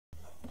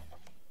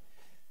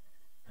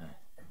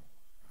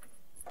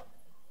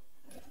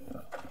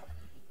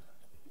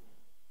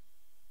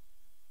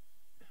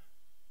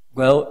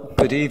Well,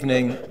 good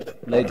evening,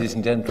 ladies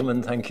and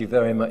gentlemen. Thank you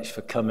very much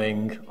for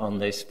coming on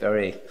this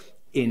very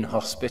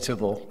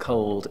inhospitable,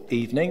 cold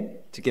evening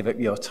to give up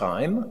your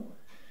time.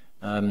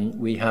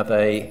 We have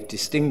a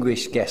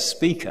distinguished guest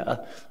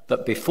speaker,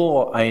 but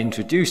before I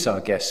introduce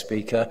our guest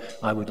speaker,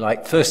 I would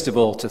like first of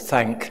all to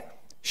thank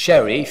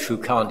Sheriff, who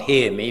can't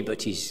hear me,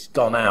 but he's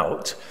gone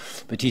out.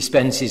 But he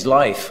spends his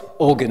life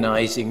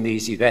organising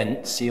these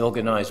events. He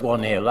organised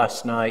one here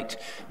last night.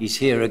 He's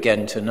here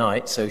again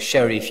tonight. So,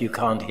 Sheriff, you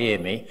can't hear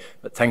me,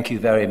 but thank you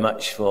very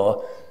much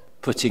for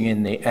putting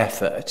in the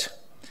effort.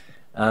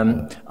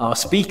 Our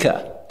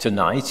speaker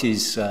tonight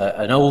is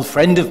an old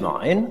friend of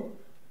mine.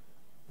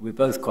 We're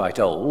both quite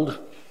old.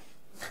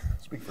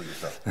 Speak for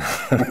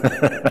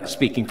yourself.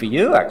 Speaking for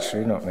you,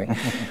 actually, not me.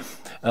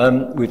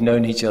 We've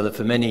known each other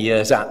for many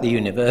years at the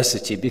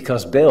university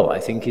because Bill, I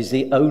think, is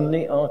the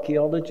only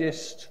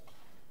archaeologist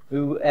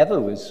who ever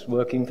was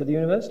working for the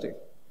university.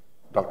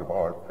 Dr.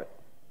 Bard.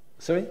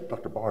 Sorry?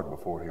 Dr. Bard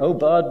before he Oh,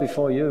 Bard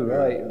before you,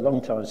 right. A long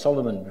time.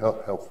 Solomon.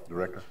 Health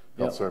director,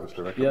 health service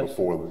director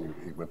before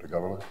he went to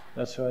government.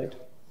 That's right.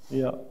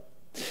 Yeah.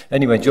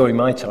 Anyway, during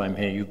my time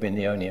here, you've been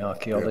the only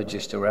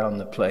archaeologist around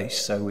the place,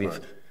 so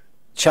we've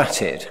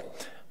chatted.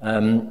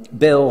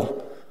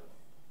 Bill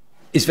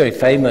is very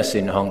famous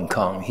in Hong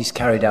Kong. He's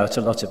carried out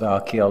a lot of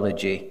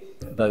archaeology,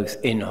 both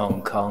in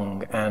Hong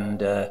Kong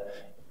and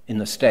in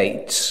the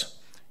States.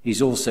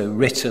 He's also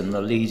written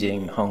the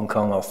leading Hong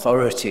Kong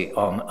authority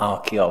on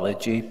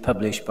archaeology,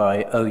 published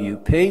by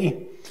OUP.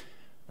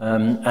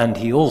 And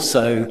he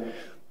also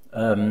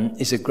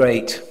is a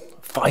great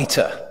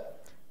fighter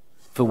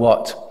for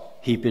what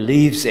he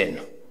believes in,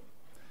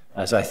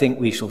 as I think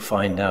we shall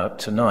find out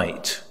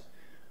tonight.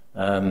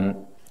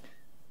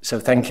 So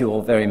thank you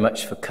all very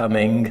much for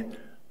coming.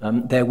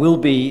 There will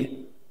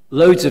be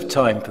loads of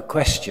time for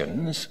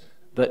questions,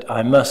 but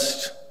I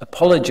must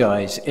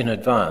apologize in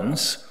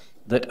advance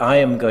that I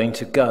am going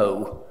to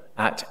go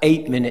at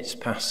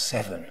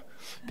 7:08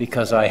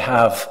 because I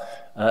have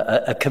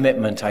a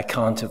commitment I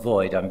can't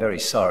avoid. I'm very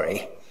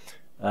sorry.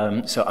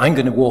 So I'm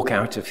going to walk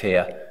out of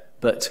here,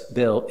 but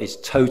Bill is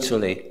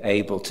totally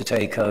able to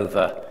take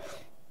over.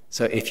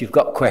 So if you've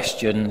got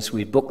questions,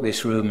 we book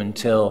this room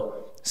until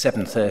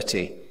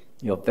 7:30.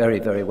 You're very,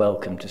 very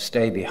welcome to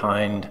stay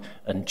behind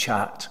and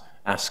chat,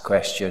 ask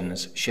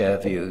questions, share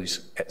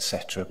views,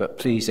 etc. But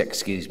please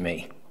excuse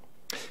me.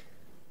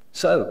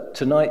 So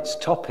tonight's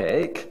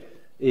topic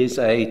is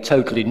a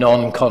totally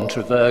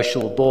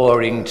non-controversial,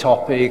 boring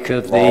topic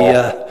of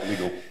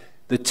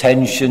the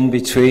tension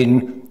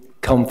between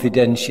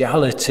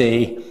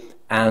confidentiality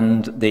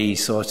and the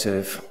sort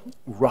of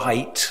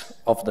right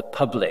of the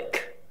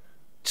public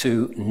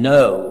to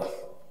know.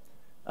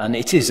 And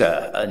it is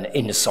an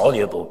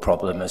insoluble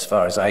problem as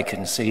far as I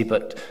can see,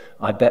 but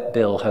I bet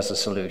Bill has a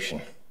solution.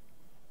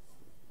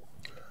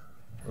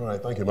 All right,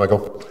 thank you,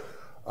 Michael.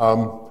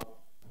 I'm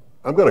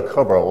going to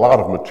cover a lot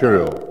of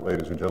material,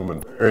 ladies and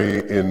gentlemen,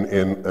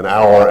 in an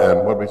hour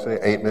and, what did we say,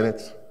 8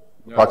 minutes,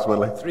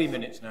 approximately? 3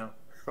 minutes now.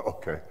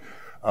 Okay.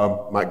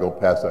 Might go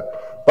past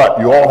that. But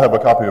you all have a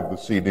copy of the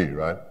CD,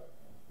 right?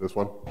 This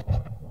one?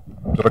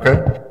 Is it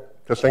okay?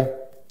 Testing?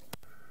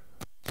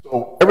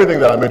 So everything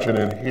that I mentioned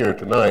in here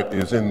tonight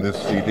is in this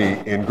CD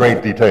in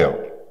great detail.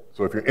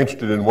 So if you're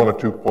interested in one or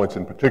two points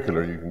in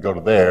particular, you can go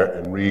to there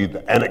and read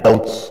the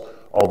anecdotes,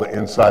 all the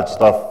inside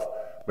stuff,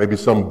 maybe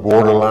some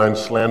borderline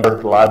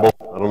slander, libel,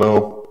 I don't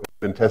know, it's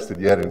been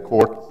tested yet in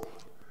court.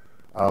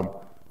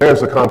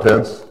 There's the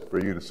contents for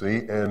you to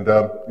see, and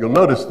you'll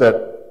notice that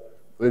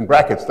in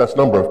brackets, that's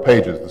number of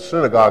pages. The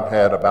synagogue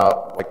had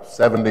about like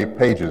 70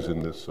 pages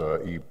in this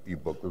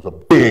e-book. It was a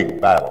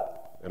big battle,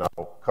 and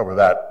I'll cover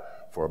that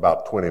for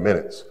about 20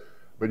 minutes.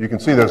 But you can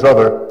see there's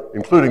other,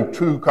 including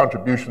two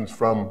contributions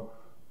from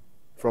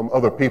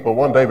other people.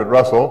 One, David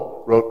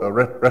Russell, wrote a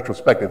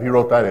retrospective. He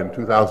wrote that in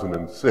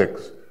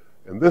 2006.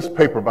 And this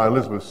paper by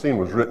Elizabeth Seen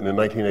was written in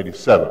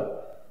 1987.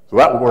 So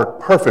that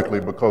worked perfectly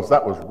because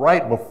that was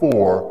right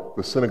before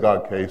the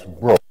synagogue case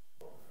broke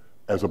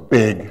as a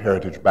big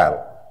heritage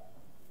battle.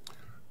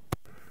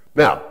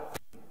 Now,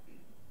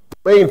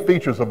 main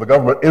features of the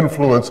government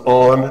influence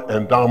on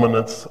and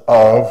dominance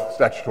of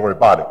statutory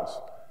bodies.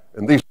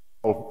 And these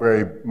are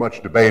very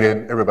much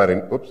debated. Everybody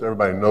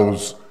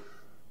knows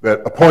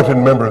that appointed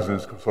members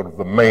is sort of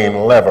the main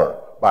lever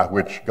by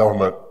which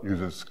government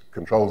uses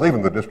controls,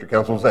 even the district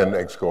councils and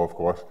EXCO, of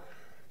course.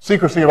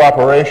 Secrecy of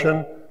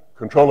operation,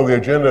 control of the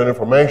agenda and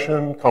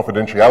information,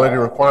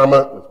 confidentiality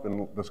requirement, that's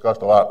been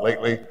discussed a lot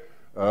lately,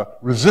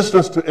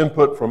 resistance to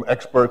input from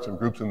experts and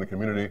groups in the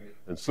community,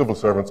 and civil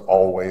servants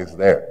always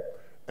there.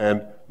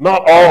 And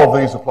not all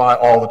of these apply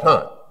all the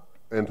time.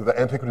 And to the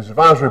Antiquities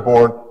Advisory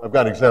Board, I've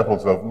got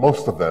examples of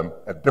most of them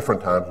at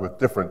different times with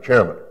different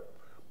chairmen.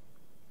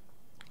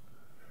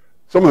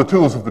 Some of the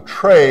tools of the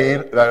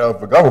trade of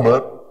the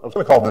government, I was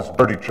going to call this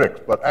dirty tricks,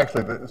 but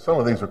actually some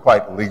of these are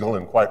quite legal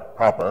and quite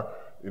proper.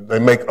 They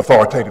make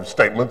authoritative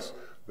statements.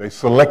 They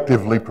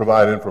selectively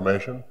provide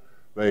information.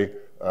 They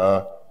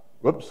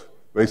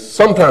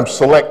sometimes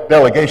select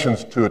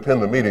delegations to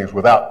attend the meetings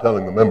without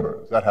telling the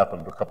members. That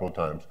happened a couple of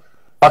times.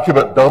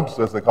 document dumps,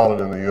 as they call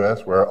it in the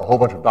US, where a whole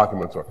bunch of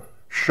documents are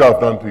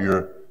shoved onto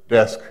your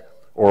desk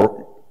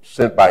or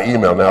sent by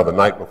email now the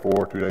night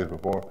before, 2 days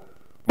before.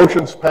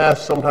 Motions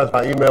passed sometimes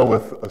by email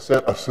with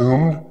assent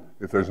assumed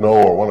if there's no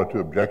or one or two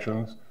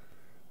objections.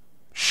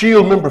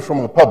 Shield members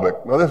from the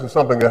public. Now this is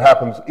something that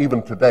happens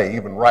even today,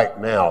 even right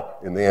now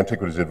in the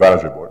Antiquities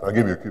Advisory Board. I'll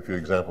give you a few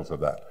examples of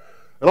that.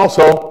 And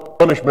also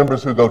punish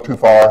members who go too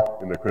far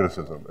in their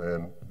criticism.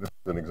 And this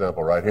is an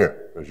example right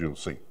here, as you'll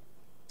see.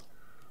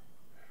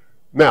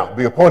 Now,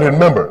 the appointed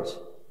members.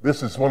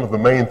 This is one of the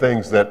main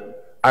things that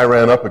I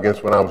ran up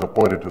against when I was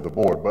appointed to the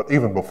board, but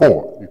even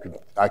before,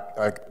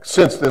 I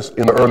sensed this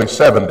in the early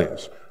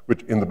 70s,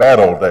 which in the bad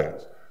old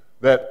days,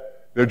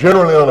 that they're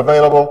generally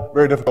unavailable,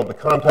 very difficult to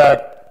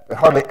contact, they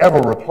hardly ever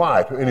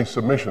reply to any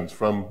submissions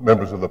from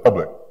members of the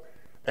public.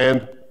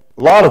 And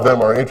a lot of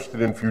them are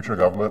interested in future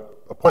government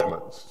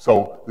appointments.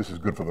 So this is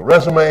good for the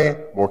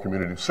resume, more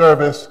community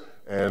service,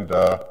 and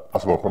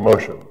possible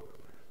promotion.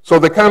 So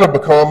they kind of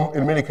become,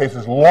 in many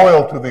cases,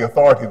 loyal to the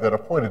authority that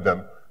appointed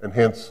them, and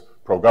hence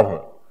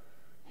pro-government.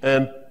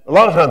 And a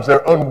lot of times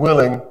they're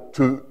unwilling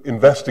to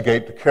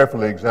investigate, to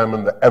carefully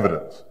examine the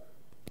evidence,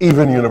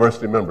 even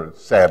university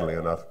members, sadly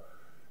enough.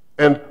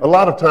 And a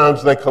lot of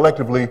times they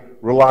collectively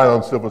rely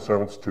on civil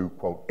servants to,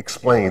 quote,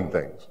 explain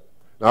things.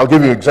 Now I'll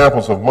give you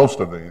examples of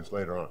most of these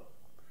later on.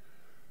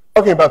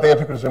 Talking about the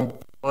Antiquities and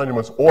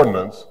Monuments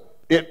Ordinance,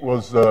 it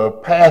was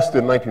passed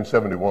in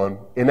 1971,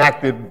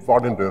 enacted,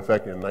 brought into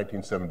effect in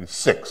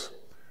 1976.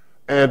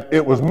 And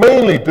it was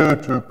mainly due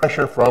to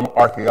pressure from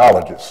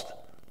archaeologists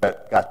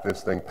that got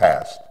this thing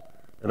passed.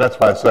 And that's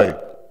why I say,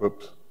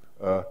 whoops,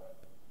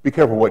 be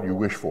careful what you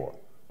wish for,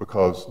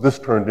 because this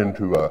turned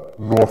into a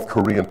North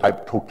Korean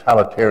type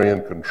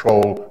totalitarian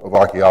control of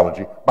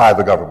archaeology by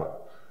the government.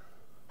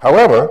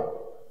 However,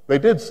 they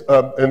did,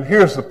 and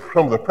here's some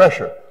of the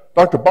pressure.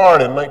 Dr.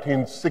 Bard in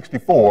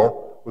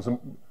 1964 was a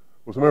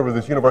member of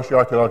this university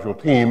archaeological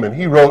team, and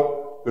he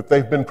wrote that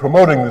they've been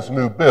promoting this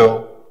new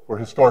bill for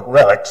historic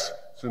relics,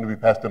 soon to be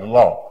passed into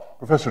law.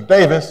 Professor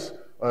Davis,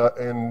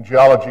 in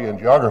geology and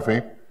geography,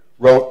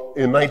 wrote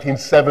in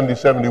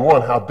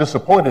 1970-71 how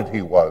disappointed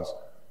he was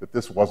that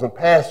this wasn't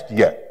passed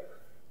yet.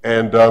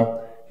 And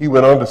he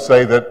went on to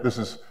say that this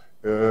is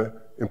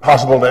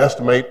impossible to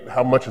estimate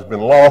how much has been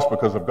lost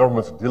because of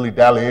government's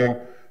dilly-dallying,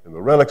 and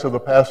the relics of the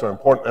past are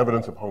important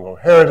evidence of Hong Kong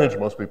heritage,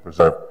 must be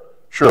preserved.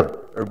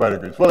 Sure, everybody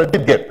agrees. Well, it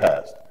did get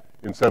passed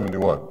in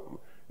 71.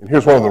 And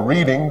here's one of the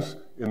readings,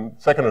 in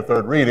second or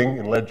third reading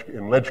in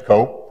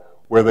LegCo,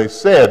 where they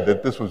said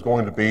that this was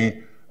going to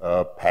be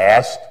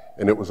passed,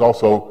 and it was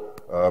also,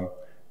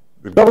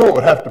 the government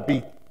would have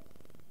to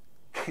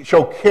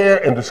show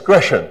care and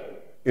discretion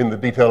in the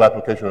detailed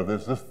application of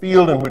this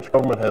field in which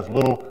government has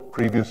little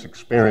previous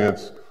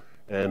experience,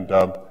 and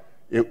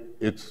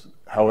it's,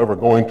 however,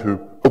 going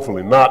to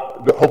hopefully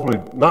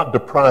not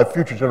deprive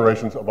future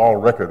generations of all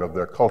record of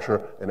their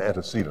culture and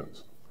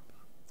antecedents.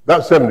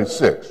 That's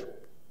 76.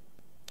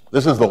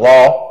 This is the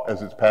law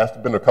as it's passed.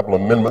 There have been a couple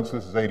of amendments.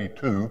 This is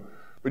 82.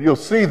 But you'll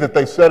see that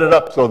they set it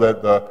up so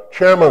that the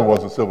chairman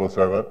was a civil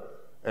servant,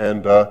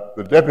 and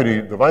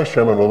the vice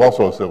chairman was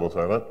also a civil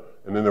servant,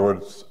 and then there were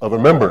other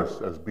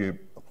members as being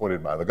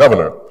appointed by the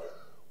governor.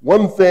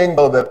 One thing,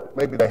 though, that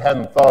maybe they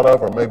hadn't thought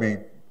of, or maybe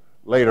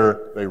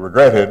later they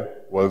regretted,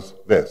 was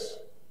this.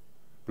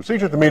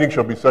 Procedure at the meeting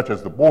shall be such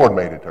as the board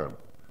may determine.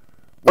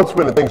 Once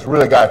when things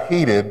really got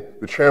heated,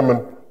 the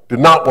chairman did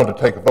not want to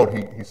take a vote.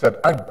 He said,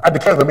 I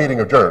declare the meeting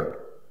adjourned.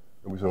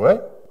 And we said, wait,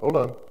 hold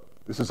on.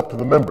 This is up to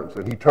the members.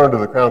 And he turned to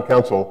the Crown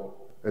Counsel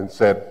and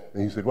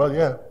he said, well,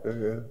 yeah,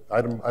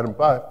 item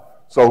 5.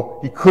 So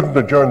he couldn't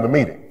adjourn the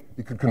meeting.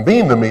 He could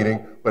convene the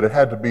meeting, but it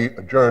had to be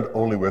adjourned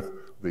only with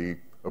the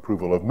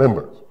approval of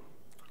members.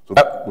 So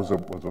that was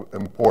an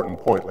important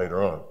point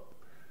later on.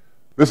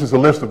 This is a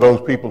list of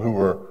those people who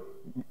were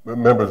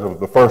members of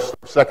the first,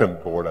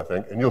 second board, I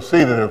think. And you'll see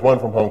that there's one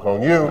from Hong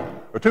Kong U,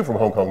 or two from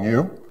Hong Kong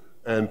U,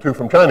 and two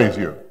from Chinese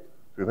U.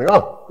 So you think,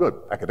 oh, good,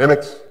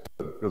 academics,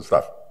 good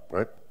stuff,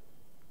 right?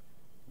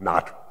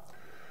 Not.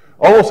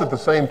 Almost at the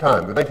same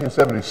time, in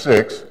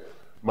 1976,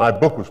 my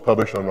book was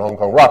published on the Hong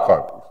Kong rock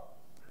carvings.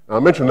 Now I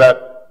mention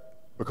that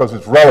because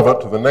it's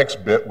relevant to the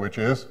next bit, which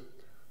is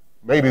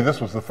maybe this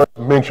was the first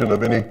mention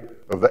of any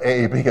of the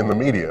AAB in the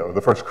media, or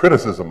the first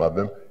criticism of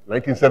them. In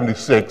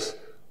 1976,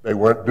 they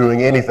weren't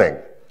doing anything.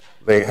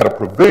 They had a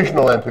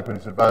provisional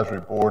Antiquities Advisory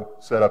Board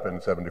set up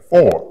in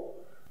 74.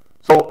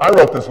 So I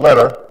wrote this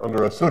letter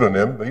under a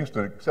pseudonym. They used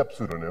to accept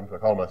pseudonyms. I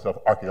call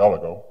myself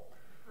Archaeologo.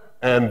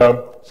 And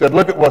said,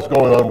 look at what's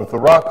going on with the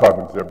rock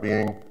carvings. They're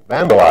being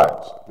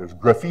vandalized. There's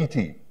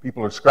graffiti.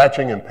 People are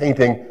scratching and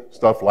painting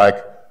stuff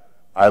like,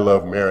 I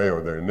love Mary,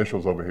 or their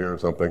initials over here or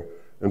something.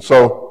 And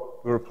so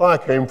the reply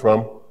came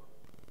from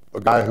a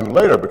guy who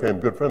later became a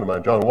good friend of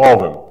mine, John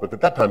Walden. But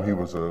at that time, he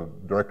was a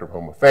director of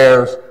Home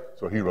Affairs,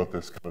 so he wrote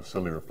this kind of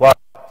silly reply.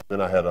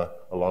 Then I had a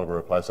longer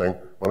reply saying,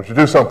 why don't you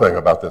do something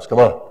about this? Come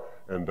on.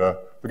 And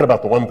forget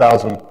about the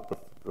 $1,000,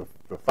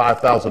 the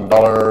 $5,000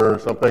 or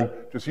something.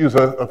 Just use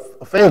a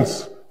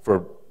fence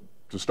for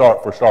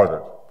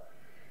starters.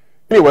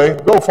 Anyway,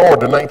 go forward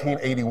to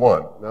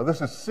 1981. Now,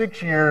 this is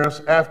 6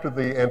 years after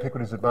the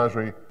Antiquities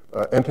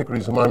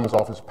Antiquities and Monuments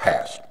Office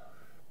passed.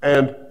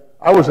 And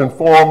I was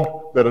informed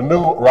that a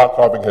new rock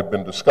carving had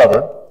been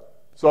discovered.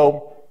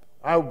 So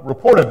I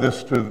reported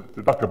this to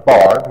Dr.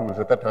 Bard, who was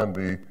at that time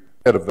the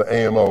head of the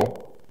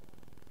AMO.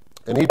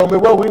 And he told me,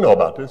 well, we know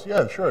about this.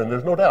 Yeah, sure, and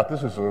there's no doubt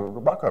this is a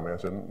rock carving. I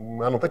said,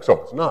 I don't think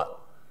so, it's not.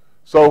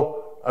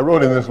 So I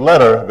wrote in this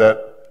letter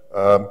that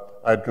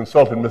I had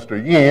consulted Mr.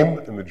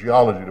 Yeam in the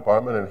geology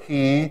department, and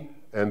he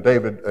and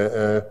David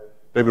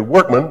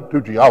Workman,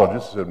 two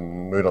geologists, said,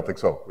 no, we don't think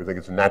so. We think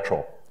it's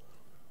natural.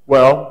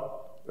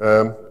 Well,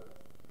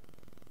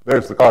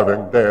 there's the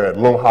carving there at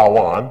Lung Ha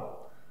Wan.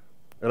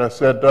 And I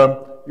said,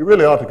 you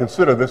really ought to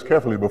consider this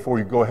carefully before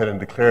you go ahead and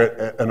declare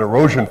it an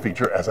erosion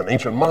feature as an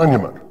ancient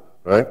monument,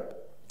 right?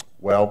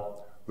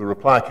 Well, the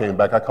reply came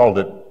back. I called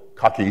it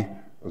cocky.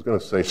 I was going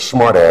to say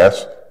smart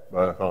ass,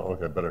 but I thought,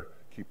 okay, better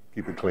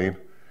keep it clean.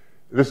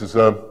 This is,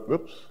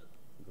 oops,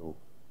 go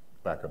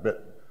back a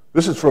bit.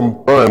 This is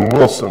from Brian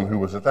Wilson, who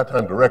was at that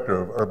time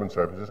Director of Urban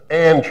Services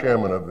and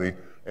Chairman of the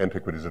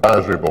Antiquities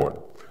Advisory Board.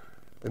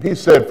 And he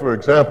said, for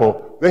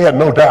example, they had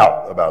no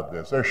doubt about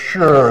this. They're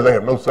sure they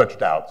have no such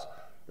doubts.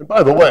 And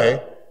by the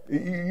way,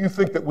 you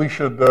think that we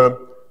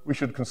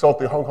should consult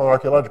the Hong Kong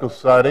Archaeological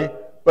Society,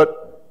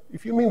 but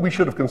if you mean we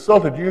should have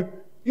consulted you,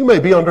 you may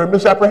be under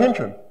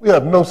misapprehension. We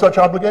have no such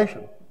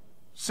obligation.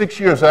 6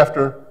 years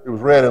after it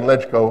was read in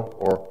LegCo,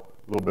 or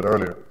a little bit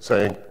earlier,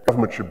 saying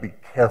government should be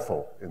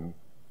careful in,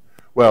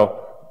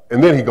 well,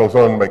 and then he goes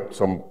on to make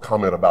some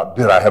comment about,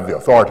 did I have the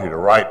authority to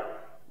write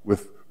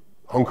with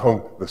Hong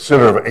Kong, the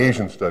Center of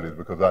Asian Studies,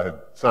 because I had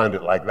signed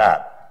it like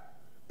that.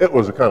 It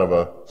was a kind of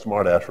a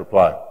smart-ass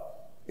reply.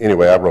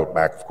 Anyway, I wrote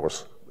back, of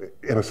course,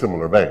 in a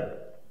similar vein.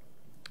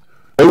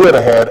 They went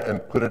ahead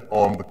and put it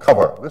on the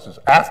cover. This is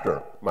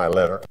after my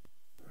letter,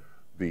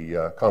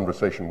 the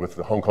conversation with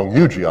the Hong Kong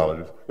U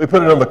geologists. They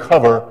put it on the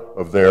cover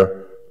of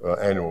their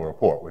annual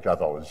report, which I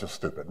thought was just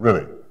stupid,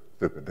 really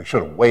stupid. They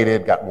should have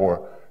waited, got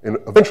more. And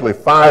eventually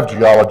 5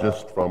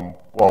 geologists from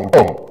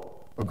Guangdong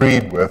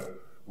agreed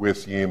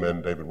with Yim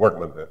and David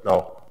Workman that,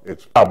 no,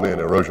 it's probably an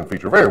erosion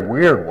feature. A very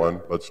weird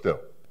one, but still.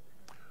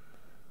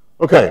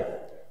 Okay,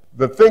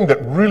 the thing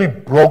that really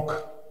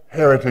broke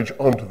heritage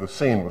onto the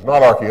scene was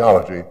not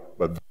archaeology,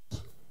 but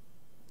this.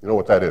 You know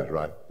what that is,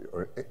 right?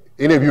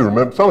 Any of you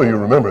remember, some of you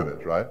remember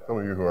this, right? Some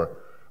of you who are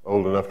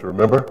old enough to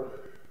remember.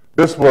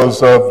 This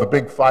was the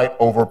big fight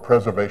over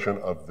preservation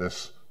of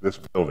this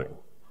building.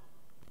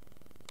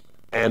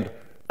 And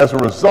as a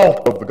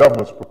result of the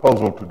government's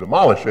proposal to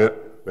demolish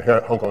it,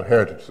 the Hong Kong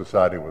Heritage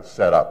Society was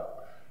set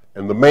up.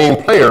 And the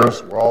main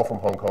players were all from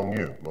Hong Kong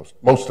U.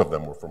 Most of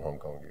them were from Hong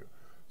Kong U.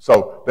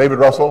 So David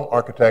Russell,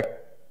 architect,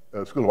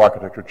 School of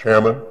Architecture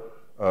chairman,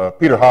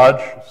 Peter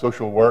Hodge,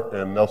 social work,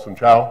 and Nelson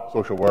Chow,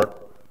 social work,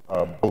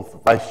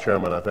 both vice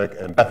chairman, I think,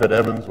 and David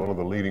Evans, one of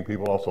the leading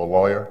people, also a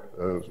lawyer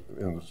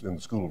in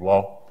the School of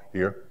Law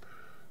here.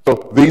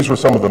 So these were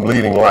some of the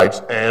leading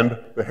lights, and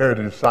the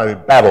Heritage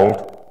Society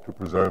battled to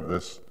preserve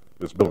this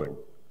building.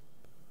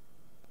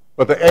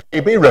 But the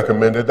AAB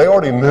recommended, they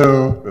already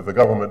knew that the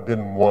government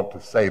didn't want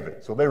to save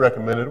it. So they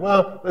recommended,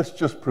 well, let's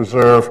just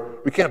preserve,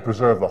 we can't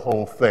preserve the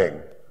whole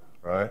thing,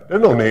 right?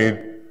 There's no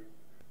need.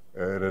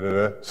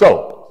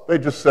 So they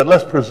just said,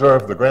 let's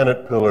preserve the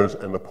granite pillars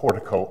and the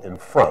portico in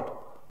front,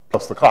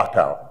 plus the clock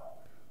tower.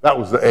 That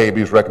was the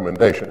AAB's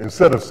recommendation.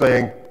 Instead of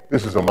saying,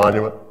 this is a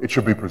monument, it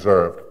should be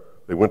preserved,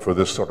 they went for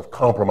this sort of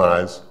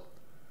compromise.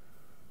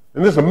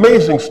 And this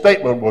amazing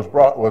statement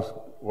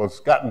was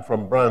gotten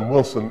from Brian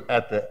Wilson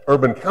at the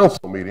Urban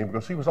Council meeting,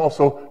 because he was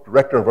also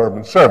Director of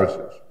Urban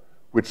Services,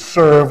 which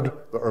served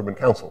the Urban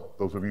Council,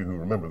 those of you who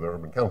remember the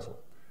Urban Council.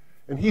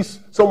 And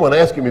someone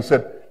asked him, he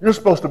said, you're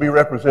supposed to be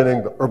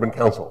representing the Urban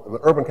Council, and the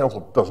Urban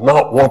Council does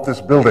not want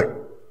this building.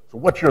 So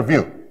what's your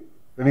view?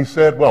 And he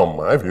said, well,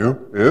 my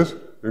view is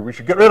that we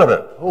should get rid of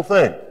it, the whole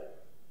thing.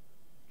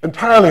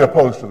 Entirely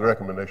opposed to the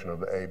recommendation of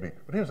the AAB.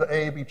 But he was the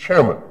AAB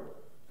chairman.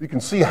 You can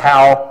see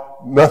how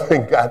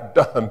nothing got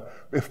done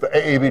if the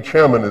AAB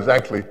chairman is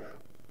actually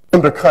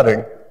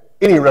undercutting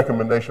any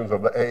recommendations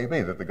of the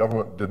AAB that the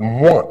government didn't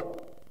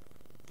want.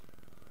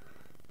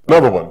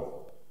 Another one.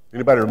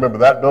 Anybody remember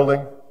that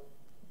building?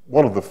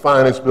 One of the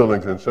finest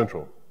buildings in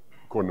Central,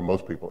 according to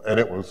most people, and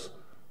it was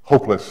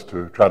hopeless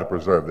to try to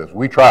preserve this.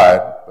 We tried,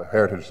 the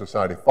Heritage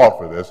Society fought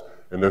for this,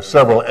 and there's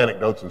several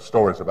anecdotes and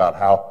stories about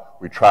how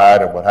we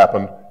tried and what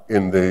happened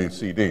in the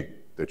CD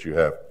that you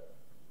have.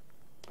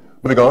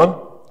 Moving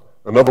on,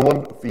 another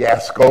one,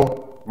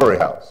 fiasco, Murray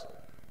House.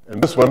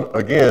 And this one,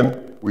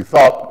 again, we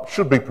thought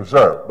should be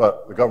preserved,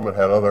 but the government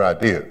had other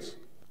ideas.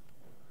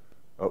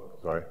 Oh,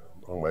 sorry,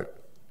 wrong way.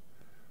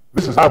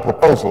 This is our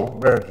proposal,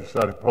 Heritage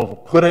Society proposal,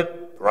 put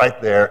it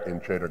right there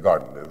in Chater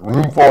Garden. There's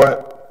room for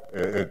it.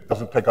 It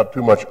doesn't take up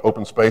too much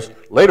open space.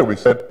 Later we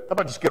said, how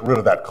about just get rid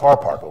of that car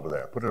park over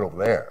there? Put it over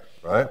there,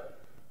 right?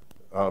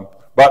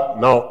 But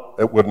no,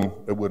 it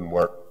wouldn't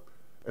work.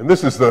 And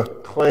this is the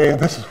claim,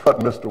 this is what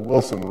Mr.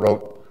 Wilson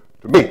wrote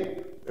to me.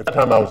 At that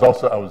time I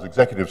was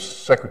executive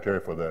secretary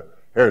for the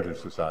Heritage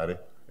Society,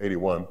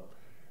 81.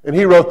 And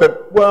he wrote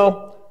that,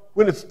 well,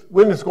 when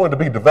it's going to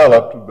be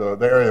developed,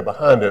 the area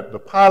behind it, the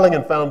piling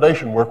and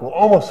foundation work will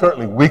almost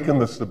certainly weaken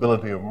the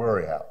stability of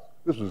Murray House.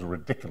 This was a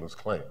ridiculous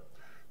claim.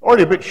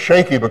 Already a bit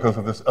shaky because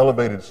of this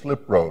elevated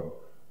slip road.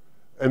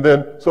 And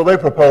then, so they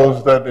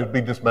proposed that it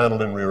be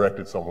dismantled and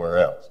re-erected somewhere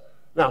else.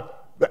 Now,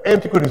 the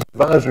Antiquities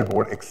Advisory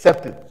Board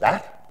accepted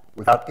that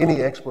without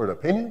any expert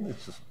opinion.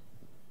 It's just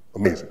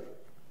amazing.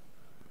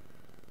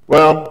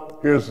 Well,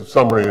 here's a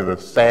summary of the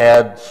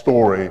sad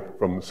story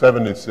from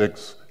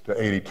 76 to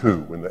 82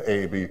 when the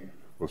AAB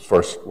was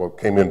first, well,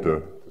 came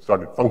into,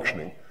 started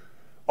functioning.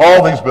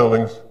 All these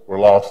buildings were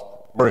lost,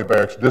 Murray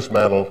Barracks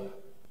dismantled,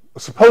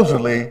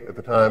 supposedly at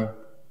the time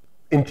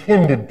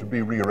intended to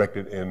be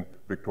re-erected in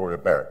Victoria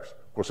Barracks.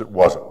 Of course, it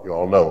wasn't. You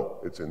all know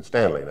it's in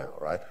Stanley now,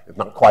 right? It's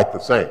not quite the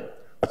same.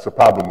 That's the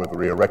problem with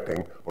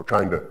re-erecting or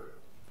trying to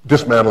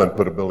dismantle and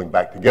put a building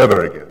back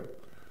together again.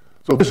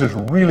 So this is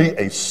really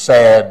a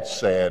sad,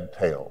 sad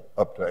tale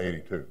up to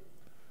 82.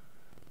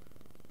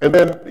 And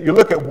then you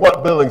look at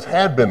what buildings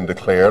had been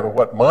declared or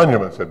what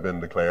monuments had been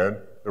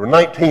declared. There were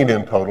 19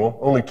 in total,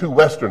 only 2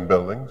 western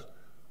buildings,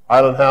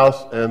 Island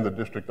House and the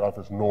district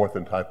office north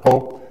in Tai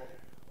Po.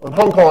 On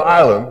Hong Kong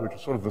Island, which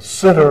is sort of the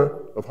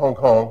center of Hong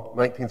Kong,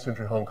 19th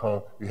century Hong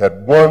Kong, you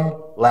had one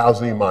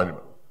lousy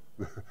monument.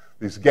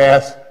 These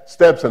gas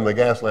steps and the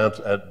gas lamps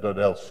at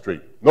Dodell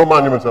Street. No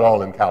monuments at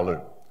all in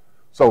Kowloon.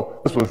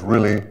 So this was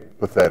really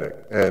pathetic,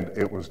 and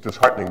it was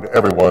disheartening to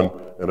everyone,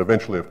 and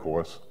eventually, of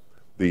course,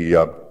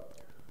 the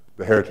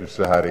Heritage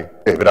Society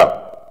gave it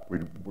up.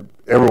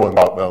 Everyone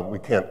thought, well, we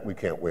can't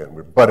win.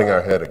 We're butting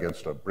our head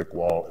against a brick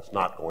wall. It's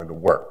not going to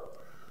work.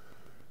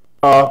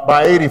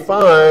 By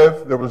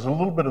 85, there was a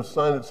little bit of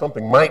sign that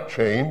something might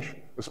change,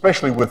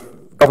 especially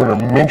with Governor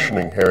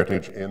mentioning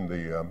heritage in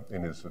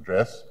his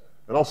address.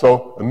 And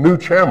also, a new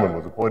chairman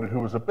was appointed who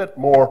was a bit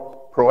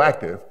more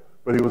proactive,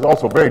 but he was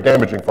also very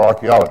damaging for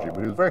archaeology.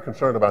 But he was very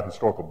concerned about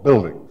historical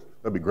buildings.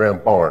 That'd be Graham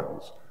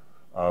Barnes.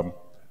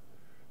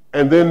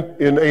 And then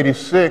in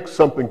 86,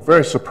 something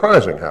very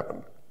surprising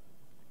happened.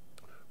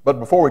 But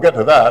before we get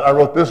to that, I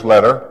wrote this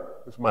letter.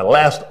 This is my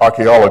last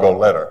archaeologo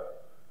letter.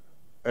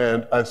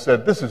 And I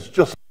said, this is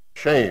just a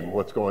shame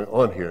what's going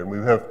on here. And we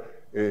have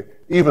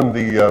even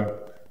the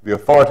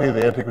authority,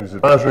 the Antiquities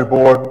Advisory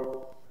Board,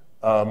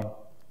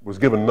 was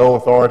given no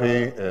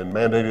authority and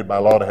mandated by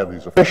law to have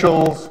these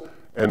officials.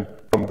 And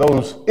from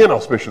those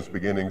inauspicious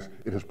beginnings,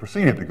 it has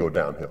proceeded to go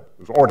downhill.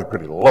 It was already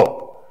pretty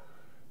low.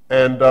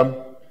 And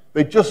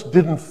they just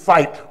didn't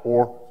fight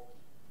or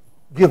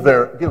give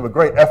a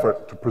great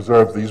effort to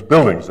preserve these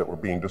buildings that were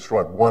being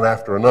destroyed one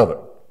after another.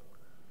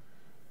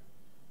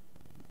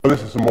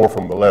 This is some more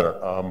from the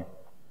letter.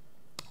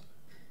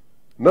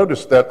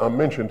 Notice that I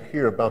mentioned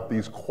here about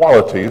these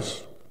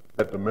qualities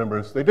that the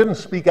members, they didn't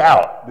speak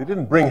out. They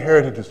didn't bring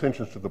heritage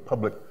issues to the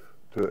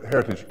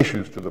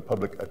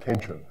public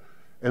attention.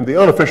 And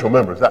the unofficial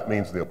members, that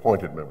means the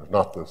appointed members,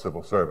 not the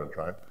civil servants,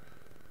 right?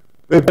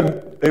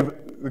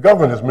 The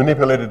government has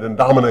manipulated and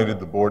dominated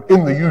the board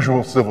in the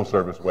usual civil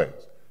service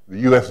ways.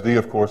 The USD,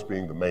 of course,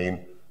 being the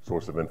main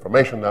source of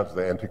information. That's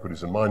the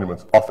Antiquities and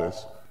Monuments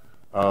Office.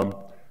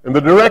 And the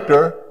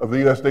director of the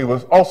USD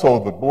was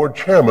also the board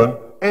chairman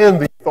and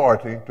the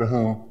authority to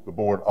whom the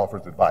board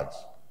offers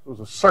advice. It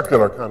was a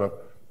circular kind of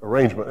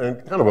arrangement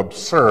and kind of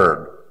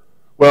absurd.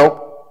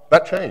 Well,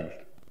 that changed.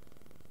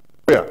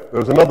 Yeah, there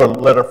was another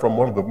letter from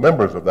one of the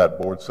members of that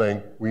board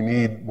saying we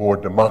need more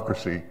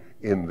democracy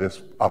in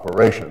this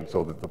operation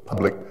so that the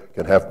public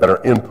can have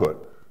better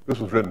input. This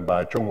was written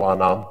by Chung Hua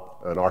Nam,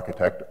 an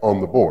architect on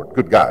the board.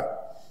 Good guy.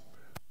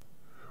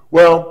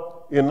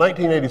 Well, in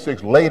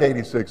 1986, late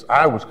 86,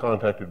 I was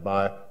contacted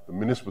by the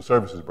Municipal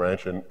Services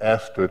Branch and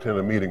asked to attend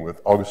a meeting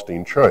with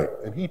Augustine Choi.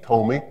 And he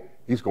told me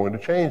he's going to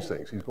change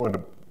things. He's going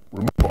to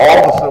remove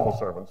all the civil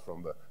servants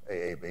from the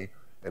AAB,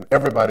 and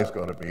everybody's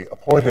going to be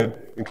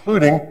appointed,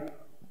 including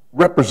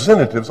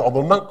representatives,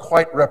 although not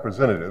quite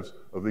representatives,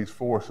 of these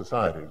 4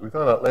 societies. We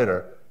found out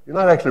later, you're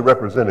not actually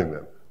representing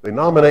them. They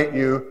nominate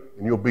you,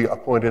 and you'll be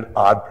appointed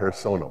ad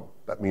personam.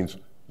 That means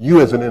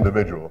you as an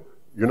individual,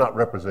 you're not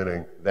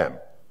representing them.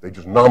 They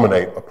just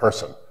nominate a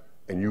person,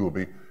 and you will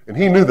be. And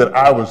he knew that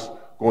I was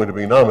going to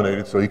be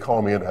nominated, so he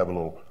called me in to have a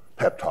little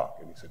pep talk.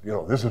 And he said, you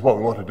know, this is what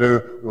we want to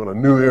do. We want a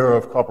new era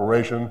of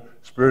cooperation,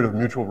 spirit of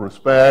mutual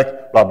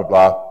respect, blah, blah,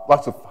 blah.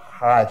 Lots of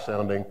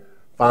high-sounding,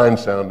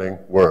 fine-sounding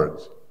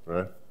words,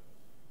 right?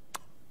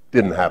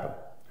 Didn't happen.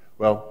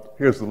 Well,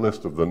 here's the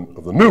list of the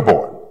new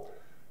board.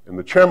 And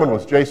the chairman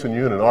was Jason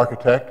Yoon, an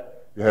architect.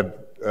 You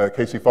had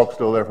Casey Falk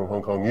still there from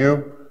Hong Kong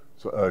U,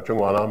 Chung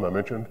Hua Nam, I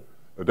mentioned.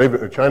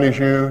 Chinese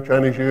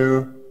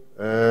U,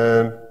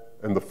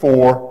 and the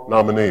 4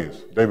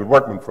 nominees. David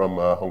Workman from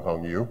Hong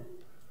Kong U,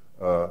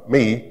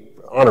 me,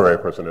 honorary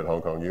person at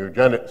Hong Kong U,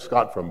 Janet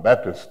Scott from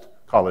Baptist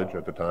College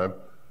at the time,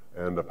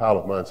 and a pal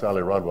of mine,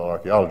 Sally Rodwell,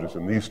 archaeologist,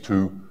 and these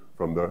 2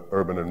 from the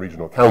Urban and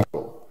Regional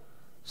Council.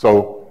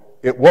 So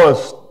it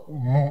was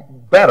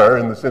better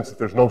in the sense that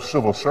there's no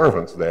civil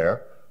servants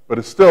there, but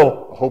it's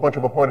still a whole bunch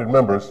of appointed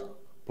members,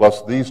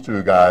 plus these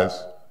 2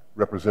 guys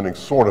representing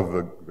sort of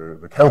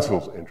the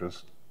council's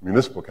interest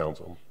Municipal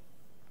Council.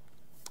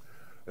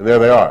 And there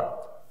they are.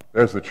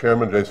 There's the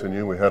chairman, Jason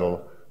Yoon. We had a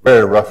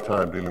very rough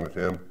time dealing with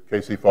him.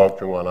 K.C. Falk,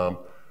 Chung-Wan Nam.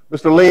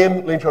 Mr.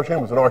 Lin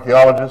Cho-Chen was an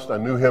archaeologist. I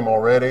knew him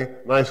already.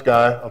 Nice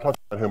guy. I'll talk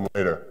about him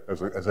later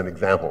as an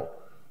example.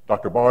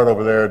 Dr. Bard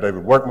over there,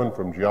 David Workman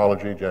from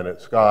geology,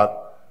 Janet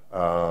Scott,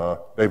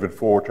 David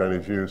Ford,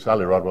 Chinese U,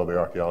 Sally Rodwell, the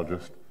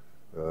archaeologist,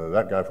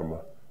 that guy from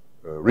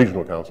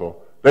Regional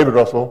Council, David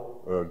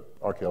Russell,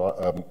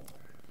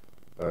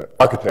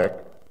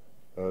 architect,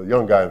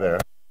 young guy there.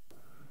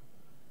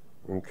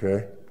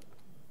 Okay.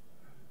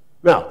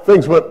 Now,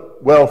 things went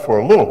well for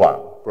a little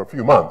while, for a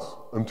few months,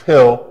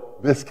 until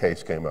this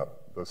case came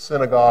up, the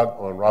synagogue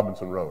on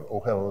Robinson Road,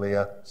 Ohel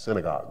Leah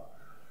Synagogue.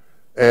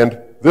 And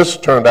this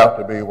turned out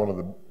to be one of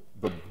the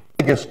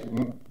biggest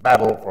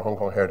battle for Hong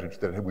Kong heritage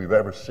that we've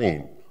ever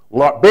seen. A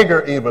lot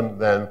bigger even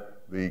than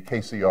the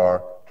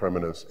KCR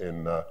terminus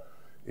in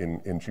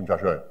Tsim Sha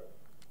Tsui.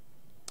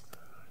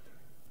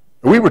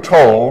 We were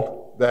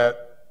told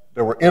that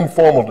there were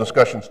informal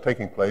discussions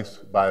taking place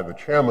by the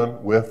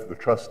chairman with the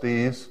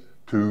trustees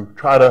to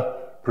try to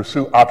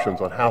pursue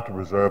options on how to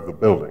preserve the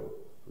building.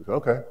 We said,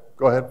 okay,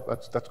 go ahead,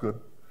 that's good.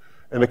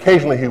 And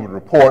occasionally he would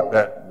report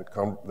that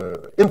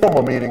the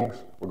informal meetings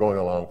were going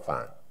along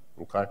fine,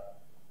 okay?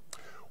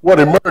 What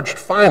emerged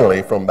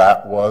finally from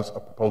that was a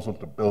proposal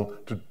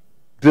to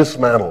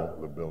dismantle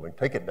the building,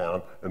 take it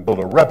down, and build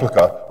a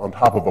replica on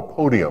top of a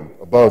podium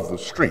above the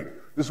street.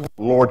 This is what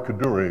Lord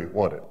Kadoorie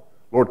wanted.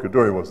 Lord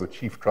Kadoorie was the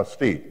chief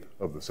trustee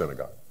of the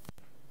synagogue.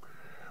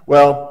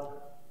 Well,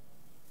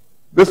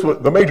 this was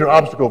the major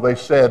obstacle, they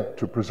said,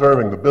 to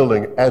preserving the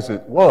building as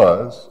it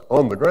was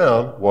on the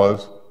ground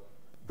was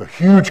the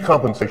huge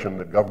compensation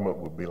that government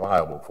would be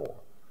liable for.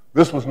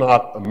 This was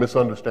not a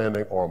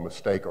misunderstanding or a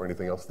mistake or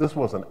anything else. This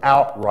was an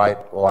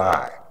outright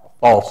lie, a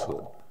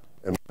falsehood,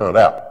 and we found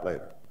out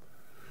later.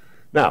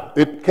 Now,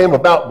 it came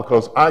about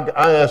because I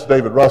asked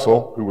David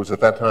Russell, who was at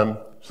that time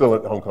still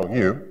at Hong Kong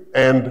U,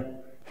 and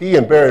he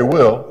and Barry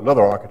Will,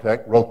 another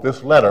architect, wrote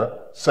this letter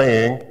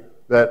saying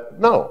that,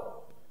 no,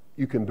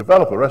 you can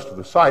develop the rest of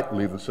the site and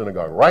leave the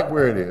synagogue right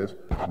where it is.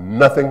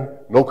 Nothing,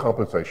 no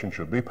compensation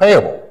should be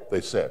payable,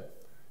 they said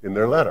in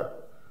their letter.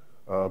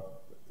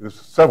 There's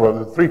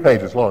 3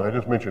 pages long. I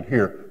just mentioned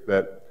here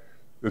that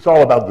it's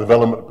all about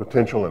development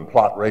potential and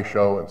plot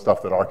ratio and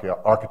stuff that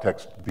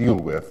architects deal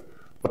with.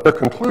 But their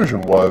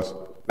conclusion was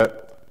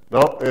that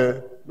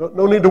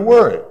no need to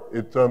worry.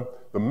 It's the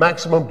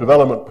maximum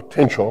development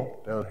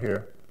potential down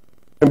here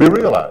can be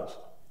realized.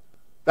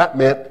 That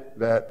meant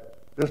that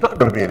there's not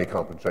going to be any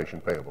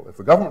compensation payable. If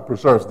the government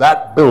preserves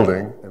that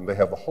building and they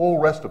have the whole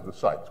rest of the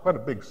site, it's quite a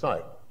big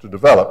site to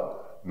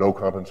develop, no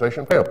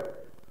compensation payable.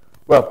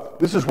 Well,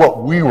 this is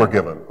what we were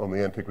given on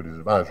the Antiquities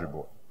Advisory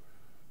Board.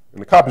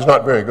 And the copy's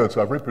not very good,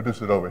 so I've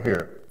reproduced it over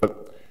here.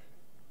 But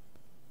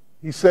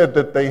he said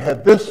that they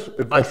had this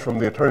advice from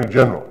the Attorney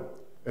General,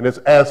 and it's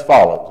as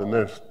follows, and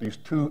there's these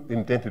 2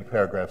 indented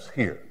paragraphs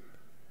here.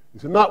 He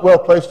said, not well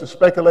placed to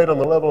speculate on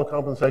the level of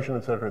compensation,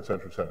 et cetera, et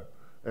cetera, et cetera.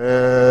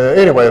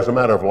 Anyway, as a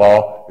matter of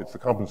law, it's the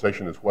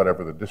compensation is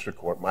whatever the district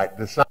court might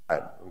decide,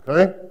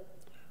 okay?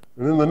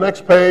 And then the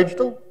next page,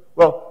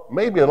 well,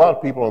 maybe a lot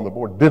of people on the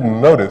board didn't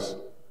notice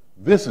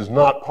this is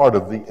not part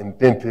of the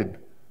indented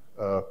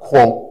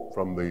quote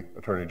from the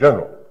Attorney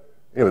General.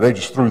 Anyway, they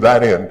just threw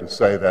that in to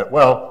say that,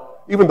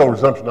 well, even though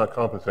resumption not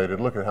compensated,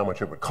 look at how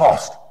much it would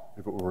cost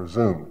if it were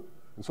resumed.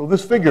 And so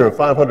this figure of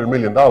 $500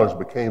 million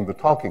became the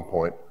talking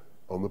point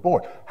on the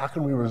board. How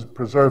can we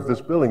preserve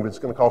this building that's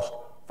going to cost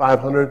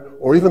 500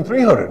 or even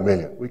 300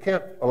 million? We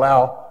can't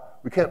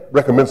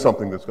recommend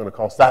something that's going to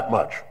cost that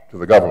much to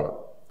the government.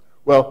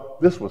 Well,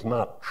 this was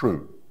not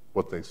true,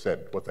 what they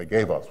said. What they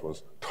gave us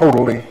was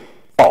totally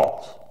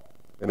false,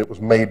 and it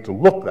was made to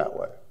look that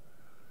way.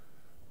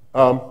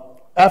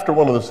 After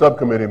one of the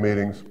subcommittee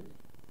meetings,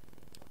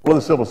 one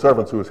of the civil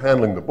servants who was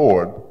handling the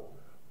board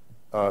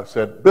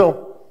said,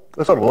 Bill,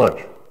 let's go to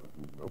lunch.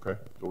 Okay,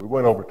 so we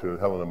went over to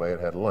Helena May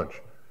and had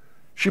lunch.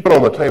 She put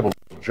on the table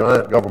a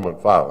giant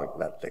government filing,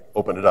 that thing,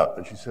 opened it up,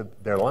 and she said,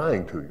 they're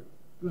lying to you.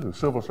 This is a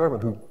civil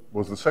servant who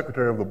was the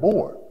secretary of the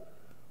board.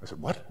 I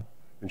said, what?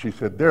 And she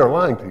said, they're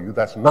lying to you.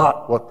 That's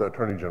not what the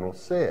Attorney General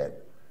said.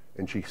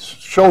 And she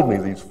showed me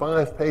these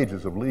 5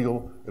 pages of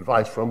legal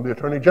advice from the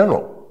Attorney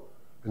General.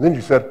 And then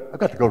she said, I've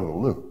got to go to the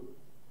loo.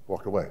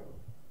 Walked away.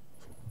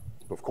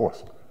 So, of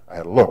course, I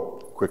had a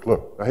look, quick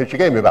look. Now, she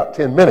gave me about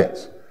 10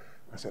 minutes.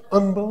 I said,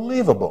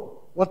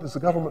 unbelievable. What's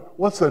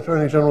the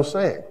Attorney General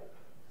saying?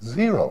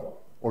 0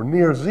 or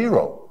near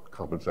 0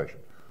 compensation.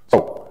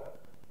 So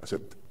I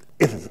said,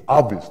 it is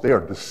obvious they are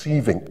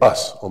deceiving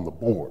us on the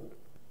board.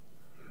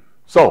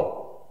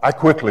 So I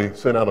quickly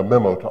sent out a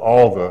memo to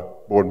all the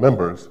board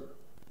members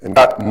and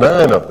got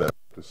 9 of them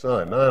to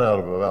sign, 9 out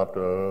of about,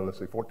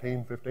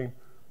 14, 15,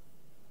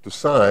 to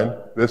sign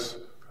this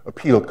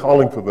appeal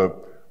calling for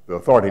the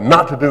authority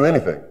not to do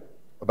anything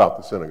about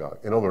the synagogue.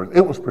 In other words,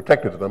 it was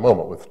protected at the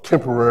moment with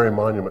temporary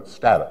monument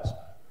status.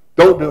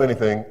 Don't do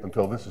anything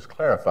until this is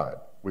clarified,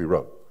 we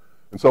wrote.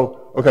 And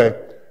so, okay,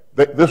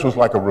 this was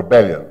like a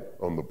rebellion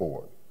on the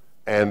board.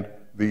 And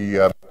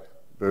the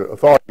the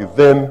authority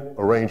then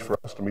arranged for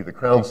us to meet the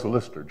Crown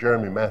Solicitor,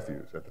 Jeremy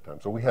Matthews, at the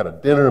time. So we had a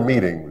dinner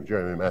meeting with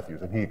Jeremy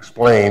Matthews, and he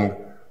explained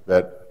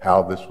that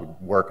how this would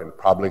work, and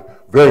probably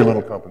very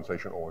little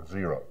compensation or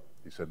zero.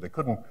 He said they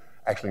couldn't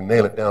actually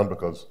nail it down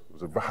because it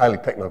was a highly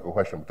technical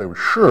question, but they were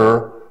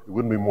sure it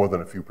wouldn't be more than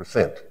a few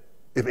percent,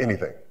 if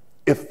anything,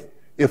 if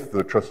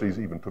the trustees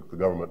even took the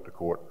government to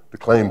court to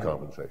claim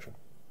compensation.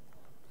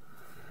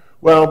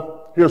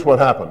 Well, here's what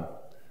happened.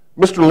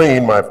 Mr.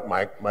 Lean,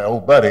 my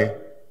old buddy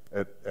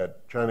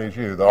at Chinese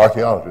U, the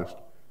archaeologist,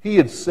 he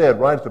had said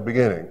right at the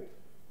beginning,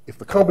 if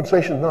the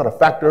compensation is not a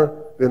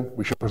factor, then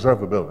we should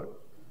preserve the building.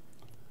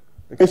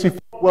 In case he,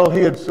 well, he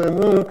had said,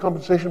 no,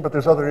 compensation, but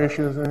there's other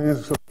issues, and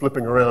he's sort of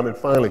flipping around, and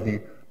finally he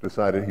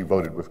decided he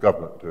voted with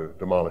government to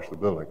demolish the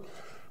building.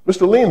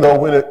 Mr. Lean, though,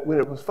 when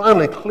it was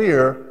finally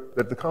clear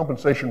that the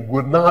compensation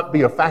would not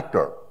be a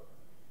factor,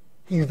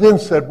 he then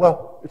said,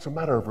 well, it's a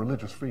matter of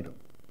religious freedom.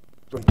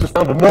 So he just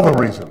found another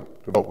reason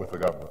to vote with the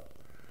government.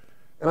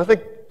 And I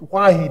think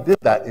why he did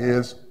that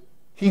is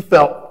he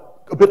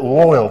felt a bit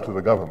loyal to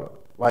the government.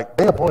 Like,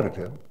 they appointed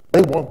him,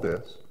 they want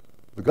this,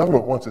 the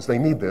government wants this, they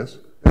need this,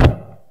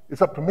 and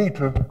it's up to me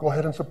to go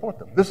ahead and support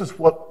them. This is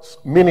what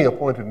many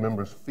appointed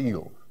members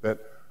feel, that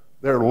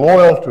they're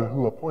loyal to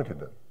who appointed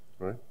them,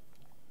 right?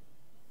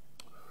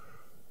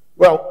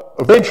 Well,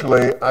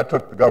 eventually I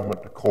took the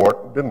government to court.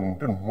 It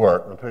didn't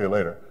work, I'll tell you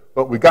later.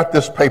 But we got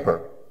this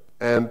paper,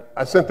 and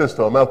I sent this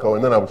to Omelco,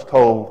 and then I was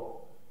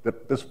told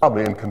that this is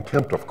probably in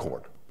contempt of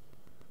court,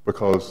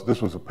 because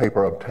this was a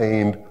paper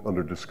obtained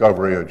under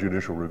discovery or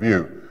judicial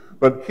review.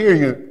 But here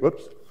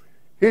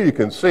you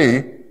can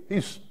see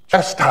he's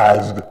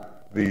chastised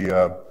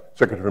the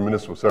Secretary of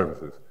Municipal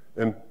Services.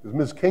 And it was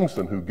Ms.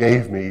 Kingston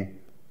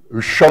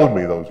who showed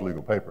me those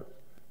legal papers.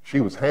 She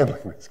was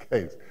handling this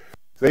case.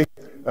 See,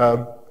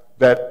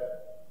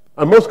 that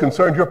I'm most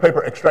concerned your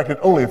paper extracted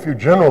only a few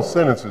general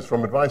sentences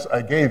from advice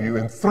I gave you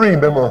in 3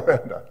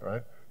 memoranda,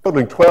 right?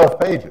 Totaling 12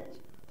 pages,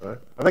 right?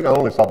 I think I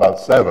only saw about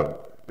 7.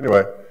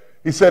 Anyway,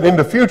 he said, in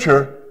the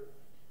future,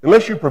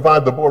 unless you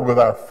provide the board with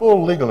our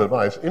full legal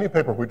advice, any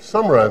paper which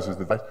summarizes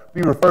the advice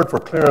be referred for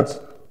clearance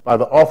by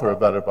the author of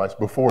that advice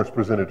before it's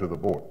presented to the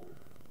board.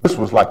 This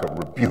was like a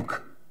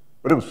rebuke,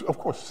 but it was, of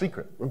course,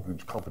 secret. It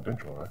was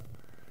confidential, right?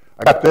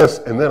 I got this,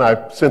 and then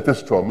I sent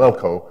this to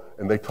Omelco,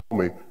 and they told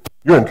me,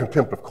 you're in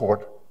contempt of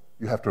court.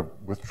 You have to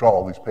withdraw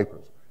all these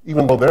papers.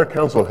 Even though their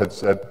counsel had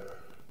said,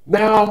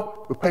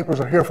 now the papers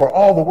are here for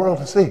all the world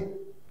to see.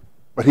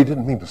 But he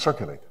didn't mean to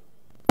circulate,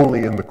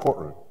 only in the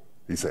courtroom,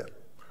 he said.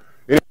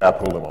 Anyway, I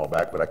pulled them all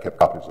back, but I kept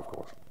copies, of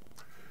course.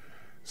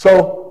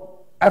 So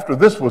after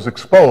this was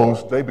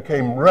exposed, they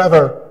became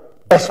rather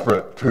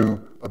desperate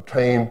to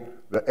obtain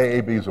the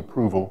AAB's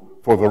approval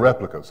for the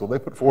replica. So they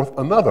put forth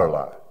another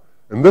lie.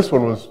 And this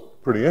one was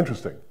pretty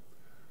interesting.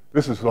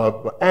 This is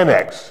the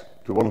annex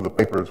to one of the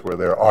papers where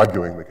they're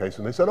arguing the case.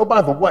 And they said, oh,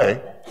 by the way,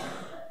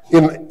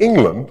 in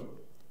England,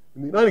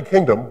 in the United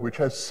Kingdom, which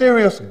has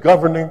serious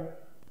governing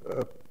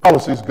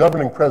policies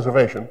governing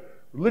preservation,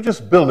 religious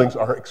buildings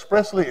are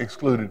expressly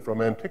excluded from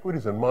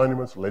antiquities and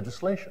monuments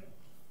legislation.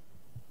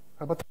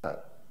 How about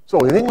that? So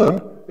in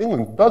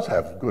England does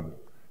have good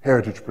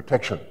heritage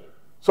protection.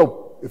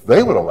 So if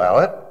they would allow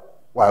it,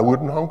 why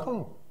wouldn't Hong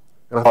Kong?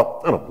 And I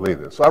thought, I don't believe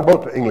this. So I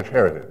wrote to English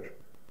Heritage,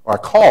 or I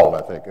called,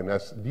 I think, and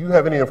asked, do you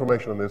have any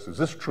information on this? Is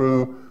this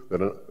true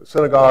that a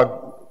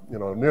synagogue, you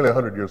know, nearly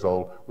 100 years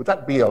old, would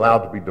that be allowed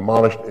to be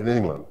demolished in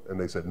England? And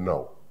they said,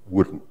 no,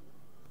 wouldn't.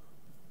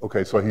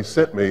 Okay, so he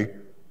sent me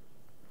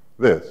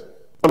this.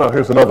 Oh, no,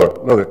 here's another.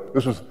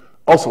 This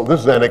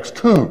is Annex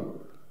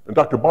 2. And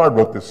Dr. Bard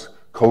wrote this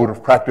code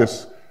of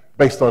practice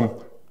based on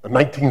a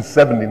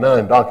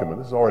 1979 document.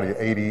 This is already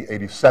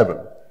 87.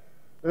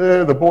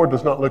 The board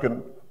does not look at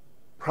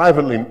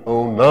privately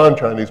owned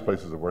non-Chinese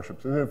places of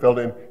worship, and it felt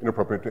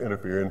inappropriate to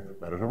interfere in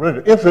matters of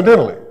religion.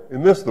 Incidentally,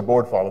 in this, the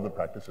board followed the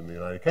practice in the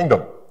United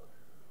Kingdom,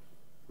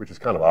 which is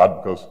kind of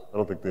odd because I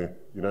don't think the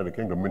United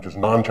Kingdom mentions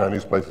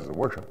non-Chinese places of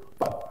worship.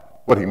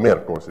 But what he meant,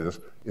 of course, is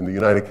in the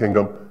United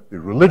Kingdom, the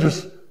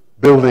religious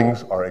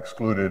buildings are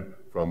excluded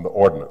from the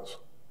ordinance.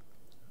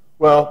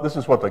 Well, this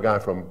is what the guy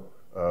from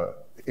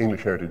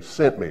English Heritage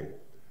sent me.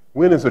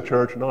 When is a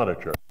church not a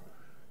church?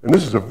 And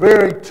this is a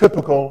very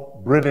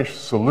typical British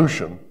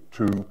solution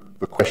to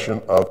the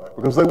question of,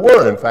 because they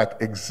were, in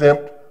fact,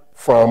 exempt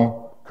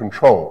from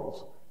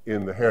controls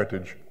in the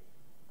heritage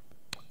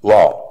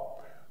law.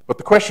 But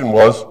the question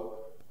was,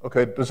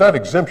 okay, does that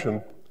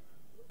exemption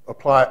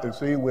apply,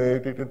 see,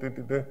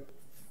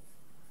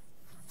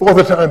 for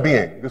the time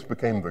being, this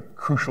became the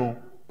crucial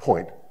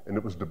point, and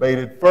it was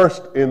debated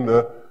first in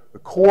the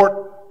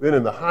court, then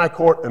in the High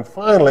Court, and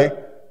finally,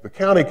 the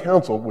county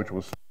council, which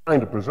was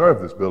trying to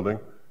preserve this building,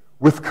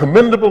 with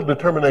commendable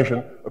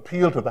determination,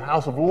 appealed to the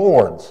House of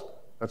Lords.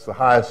 That's the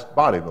highest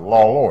body, the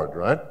law lord,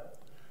 right?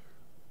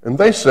 And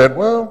they said,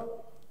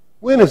 well,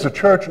 when is a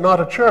church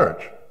not a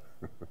church?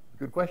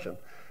 Good question.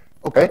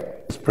 Okay,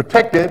 it's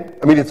protected,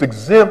 it's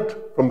exempt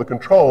from the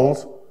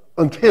controls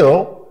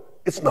until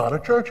it's not a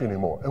church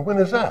anymore. And when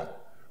is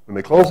that? And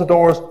they close the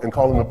doors and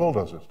call in the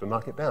bulldozers to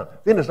knock it down.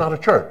 Then it's not a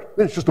church.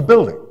 Then it's just a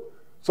building.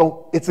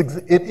 So it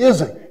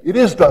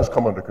does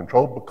come under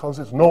control because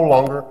it's no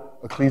longer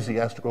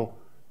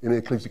in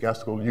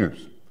ecclesiastical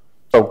use.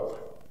 So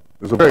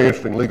there's a very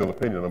interesting legal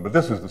opinion on it, but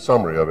this is the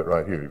summary of it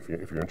right here, if you're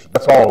interested.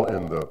 That's all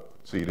in the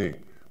CD.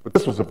 But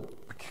this was a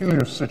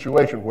peculiar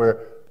situation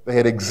where they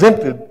had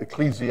exempted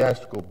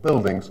ecclesiastical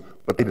buildings,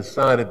 but they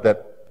decided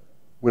that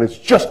when it's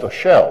just a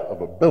shell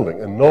of a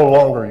building and no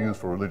longer used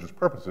for religious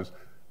purposes,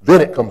 then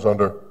it comes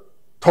under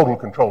total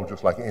control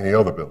just like any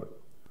other building.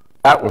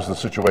 That was the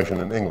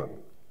situation in England.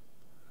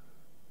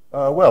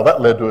 Well,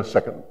 that led to a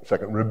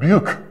second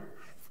rebuke,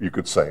 you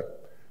could say.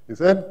 He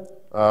said,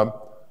 I'm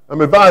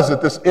advised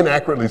that this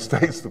inaccurately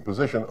states the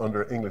position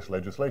under English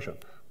legislation.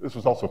 This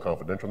was also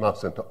confidential, not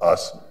sent to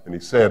us. And he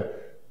said,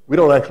 we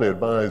don't actually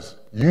advise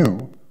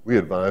you, we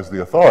advise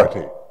the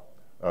authority.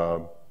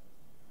 Oh,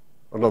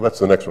 no, that's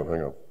the next one,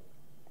 hang on.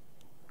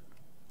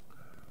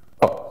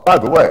 Oh, by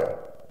the way,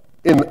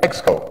 in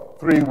Exco,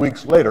 3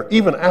 weeks later,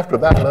 even after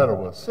that letter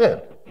was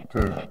sent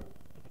to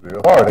the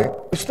authority,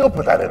 we still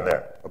put that in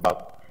there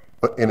about,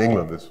 but in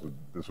England this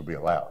would be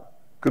allowed.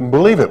 Couldn't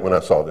believe it when I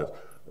saw this.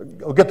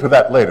 I'll get to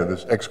that later,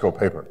 this Exco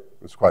paper.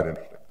 It's quite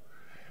interesting.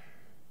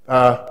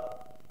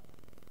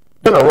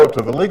 Then I wrote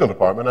to the legal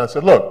department and I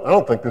said, look, I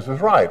don't think this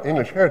is right.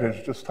 English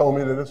Heritage just told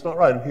me that it's not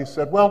right. And he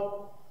said,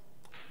 well,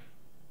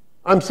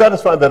 I'm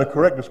satisfied that a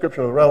correct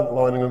description of the relevant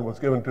law in England was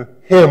given to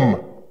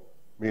him,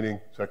 meaning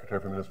Secretary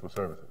for Municipal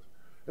Services.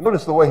 And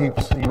notice the way he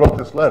wrote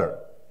this letter.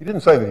 He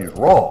didn't say that he's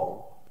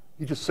wrong.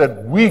 He just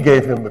said we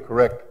gave him the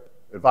correct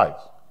advice,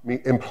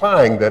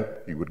 implying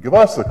that he would give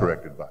us the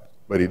correct advice,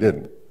 but he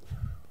didn't.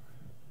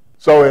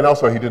 So, and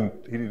also he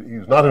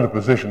was not in a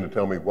position to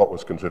tell me what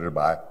was considered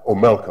by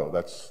Omelco,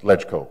 that's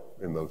Sledgeco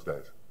in those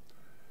days.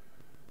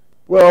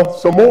 Well,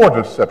 some more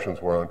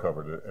deceptions were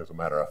uncovered, as a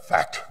matter of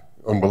fact.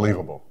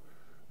 Unbelievable.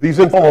 These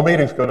informal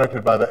meetings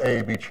conducted by the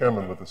AAB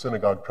chairman with the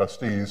synagogue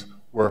trustees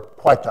were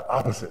quite the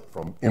opposite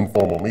from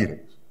informal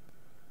meetings.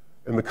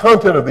 And the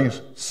content of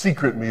these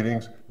secret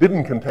meetings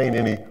didn't contain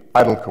any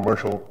vital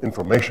commercial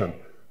information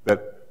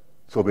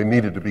so they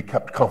needed to be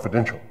kept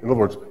confidential. In other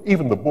words,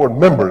 even the board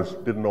members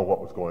didn't know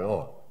what was going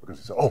on because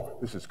he said, oh,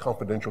 this is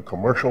confidential,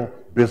 commercial,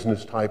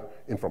 business type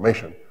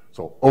information.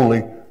 So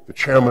only the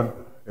chairman,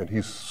 and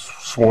he's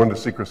sworn to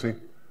secrecy.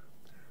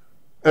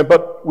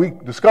 But we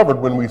discovered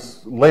when we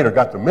later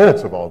got the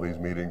minutes of all these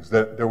meetings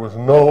that there was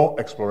no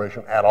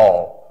exploration at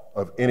all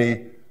of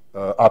any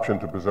option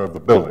to preserve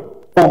the building,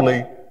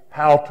 only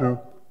how to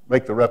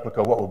make the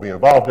replica, what would be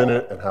involved in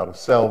it, and how to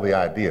sell the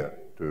idea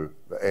to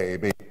the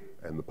AAB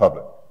and the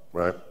public,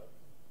 right?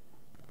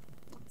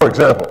 For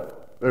example,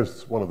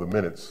 there's one of the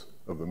minutes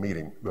of the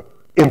meeting, the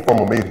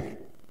informal meeting.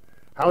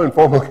 How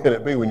informal can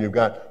it be when you've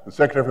got the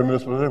Secretary for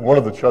Municipal Services, one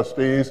of the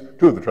trustees,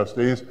 two of the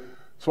trustees,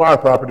 Swire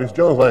Properties,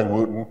 Jones Lang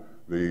Wooten,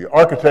 the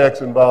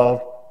architects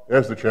involved,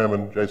 there's the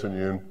chairman, Jason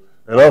Yoon,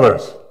 and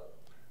others.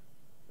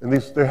 And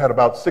they had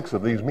about 6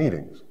 of these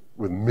meetings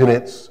with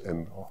minutes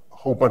and a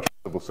whole bunch of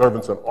civil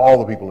servants and all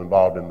the people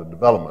involved in the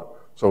development.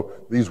 So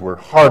these were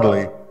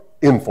hardly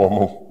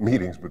informal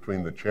meetings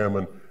between the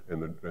chairman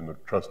and the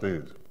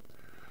trustees.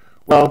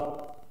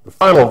 Well, the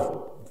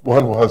final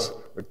one was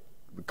the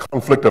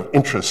conflict of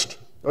interest.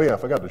 Oh yeah, I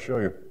forgot to show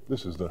you.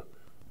 This is the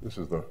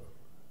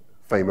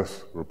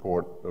famous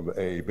report of the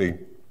AAB.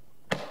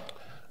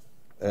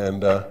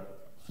 And I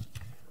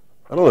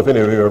don't know if any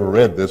of you have ever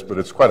read this, but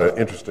it's quite an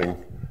interesting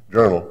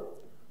journal,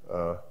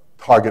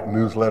 Target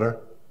newsletter,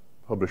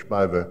 published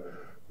by the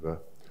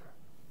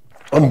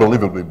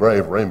unbelievably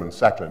brave Raymond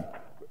Sacklin.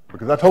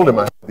 Because I told him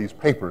I had these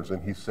papers,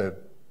 and he said,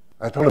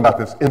 I told him about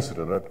this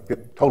incident. I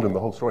told him the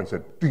whole story. He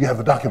said, do you have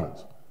the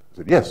documents? I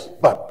said, yes,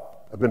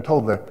 but I've been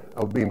told that I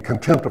would be in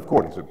contempt of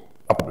court. He said,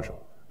 I'll publish them.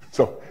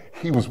 So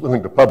he was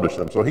willing to publish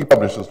them. So he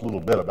published this little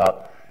bit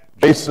about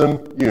Jason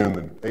Yoon,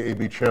 the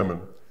AAB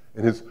chairman,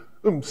 and his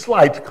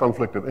slight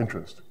conflict of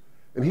interest.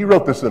 And he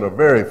wrote this in a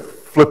very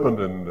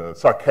flippant and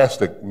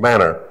sarcastic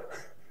manner,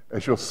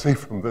 as you'll see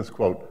from this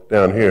quote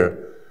down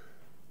here.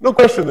 No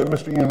question that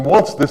Mr. Yoon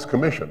wants this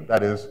commission,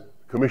 that is,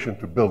 commission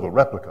to build a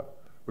replica,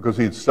 because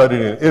he had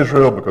studied in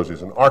Israel, because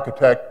he's an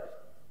architect.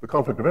 The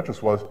conflict of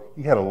interest was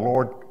he had a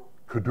Lord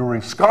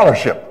Kaduri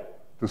scholarship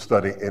to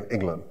study in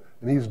England,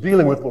 and he's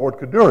dealing with Lord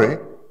Kaduri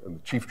and the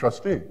chief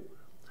trustee.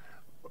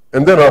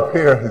 And then up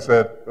here he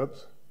said,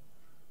 oops,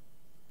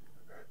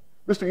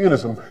 Mr. Yoon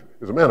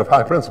is a man of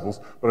high principles,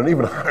 but an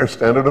even higher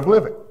standard of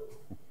living,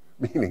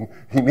 meaning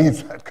he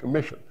needs that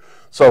commission.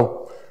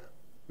 So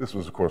this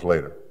was, of course,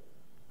 later.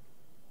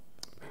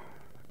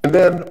 And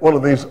then one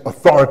of these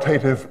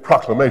authoritative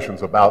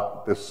proclamations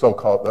about this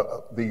so-called,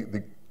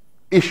 the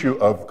issue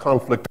of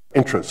conflict of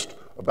interest,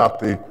 about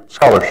the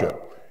scholarship.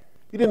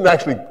 He didn't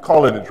actually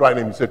call it its right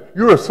name. He said,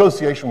 your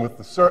association with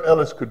the Sir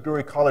Ellis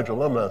Kaduri College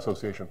Alumni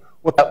Association.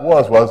 What that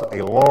was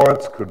a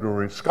Lawrence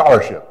Kaduri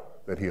scholarship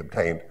that he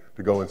obtained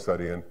to go and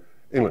study in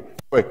England.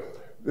 Anyway,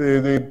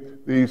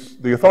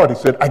 the authority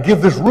said, I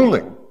give this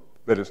ruling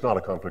that it's not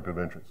a conflict of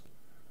interest.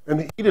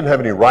 And he didn't have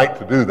any right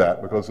to do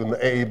that because in the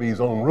AAB's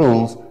own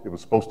rules, it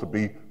was supposed to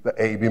be the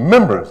AAB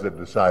members that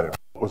decided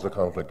what was a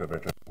conflict of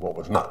interest and what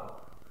was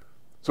not.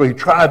 So he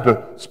tried to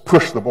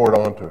push the board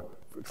on to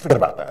forget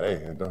about that.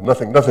 Hey,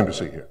 nothing to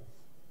see here.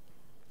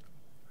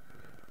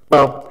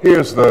 Well,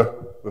 here's the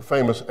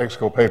famous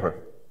EXCO paper,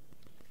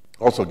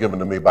 also given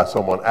to me by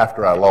someone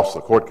after I lost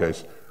the court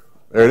case.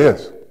 There it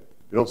is.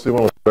 You don't see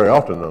one of those very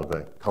often, I don't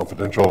think.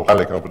 Confidential,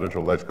 highly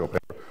confidential EXCO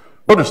paper.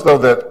 Notice, though,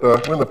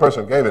 that when the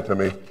person gave it to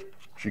me,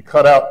 she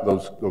cut out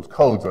those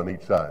codes on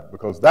each side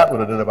because that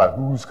would identify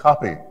whose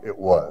copy it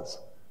was.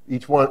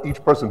 Each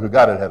person who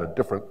got it had a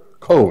different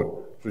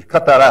code. So she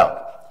cut that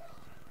out.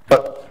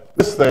 But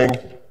this thing,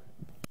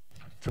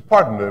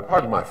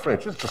 pardon my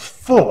French, it's just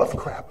full of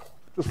crap.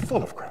 Just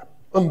full of crap.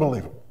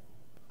 Unbelievable.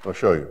 I'll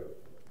show you.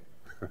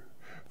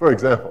 For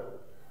example,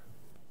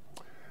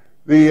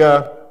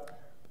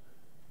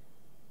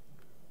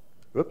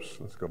 oops,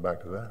 let's go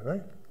back to that,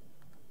 right?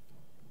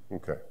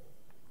 Okay.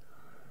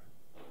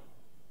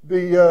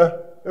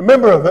 A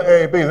member of the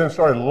AAB then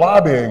started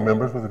lobbying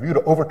members with a view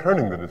to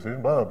overturning the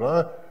decision, blah,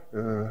 blah,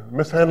 blah,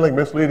 mishandling,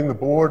 misleading the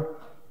board.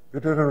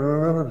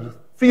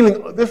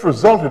 This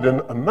resulted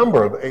in a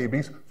number of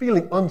AABs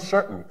feeling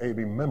uncertain,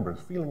 AAB members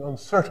feeling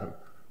uncertain.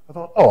 I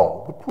thought,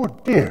 oh, the poor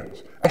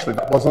dears. Actually,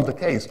 that wasn't the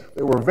case.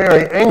 They were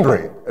very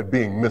angry at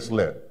being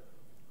misled.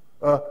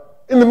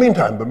 In the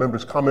meantime, the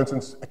members' comments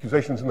and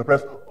accusations in the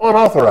press,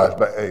 unauthorized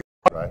by AAB,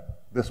 right?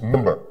 This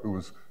member who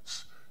was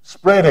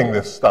spreading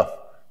this stuff,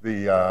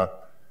 where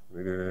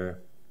did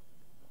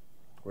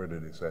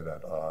he say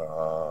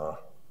that?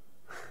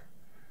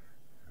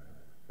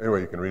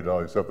 Anyway, you can read it all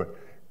yourself, but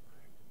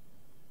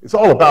it's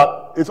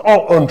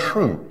all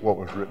untrue what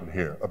was written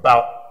here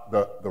about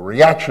the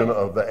reaction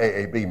of the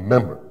AAB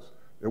members.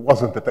 It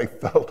wasn't that they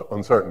felt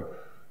uncertain.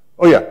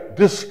 Oh yeah,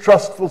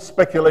 distrustful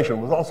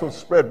speculation was also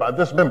spread by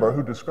this member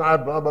who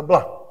described blah, blah,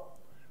 blah.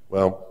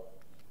 Well,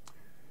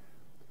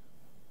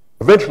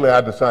 eventually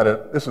I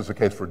decided this is a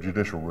case for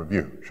judicial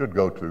review. It should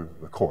go to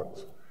the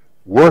courts.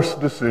 Worst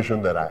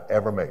decision that I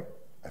ever made,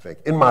 I think,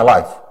 in my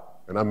life.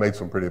 And I made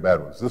some pretty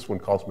bad ones. This one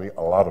cost me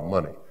a lot of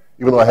money,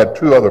 even though I had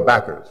two other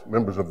backers,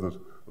 members of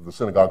the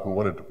synagogue who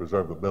wanted to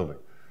preserve the building.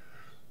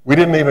 We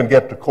didn't even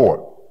get to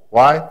court.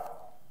 Why?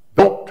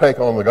 Don't take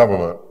on the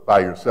government by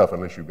yourself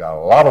unless you've got a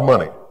lot of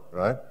money,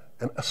 right?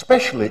 And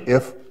especially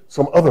if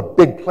some other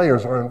big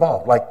players are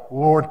involved, like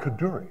Lord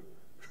Kaduri,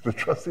 the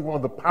trustee, one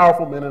of the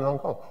powerful men in Hong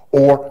Kong,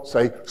 or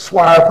say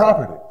Swire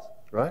Properties,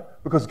 right?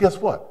 Because guess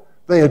what?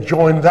 They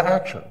adjoined the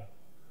action.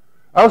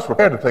 I was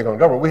prepared to take on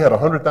government. We had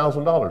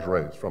 $100,000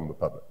 raised from the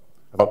public.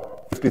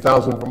 About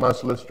 $50,000 from my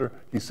solicitor.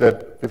 He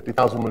said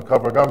 $50,000 would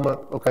cover government.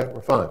 Okay,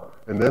 we're fine.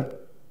 And then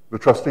the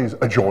trustees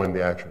adjoined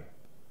the action.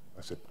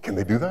 I said, can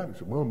they do that? He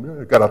said, well,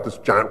 yeah. Got out this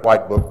giant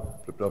white book.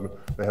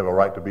 They have a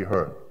right to be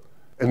heard.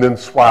 And then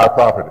Swire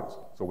Properties.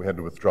 So we had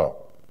to withdraw.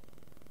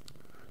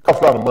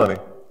 Cost a lot of money.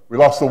 We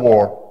lost the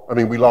war. I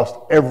mean, we lost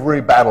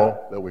every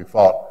battle that we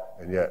fought,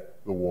 and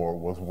yet the war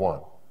was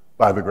won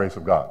by the grace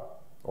of God,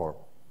 or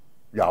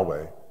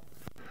Yahweh.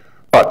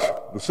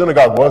 But the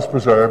synagogue was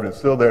preserved. It's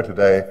still there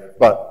today,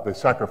 but they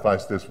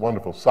sacrificed this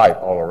wonderful site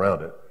all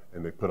around it,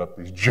 and they put up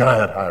these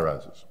giant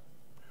high-rises.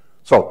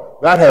 So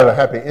that had a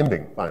happy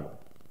ending, finally.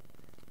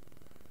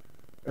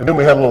 And then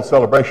we had a little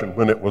celebration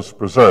when it was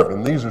preserved,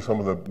 and these are some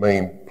of the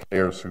main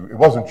players who, it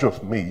wasn't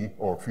just me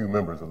or a few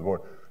members of the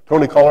board.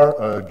 Tony Culler,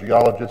 a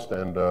geologist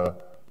and a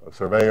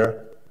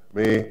surveyor,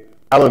 me,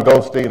 Alan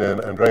Goldstein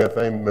and Andrea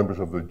Thame, members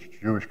of the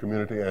Jewish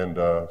community, and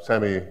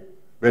Sammy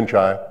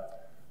Benchai,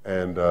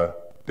 and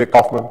Dick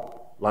Hoffman,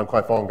 Lam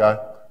Kwai Fong guy.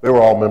 They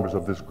were all members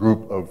of this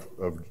group of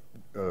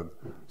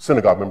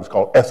synagogue members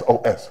called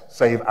SOS,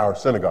 Save Our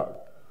Synagogue.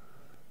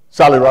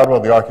 Sally Rodwell,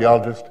 the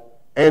archaeologist,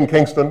 Ann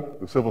Kingston,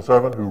 the civil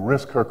servant who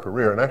risked her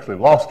career and actually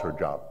lost her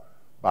job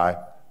by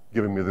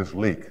giving me this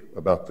leak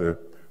about the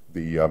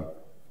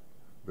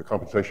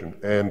compensation,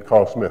 and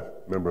Carl Smith,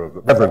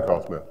 Reverend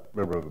Carl Smith,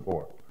 member of the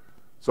board.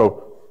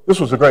 So this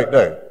was a great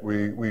day.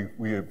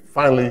 We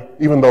finally,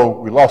 even though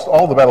we lost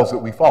all the battles that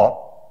we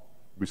fought,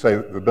 we say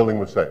the building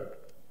was saved.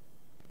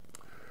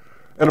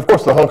 And of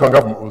course, the Hong Kong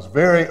government was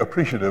very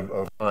appreciative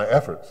of my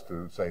efforts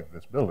to save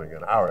this building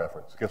and our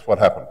efforts. Guess what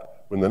happened?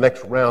 When the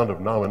next round of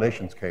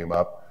nominations came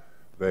up,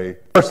 we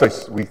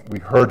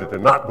heard that they're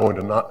not going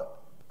to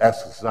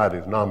ask the society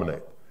to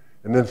nominate.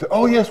 And then said,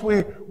 oh yes,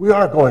 we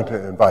are going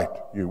to invite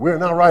you. We're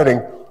now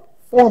writing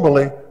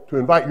formally to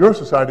invite your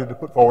society to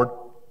put forward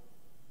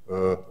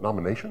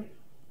nomination.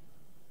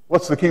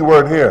 What's the key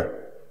word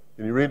here?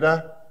 Can you read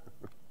that?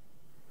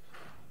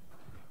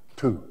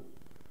 Two.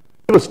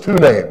 Give us two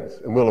names,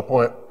 and we'll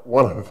appoint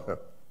one of them.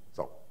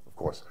 So, of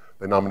course,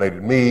 they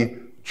nominated me,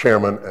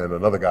 chairman, and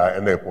another guy,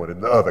 and they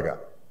appointed the other guy,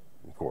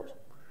 of course.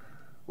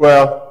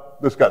 Well,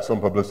 this got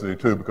some publicity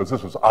too, because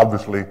this was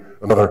obviously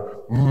another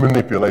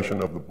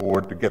manipulation of the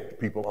board to get the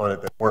people on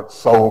it that weren't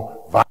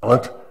so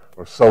violent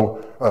or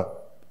so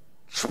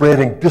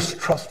spreading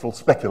distrustful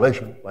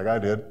speculation like I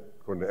did,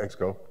 according to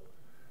EXCO.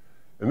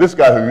 And this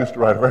guy who used to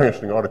write a very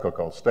interesting article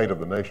called State of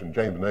the Nation,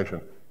 James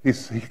Nation,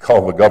 he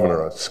called the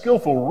governor a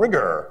skillful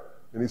rigger.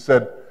 And he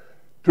said,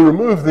 to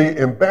remove the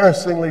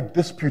embarrassingly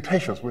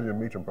disputatious William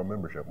Meacham from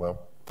membership.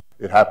 Well,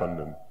 it happened,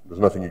 and there's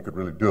nothing you could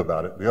really do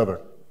about it. The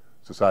other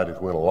societies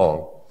went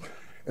along.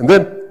 And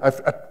then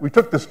we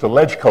took this to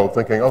LegCo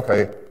thinking,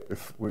 okay,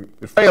 if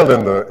it failed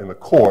in the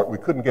court, we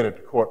couldn't get it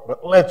to court,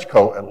 but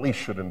LegCo at least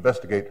should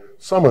investigate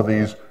some of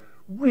these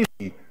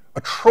really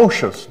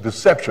atrocious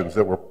deceptions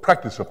that were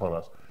practiced upon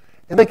us.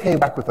 And they came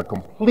back with a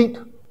complete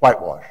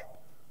whitewash.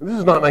 And this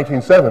is not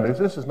 1970s,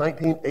 this is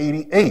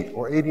 1988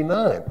 or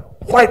 89.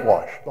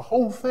 Whitewash, the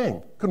whole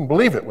thing. Couldn't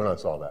believe it when I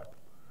saw that.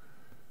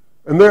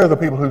 And there are the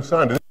people who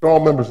signed it. They're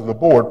all members of the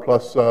board,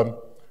 plus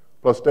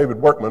David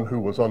Workman, who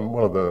was on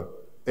one of the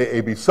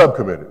AAB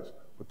subcommittees.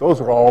 But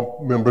those are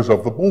all members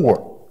of the board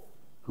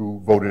who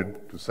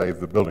voted to save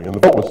the building. And the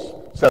vote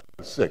was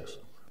 7-6.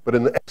 But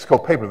in the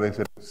EXCO paper, they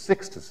said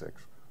 6-6.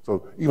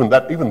 So even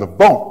the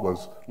vote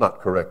was not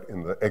correct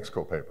in the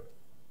EXCO paper.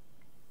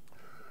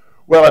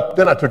 Well,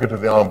 then I took it to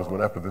the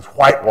Ombudsman after this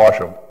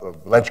whitewash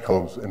of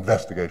LegCo's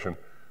investigation.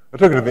 I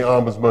took it to the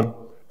Ombudsman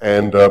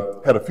and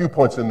had a few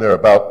points in there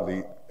about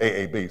the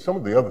AAB. Some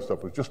of the other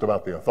stuff was just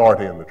about the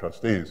authority and the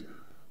trustees.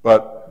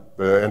 But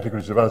the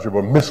Antiquities Advisory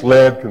Board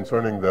misled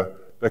concerning the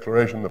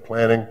declaration, the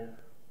planning,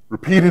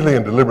 repeatedly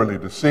and deliberately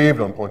deceived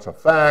on points of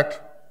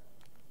fact.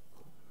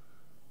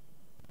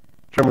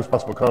 Chairman's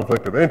possible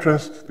conflict of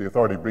interest, the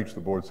authority breached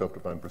the board's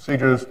self-defined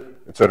procedures,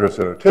 et cetera, et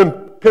cetera.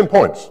 10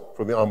 points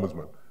for the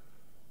Ombudsman.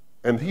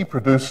 And he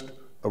produced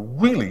a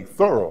really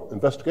thorough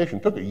investigation.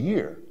 It took a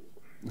year.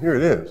 And here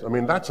it is. I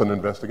mean, that's an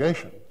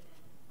investigation.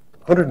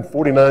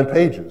 149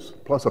 pages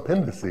plus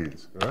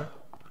appendices, right?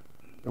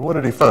 And what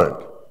did he find?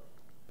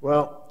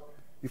 Well,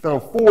 he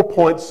found 4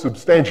 points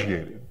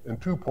substantiated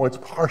and 2 points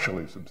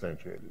partially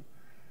substantiated.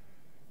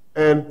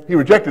 And he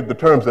rejected the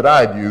terms that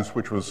I'd used,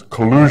 which was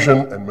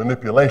collusion and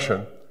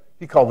manipulation.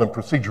 He called them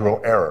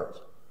procedural errors.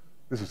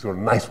 This is sort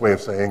of a nice way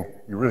of saying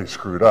you really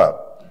screwed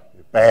up.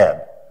 You're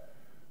bad.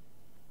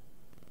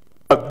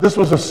 But this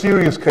was a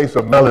serious case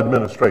of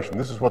maladministration.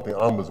 This is what the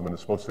Ombudsman is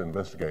supposed to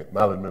investigate,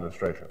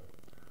 maladministration.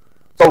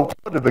 So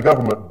what did the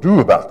government do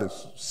about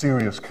this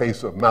serious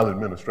case of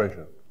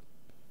maladministration?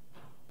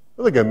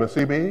 Well, they gave him a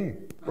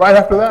CBE right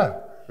after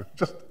that,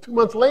 just 2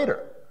 months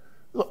later.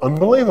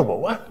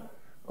 Unbelievable. What?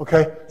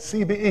 Okay,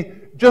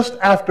 CBE. Just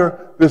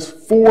after this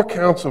 4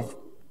 counts of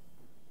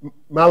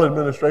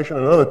maladministration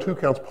and another 2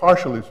 counts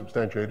partially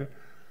substantiated,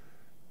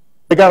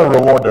 they got to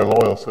reward their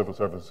loyal civil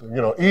service,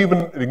 you know,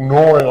 even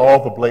ignoring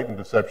all the blatant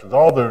deceptions,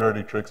 all the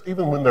dirty tricks,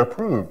 even when they're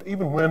proved,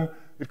 even when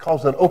it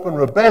caused an open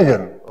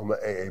rebellion on the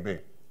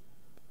AAB.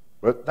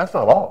 But that's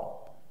not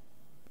all.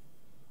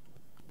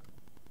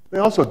 They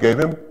also gave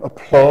him a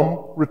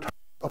plum retirement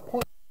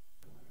appointment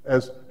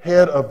as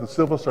head of the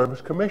Civil Service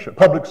Commission,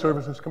 Public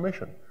Services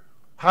Commission.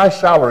 High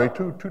salary,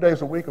 two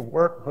days a week of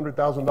work,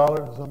 $100,000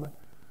 or something.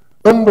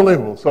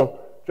 Unbelievable.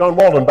 So John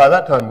Walden, by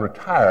that time,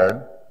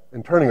 retired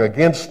and turning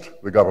against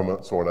the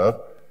government, sort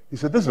of. He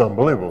said, this is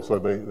unbelievable. So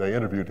they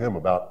interviewed him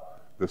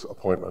about this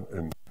appointment,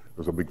 and there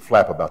was a big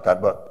flap about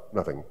that, but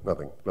nothing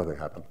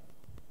happened.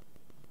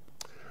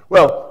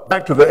 Well,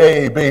 back to the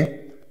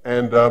AAB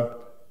and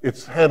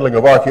its handling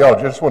of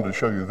archaeology. I just wanted to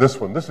show you this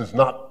one. This is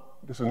not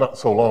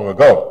so long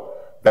ago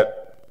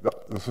that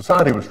the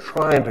society was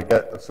trying to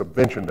get a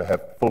subvention to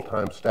have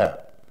full-time staff.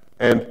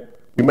 And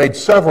we made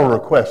several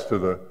requests to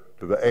the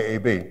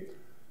AAB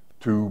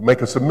to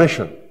make a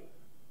submission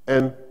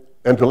and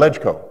to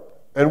LegCo.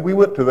 And we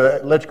went to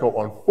the LegCo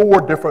on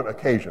 4 different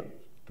occasions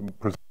to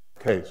present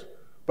the case,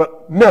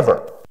 but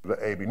never to the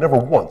AAB, never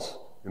once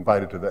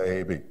invited to the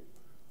AAB.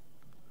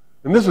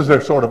 And this is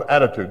their sort of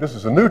attitude. This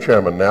is a new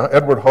chairman now,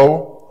 Edward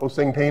Ho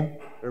Sing-Teen.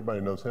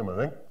 Everybody knows him, I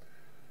think.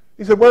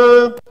 He said,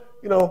 well,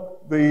 you know,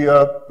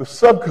 the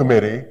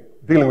subcommittee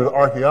dealing with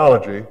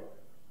archaeology,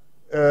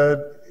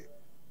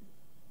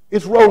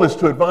 its role is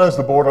to advise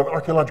the board on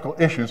archaeological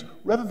issues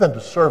rather than to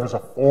serve as a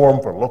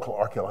forum for local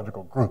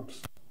archaeological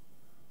groups.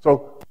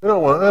 So they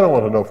don't want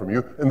to know from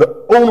you. And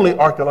the only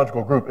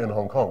archaeological group in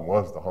Hong Kong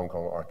was the Hong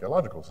Kong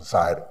Archaeological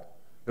Society.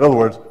 In other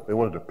words, they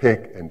wanted to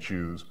pick and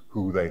choose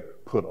who they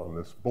put on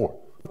this board.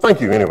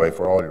 Thank you anyway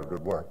for all your good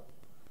work.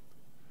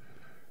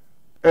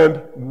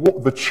 And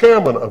the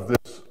chairman of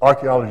this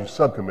archaeology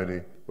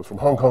subcommittee was from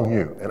Hong Kong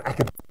U, an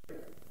academic.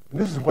 And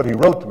this is what he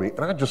wrote to me.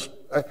 And I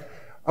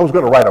was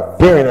going to write a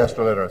very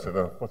nasty letter. I said,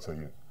 oh, what's the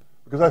use?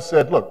 Because I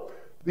said, look,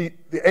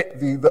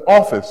 the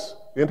office,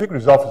 the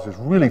Antiquities office is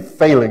really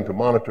failing to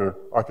monitor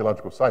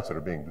archaeological sites that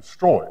are being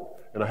destroyed.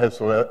 And I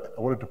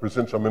wanted to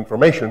present some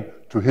information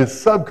to his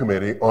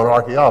subcommittee on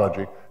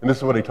archaeology, and this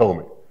is what he told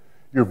me.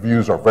 Your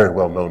views are very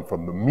well known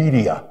from the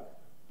media.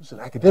 This is an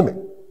academic.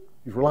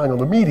 He's relying on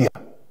the media.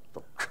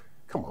 So,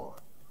 come on.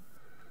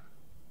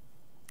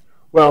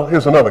 Well,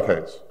 here's another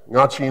case.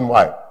 Nga Chin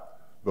White,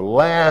 the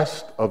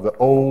last of the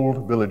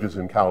old villages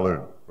in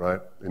Kowloon,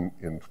 right,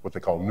 in what they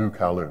call New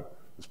Kowloon.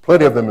 There's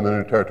plenty of them in the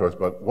New Territories,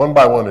 but one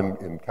by one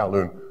in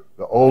Kowloon,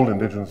 the old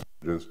indigenous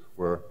villages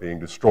were being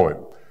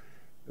destroyed.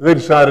 And they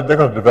decided they're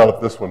going to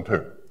develop this one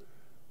too.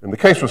 And the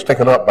case was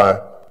taken up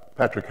by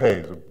Patrick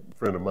Hayes, a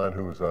friend of mine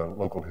who is a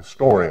local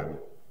historian.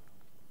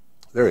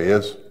 There he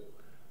is,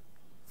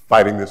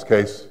 fighting this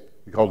case.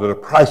 He called it a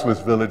priceless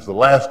village, the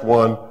last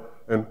one,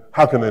 and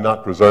how can they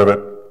not preserve it?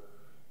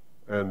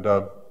 And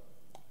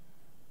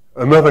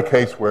another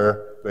case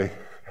where they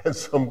had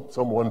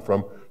someone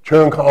from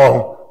Cheung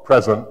Kong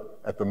present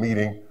at the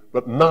meeting,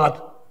 but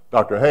not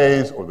Dr.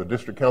 Hayes or the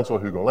district council,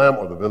 Hugo Lam,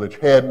 or the village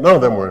head. None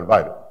of them were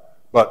invited,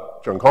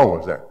 but Cheung Kong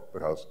was there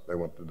because they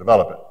wanted to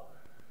develop it.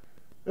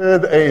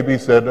 And the AAB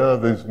said,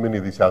 many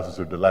of these houses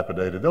are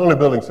dilapidated. The only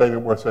building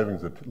worth saving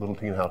is the little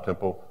Teen Hao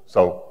Temple,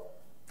 so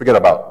forget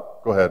about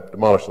it. Go ahead,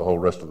 demolish the whole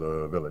rest of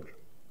the village.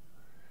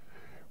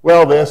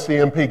 Well, the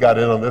SCMP got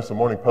in on this. The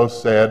Morning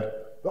Post said,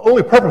 the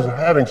only purpose of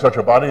having such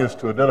a body is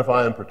to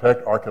identify and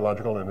protect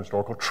archaeological and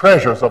historical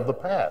treasures of the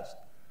past.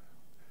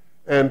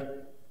 And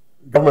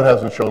government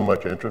hasn't shown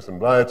much interest,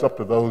 and it's up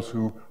to those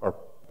who are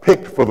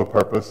picked for the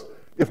purpose.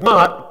 If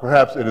not,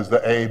 perhaps it is the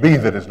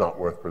AAB that is not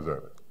worth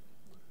preserving.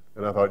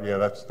 And I thought, yeah,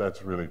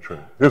 that's really true.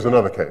 Here's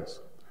another case.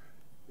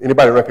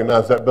 Anybody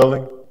recognize that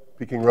building,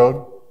 Peking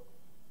Road?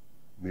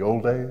 In the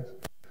old days?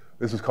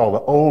 This is called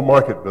the Old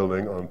Market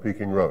Building on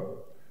Peking Road.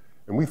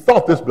 And we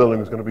thought this building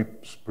was going to be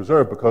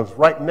preserved because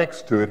right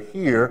next to it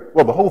here,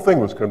 well, the whole thing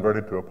was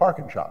converted to a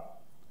parking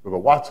shop with a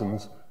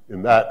Watson's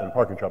in that and a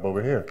parking shop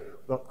over here.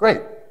 Well,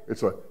 great.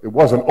 It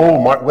was an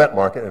old wet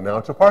market, and now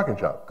it's a parking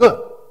shop.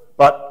 Good.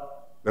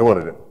 But they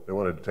wanted it. They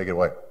wanted to take it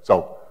away.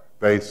 So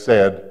they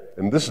said,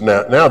 and this is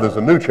now there's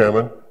a new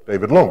chairman,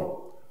 David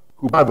Lung,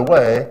 who, by the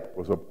way,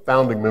 was a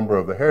founding member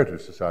of the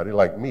Heritage Society,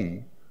 like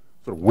me,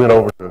 sort of went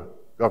over to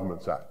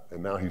government side,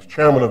 and now he's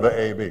chairman of the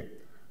AAB.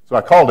 So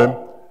I called him,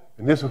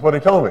 and this is what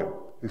he told me.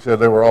 He said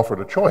they were offered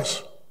a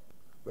choice,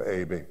 the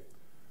AAB,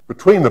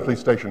 between the police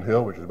station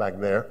hill, which is back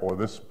there, or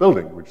this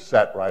building, which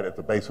sat right at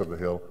the base of the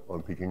hill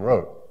on Peking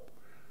Road.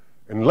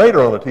 And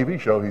later on the TV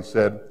show, he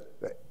said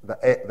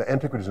the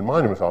Antiquities and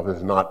Monuments Office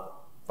is not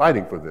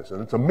fighting for this,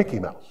 and it's a Mickey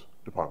Mouse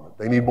department.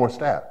 They need more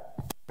staff.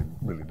 They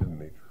really didn't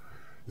need.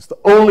 It's the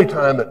only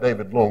time that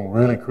David Lung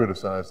really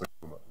criticized the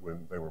government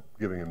when they were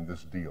giving him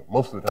this deal.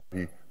 Most of the time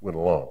he went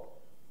along.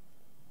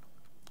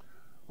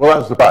 Well, that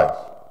was the price.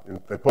 And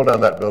they pulled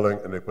down that building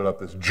and they put up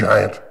this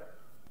giant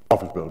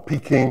office building,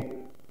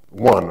 Peking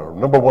 1 or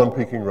number 1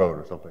 Peking Road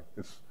or something.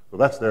 So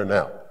that's there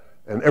now.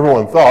 And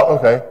everyone thought,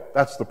 okay,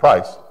 that's the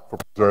price for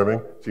preserving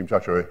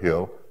Tsimsha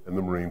Hill and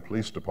the Marine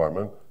Police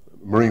Department,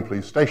 Marine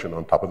Police Station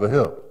on top of the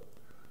hill.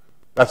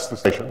 That's the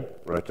station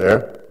right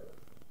there.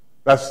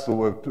 That's the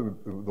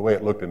way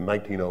it looked in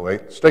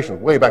 1908. The station's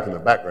way back in the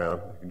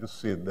background. You can just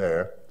see it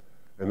there.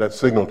 And that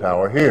signal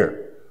tower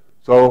here.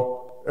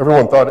 So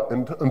everyone thought,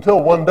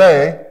 until one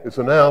day it's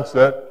announced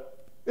that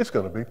it's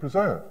going to be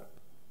preserved.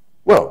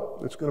 Well,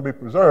 it's going to be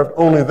preserved.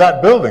 Only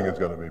that building is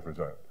going to be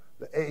preserved.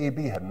 The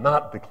AAB had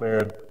not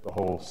declared the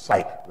whole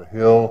site, the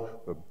hill,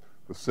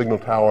 the signal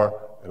tower,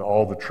 and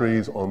all the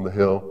trees on the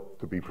hill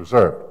to be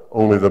preserved.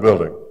 Only the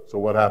building. So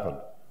what happened?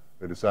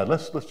 They decided,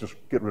 let's just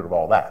get rid of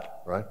all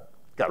that, right?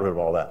 Got rid of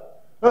all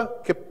that.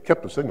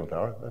 Kept the signal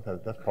tower.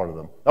 That's part of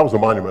them. That was a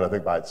monument, I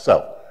think, by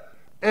itself.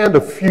 And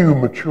a few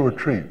mature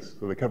trees.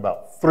 So they kept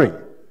about 3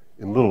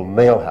 in little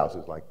nail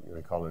houses, like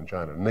they call it in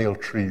China, nail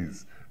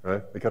trees,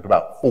 right? They kept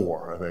about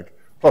 4, I think,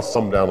 plus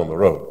some down on the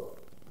road.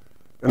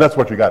 And that's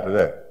what you got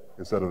today.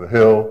 Instead of the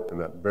hill and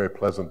that very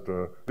pleasant,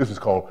 this is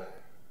called,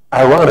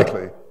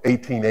 ironically,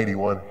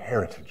 1881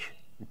 heritage.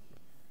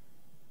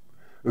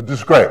 A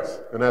disgrace,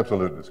 an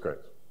absolute disgrace.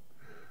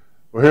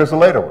 Well, here's a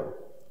later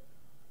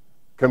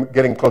one.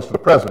 Getting close to the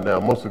present now.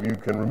 Most of you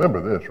can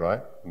remember this,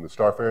 right? When the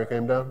Star Ferry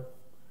came down.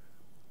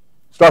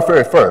 Star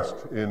Ferry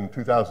first in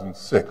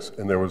 2006,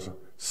 and there was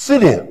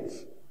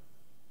sit-ins.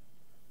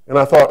 And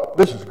I thought,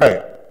 this is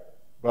great.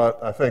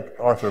 But I think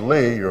Arthur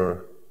Lee,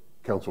 your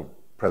council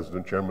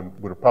president, chairman,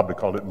 would have probably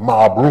called it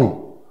mob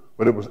rule.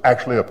 But it was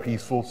actually a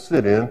peaceful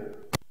sit-in,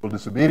 peaceful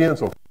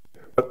disobedience.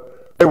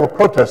 But they were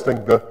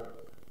protesting the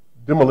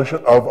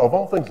demolition of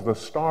all things, the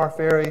Star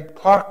Ferry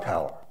clock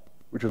tower,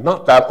 which is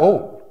not that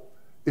old.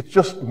 It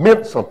just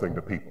meant something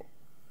to people.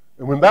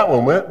 And when that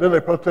one went, then they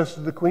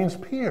protested the Queen's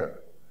Pier.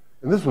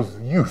 And this was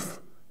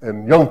youth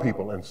and young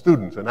people and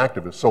students and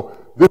activists. So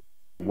this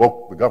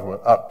woke the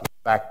government up to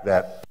the fact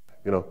that,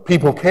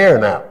 people care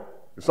now.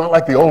 It's not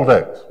like the old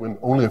days when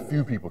only a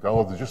few people come.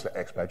 Oh, there's just an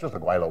expat, just a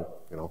Guaylo,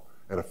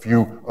 and a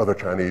few other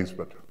Chinese,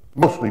 but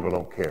most people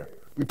don't care.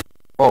 We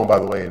wrong, by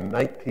the way, in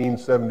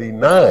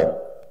 1979,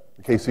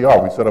 in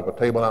KCR, we set up a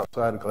table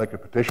outside and collected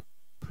petitions.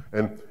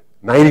 And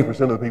 90%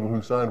 of the people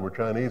who signed were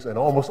Chinese, and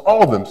almost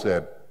all of them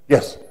said,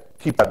 yes,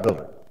 keep that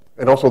building.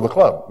 And also the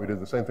club. We did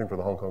the same thing for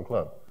the Hong Kong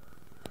club.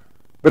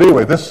 But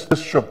anyway, this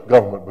shook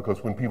government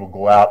because when people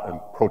go out and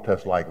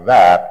protest like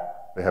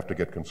that, they have to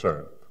get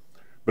concerned.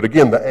 But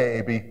again, the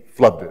AAB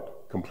flubbed it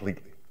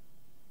completely.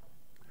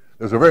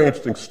 There's a very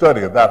interesting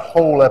study of that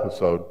whole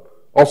episode,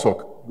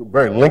 also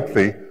very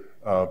lengthy,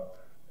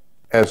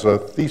 as a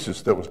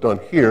thesis that was done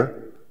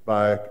here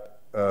by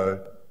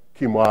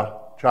Kim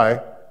Wah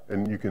Chai,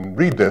 and you can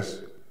read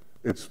this.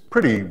 It's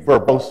pretty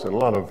verbose and a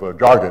lot of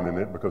jargon in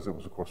it because it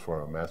was, of course,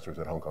 for a master's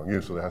at Hong Kong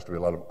U, so there has to be a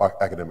lot of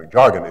academic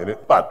jargon in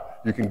it,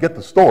 but you can get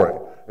the story,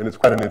 and it's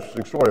quite an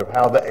interesting story of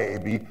how the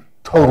AAB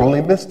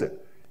totally missed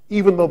it.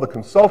 Even though the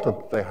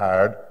consultant they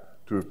hired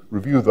to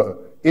review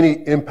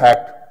any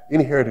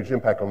heritage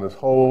impact on this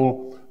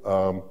whole,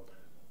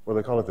 what do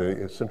they call it,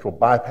 the Central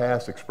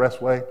Bypass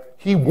Expressway,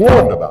 he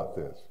warned about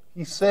this.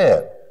 He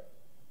said,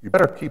 you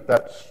better keep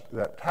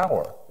that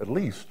tower, at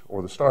least,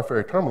 or the Star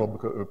Ferry Terminal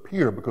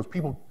pier, because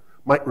people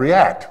might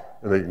react,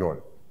 and they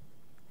ignored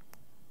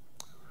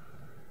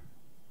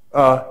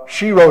it.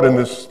 She wrote in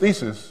this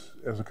thesis,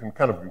 as a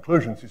kind of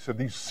conclusion, she said,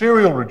 these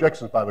serial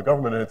rejections by the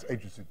government and its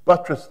agencies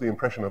buttress the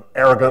impression of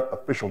arrogant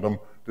officialdom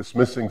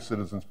dismissing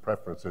citizens'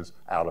 preferences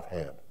out of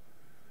hand.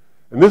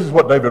 And this is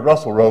what David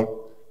Russell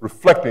wrote,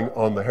 reflecting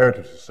on the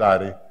Heritage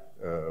Society,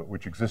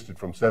 which existed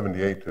from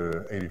 78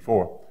 to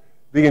 84,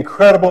 the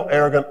incredible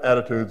arrogant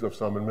attitudes of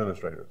some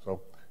administrators.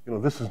 So,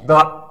 this is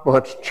not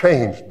much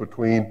changed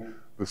between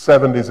the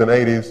 70s and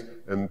 80s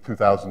and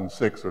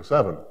 2006 or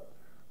 7.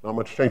 Not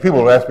much change.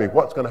 People will ask me,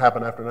 what's going to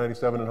happen after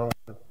 97 in Hong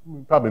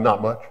Kong? Probably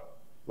not much.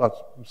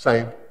 Lots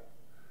same.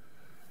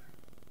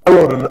 I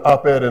wrote an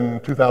op-ed in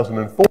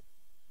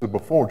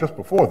 2004, just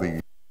before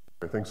the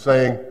thing,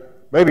 saying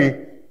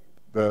maybe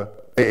the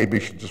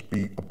AAB should just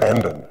be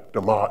abandoned,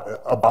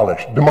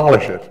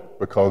 demolish it,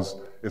 because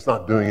it's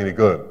not doing any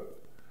good.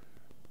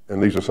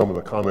 And these are some of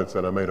the comments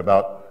that I made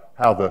about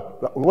how the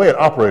way it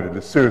operated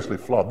is seriously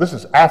flawed. This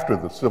is after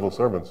the civil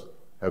servants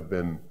have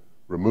been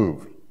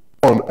removed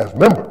as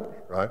members,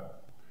 right?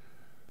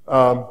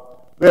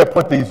 They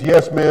appoint these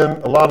yes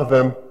men, a lot of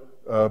them,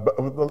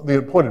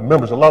 the appointed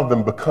members, a lot of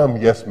them become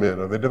yes men,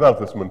 or they develop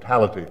this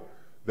mentality.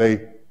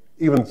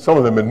 Even some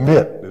of them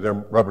admit that they're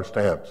rubber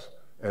stamps,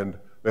 and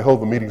they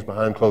hold the meetings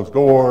behind closed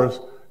doors,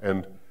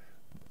 and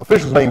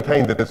officials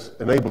maintain that this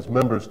enables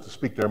members to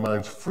speak their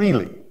minds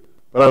freely,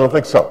 but I don't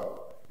think so.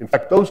 In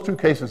fact, those two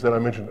cases that I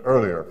mentioned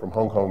earlier from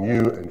Hong Kong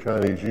U and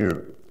Chinese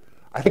U,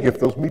 I think if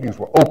those meetings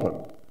were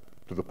open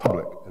to the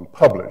public and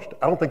published,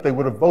 I don't think they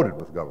would have voted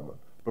with government.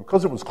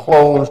 Because it was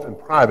closed and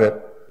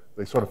private,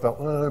 they sort of felt,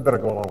 well, they better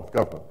go along with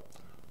government.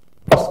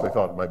 Plus, they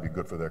thought it might be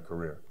good for their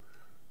career.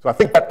 So I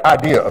think that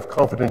idea of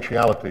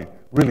confidentiality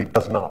really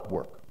does not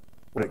work.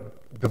 What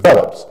it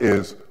develops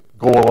is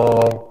go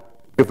along,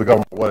 give the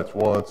government what it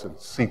wants, and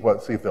see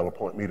if they'll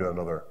appoint me to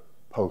another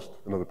post,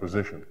 another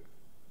position.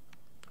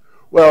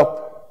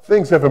 Well,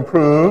 things have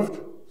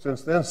improved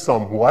since then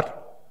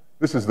somewhat.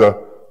 This is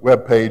the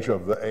web page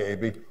of the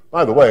AAB.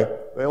 By the way,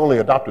 they only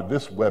adopted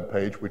this web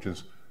page, which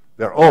is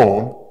their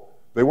own.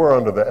 They were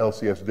under the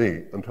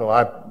LCSD until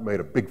I made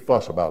a big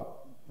fuss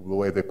about the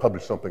way they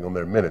published something on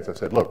their minutes. I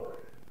said,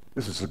 look,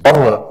 this is a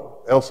government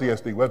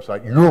LCSD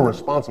website. You're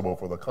responsible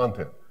for the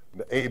content.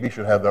 The AAB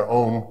should have their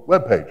own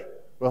web page.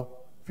 Well,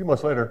 a few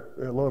months later,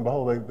 lo and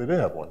behold, they did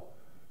have one.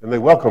 And they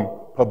welcome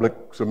public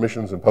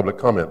submissions and public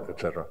comment,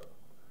 etc.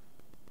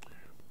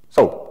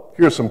 So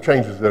here's some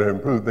changes that have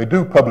improved. They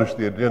do publish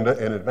the agenda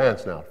in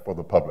advance now for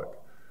the public.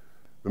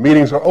 The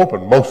meetings are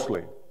open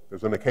mostly.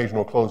 There's an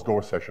occasional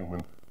closed-door session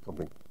when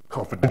something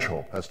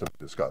confidential has to be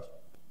discussed.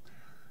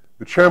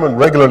 The chairman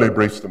regularly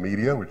briefs the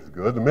media, which is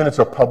good. The minutes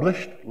are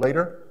published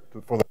later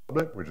for the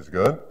public, which is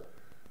good.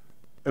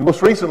 And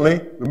most recently,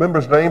 the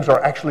members' names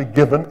are actually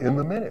given in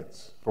the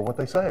minutes for what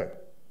they say.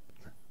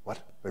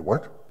 What? They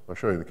weren't? I'll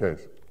show you the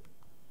case.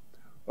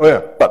 Oh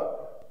yeah,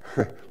 but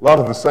a lot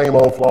of the same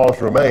old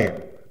flaws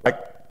remain. Like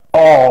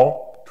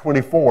all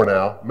 24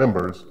 now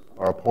members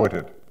are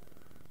appointed.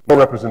 No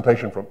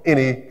representation from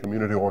any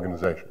community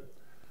organization.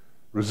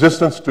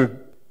 Resistance to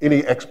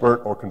any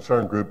expert or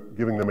concerned group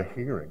giving them a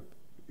hearing,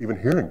 even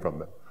hearing from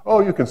them.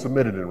 Oh, you can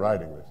submit it in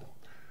writing.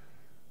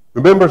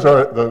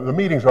 The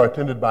meetings are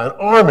attended by an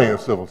army of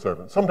civil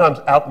servants, sometimes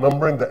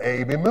outnumbering the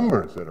AAB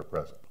members that are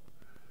present.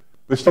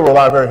 They still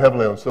rely very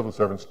heavily on civil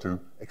servants to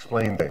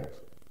explain things.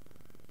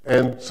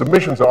 And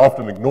submissions are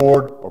often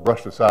ignored or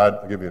brushed aside.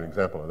 I'll give you an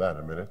example of that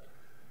in a minute.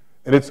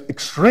 And it's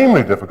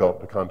extremely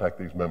difficult to contact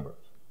these members.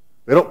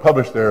 They don't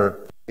publish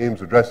their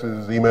names,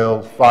 addresses,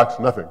 emails, fax,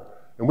 nothing.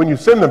 And when you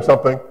send them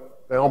something,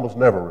 they almost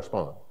never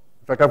respond.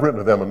 In fact, I've written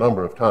to them a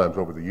number of times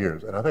over the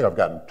years, and I think I've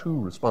gotten 2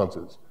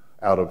 responses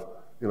out of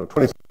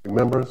 20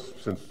 members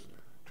since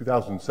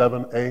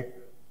 2007, 8,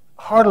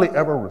 hardly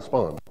ever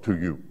respond to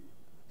you.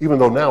 Even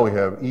though now we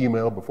have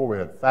email, before we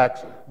had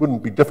fax, it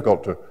wouldn't be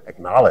difficult to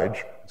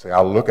acknowledge and say,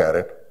 I'll look at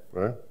it,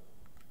 right?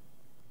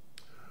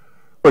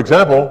 For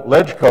example,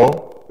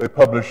 LegCo, they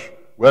publish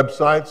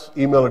websites,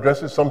 email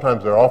addresses,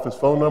 sometimes their office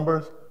phone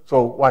numbers,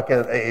 so why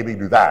can't AAB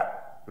do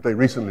that? But they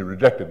recently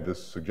rejected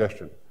this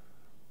suggestion.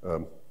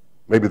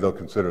 Maybe they'll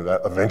consider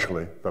that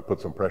eventually if I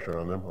put some pressure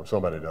on them, or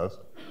somebody does.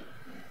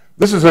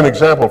 This is an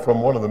example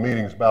from one of the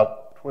meetings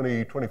about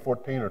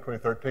 2014 or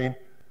 2013.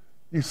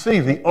 You see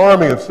the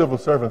army of civil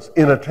servants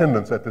in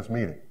attendance at this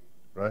meeting,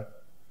 right?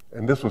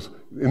 And this was,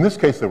 in this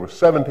case, there were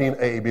 17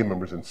 AAB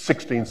members and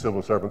 16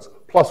 civil servants,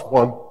 plus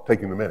 1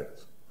 taking the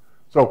minutes.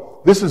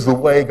 So this is the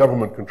way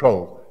government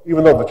controls.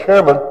 Even though the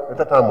chairman at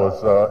that time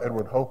was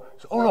Edward Ho,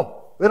 said, oh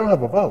no, they don't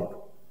have a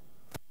vote.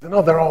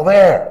 No, they're all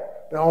there.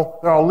 They're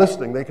all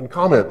listening. They can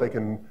comment. They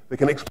can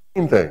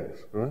explain things.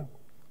 Right?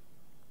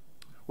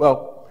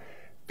 Well,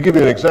 to give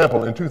you an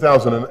example, in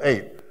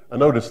 2008, I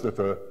noticed that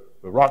the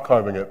rock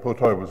carving at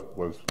Potoi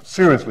was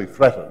seriously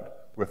threatened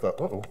with a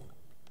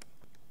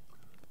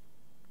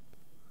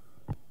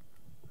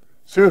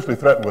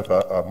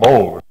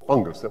mold or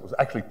fungus that was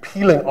actually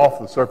peeling off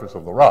the surface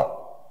of the rock.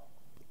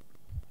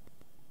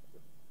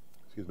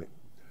 Excuse me.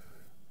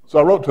 So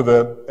I wrote to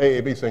the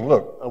AAB saying,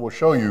 look, I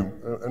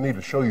need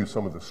to show you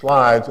some of the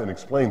slides and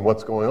explain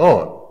what's going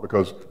on,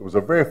 because it was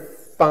a very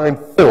fine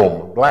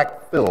film,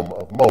 black film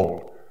of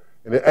mold.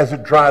 And as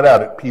it dried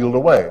out, it peeled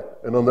away.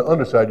 And on the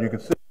underside, you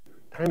could see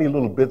tiny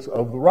little bits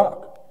of the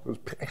rock. It was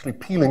actually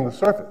peeling the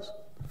surface.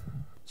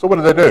 So what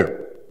did they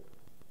do?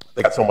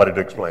 They got somebody to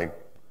explain.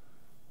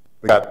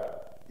 They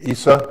got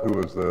Isa, who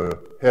was the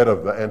head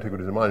of the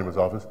Antiquities and Monuments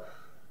Office.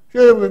 She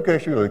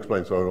will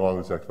explain so along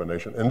this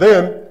explanation. And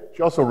then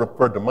she also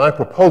referred to my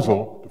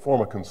proposal to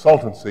form a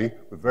consultancy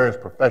with various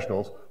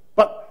professionals,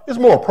 but it's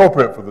more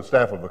appropriate for the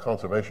staff of the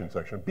conservation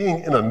section,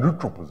 being in a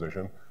neutral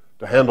position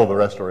to handle the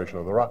restoration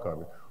of the rock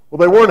carving. Well,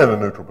 they weren't in a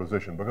neutral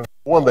position because,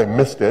 one, they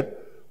missed it.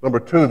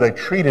 Number two, they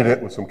treated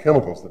it with some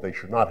chemicals that they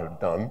should not have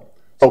done.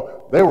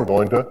 So they were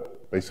going to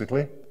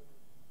basically,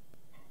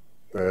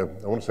 I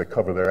want to say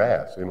cover their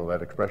ass, you know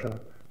that expression?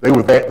 They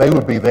would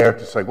be there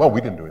to say, well, we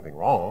didn't do anything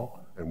wrong,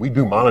 and we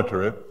do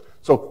monitor it.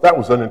 So that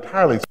was an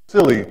entirely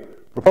silly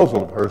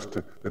proposal of hers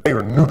that they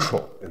were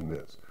neutral in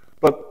this.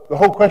 But the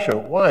whole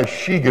question, why is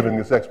she giving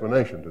this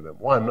explanation to them?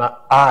 Why am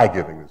not I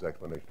giving this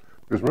explanation?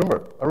 Because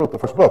remember, I wrote the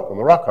first book on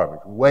the rock carving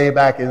way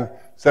back in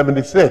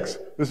 '76.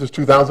 This is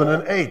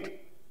 2008.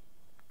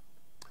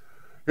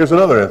 Here's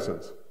another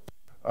instance.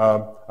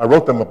 I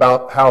wrote them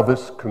about how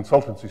this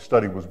consultancy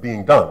study was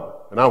being done,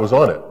 and I was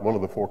on it, one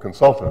of the 4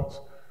 consultants.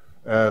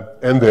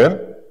 And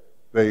then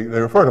they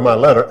refer to my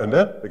letter, and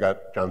then they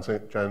got Chan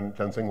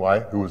Sing Wai,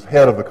 who was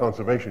head of the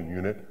conservation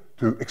unit,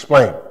 to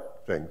explain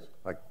things.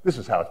 Like, this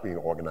is how it's being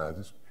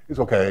organized. It's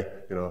okay,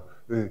 you know,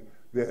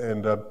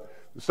 the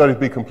studies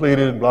be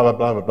completed, blah, blah,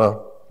 blah, blah,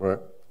 blah, right?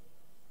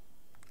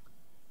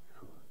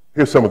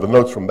 Here's some of the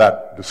notes from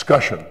that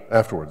discussion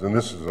afterwards, and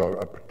this is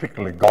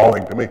particularly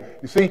galling to me.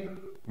 You see,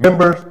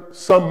 members,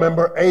 some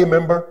member, a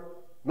member,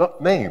 not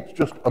names,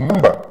 just a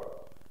member.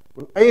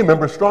 A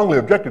member strongly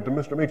objected to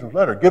Mr. Meacham's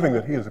letter, given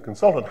that he is a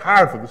consultant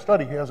hired for the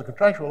study. He has a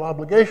contractual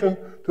obligation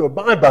to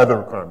abide by the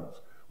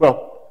requirements.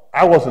 Well,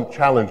 I wasn't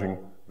challenging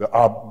the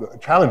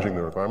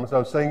requirements. I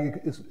was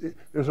saying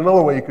there's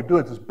another way you could do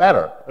it that's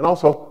better, and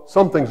also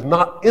something's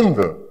not in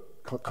the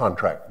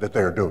contract that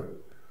they're doing.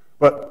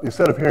 But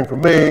instead of hearing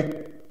from me,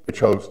 they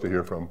chose to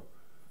hear from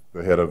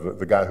the head of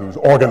the guy who's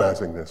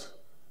organizing this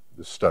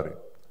study.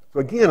 So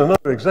again,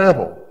 another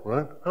example,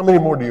 right? How many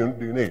more do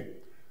you need?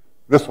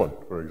 This one,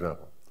 for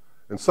example.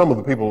 And some of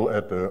the people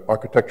at the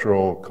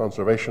Architectural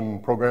Conservation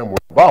Program were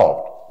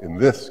involved in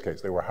this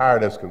case. They were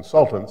hired as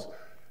consultants,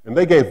 and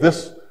they gave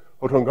this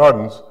Hotun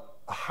Gardens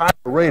a higher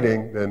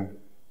rating than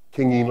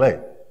King Yin Lake,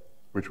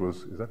 which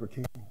was, is that for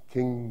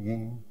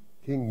King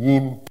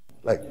Yin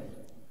Lake?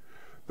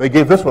 They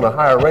gave this one a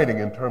higher rating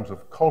in terms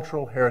of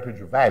cultural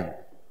heritage value.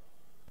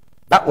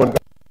 That one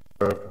got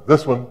served,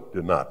 this one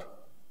did not.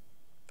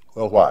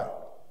 Well, why?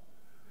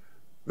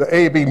 The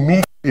AAB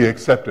immediately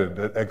accepted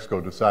that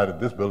EXCO decided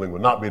this building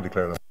would not be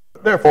declared,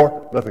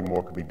 therefore, nothing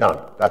more could be done.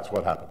 That's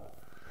what happened.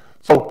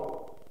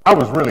 So I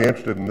was really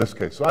interested in this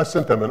case, so I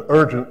sent them an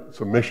urgent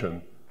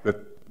submission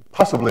that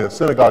possibly a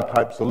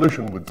synagogue-type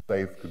solution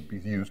could be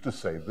used to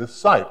save this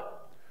site.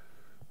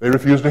 They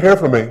refused to hear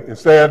from me.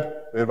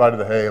 Instead, they invited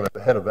the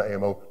head of the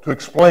AMO to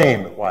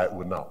explain why it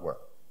would not work.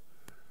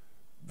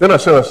 Then I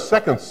sent a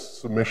second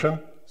submission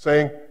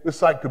saying this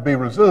site could be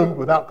resumed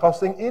without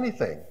costing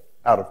anything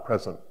out of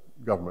present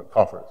government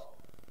coffers.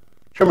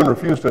 Chairman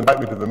refused to invite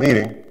me to the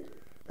meeting,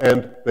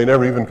 and they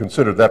never even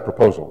considered that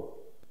proposal.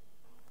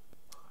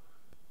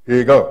 Here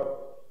you go.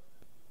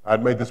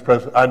 I'd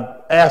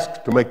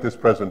asked to make this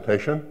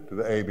presentation to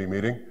the AAB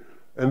meeting,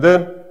 and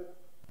then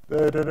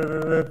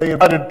they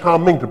invited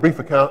Tom Ming to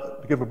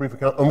give a brief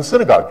account on the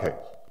synagogue case.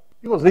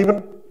 He wasn't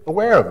even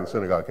aware of the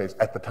synagogue case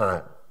at the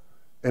time.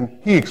 And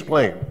he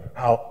explained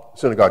how the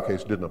synagogue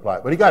case didn't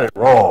apply, but he got it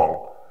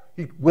wrong.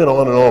 He went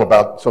on and on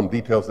about some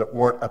details that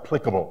weren't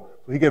applicable.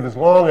 So he gave his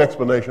long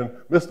explanation,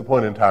 missed the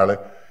point entirely.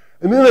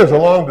 And then there's a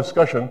long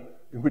discussion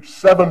in which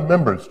 7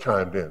 members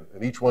chimed in,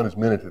 and each one is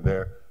minuted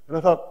there. And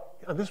I thought,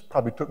 yeah, this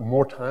probably took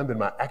more time than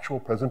my actual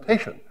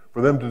presentation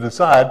for them to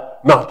decide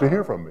not to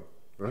hear from me.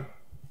 Right?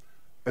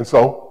 And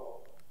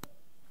so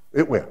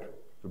it went.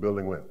 The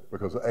building went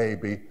because the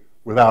AAB,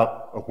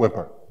 without a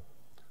whimper,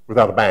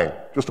 without a bang,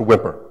 just a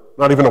whimper,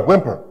 not even a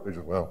whimper. They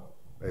just, well,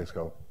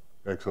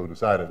 EXCO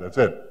decided, that's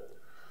it.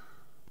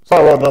 So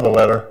I wrote another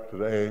letter to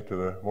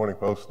the Morning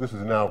Post. This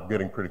is now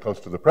getting pretty close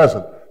to the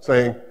present,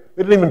 saying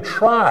they didn't even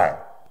try.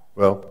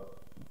 Well,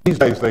 these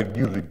days they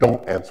usually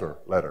don't answer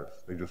letters.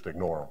 They just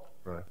ignore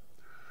them, right?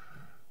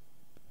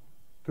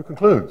 To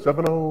conclude,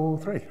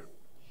 703.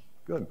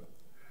 Good.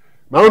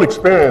 My own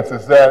experience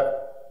is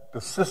that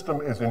the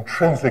system is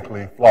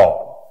intrinsically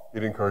flawed.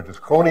 It encourages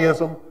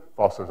cronyism,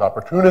 fosters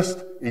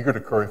opportunists, eager to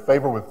curry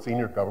favor with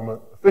senior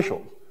government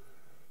officials.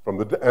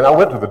 And I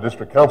went to the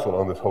district council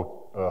on this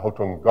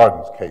Houghton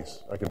Gardens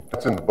case.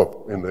 It's in the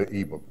book, in the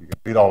e-book. You can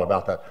read all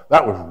about that.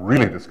 That was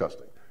really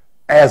disgusting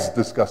as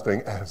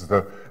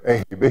the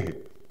AEB.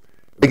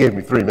 They gave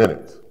me 3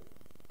 minutes.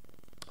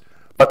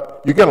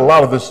 But you get a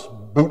lot of this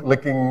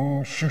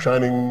boot-licking,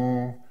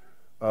 shoe-shining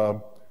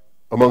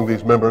among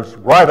these members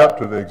right up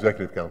to the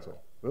executive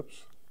council.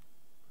 Oops.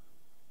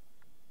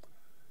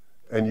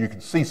 And you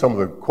can see some of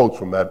the quotes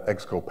from that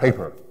EXCO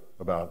paper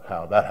about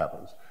how that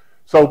happens.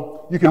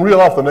 So you can reel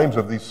off the names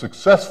of these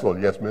successful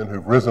yes men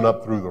who've risen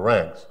up through the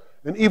ranks,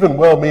 and even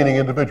well-meaning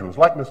individuals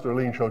like Mr.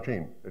 Lin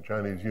Shouqin at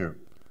Chinese U.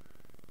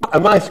 A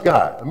nice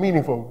guy, a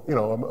meaningful,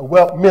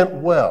 meant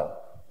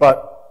well,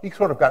 but he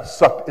sort of got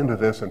sucked into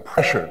this and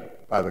pressured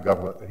by the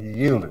government, and he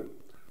yielded,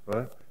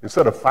 right?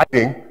 Instead of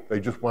fighting, they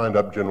just wind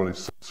up generally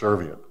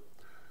subservient.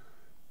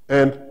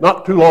 And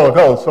not too long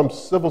ago, some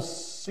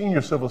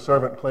senior civil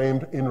servant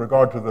claimed in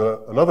regard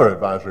to another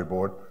advisory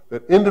board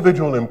that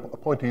individual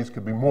appointees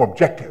could be more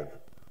objective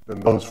than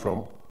those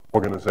from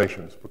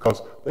organizations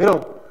because they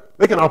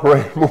can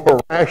operate more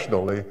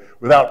rationally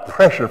without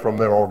pressure from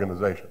their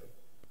organization.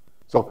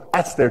 So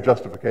that's their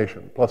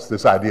justification, plus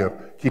this idea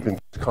of keeping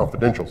things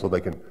confidential so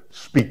they can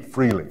speak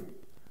freely.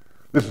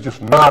 This is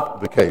just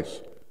not the case,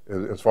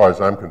 as far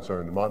as I'm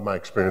concerned, in my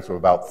experience of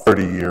about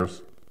 30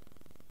 years.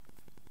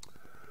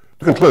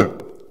 To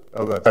conclude,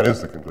 that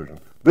is the conclusion.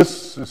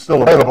 This is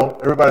still available.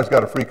 Everybody's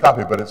got a free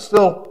copy, but it's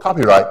still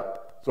copyright.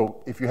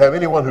 So if you have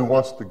anyone who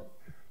wants to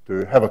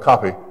have a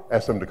copy,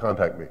 ask them to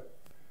contact me.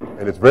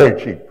 And it's very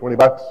cheap, 20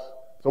 bucks.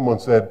 Someone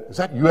said, is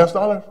that US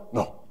dollars?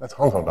 No, that's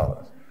Hong Kong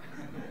dollars.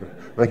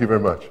 Thank you very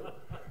much.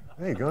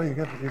 There you go,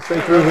 you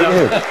stay through the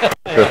end.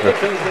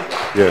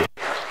 Yeah.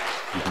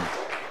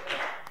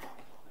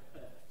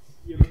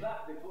 You were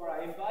back before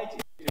I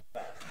invited you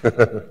back.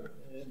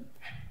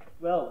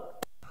 Well,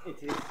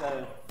 it is,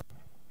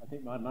 I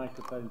think my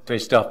microphone's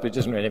switched off, but it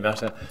doesn't really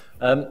matter.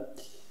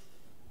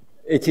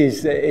 It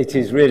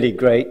is really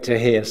great to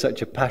hear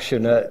such a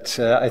passionate,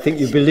 I think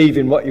you believe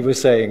in what you were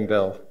saying,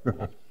 Bill.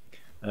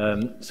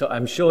 So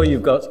I'm sure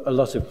you've got a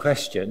lot of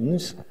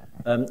questions.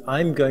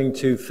 I'm going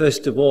to,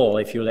 first of all,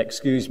 if you'll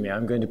excuse me,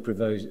 I'm going to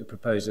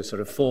propose a sort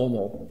of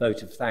formal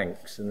vote of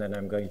thanks, and then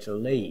I'm going to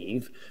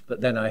leave.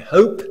 But then I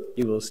hope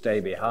you will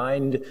stay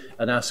behind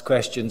and ask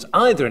questions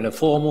either in a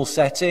formal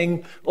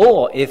setting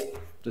or, if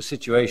the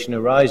situation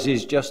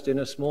arises, just in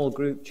a small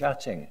group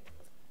chatting.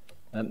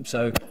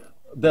 So,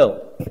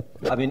 Bill,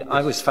 I mean,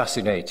 I was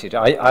fascinated.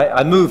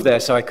 I moved there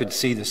so I could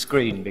see the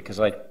screen because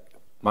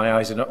my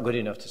eyes are not good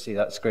enough to see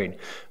that screen.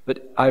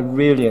 But I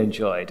really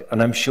enjoyed,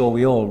 and I'm sure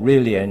we all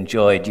really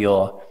enjoyed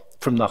your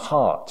from the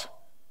heart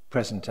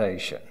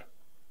presentation.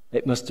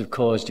 It must have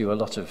caused you a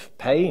lot of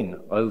pain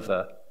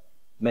over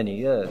many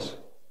years.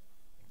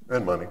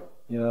 And money.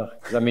 Yeah,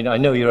 I mean, I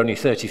know you're only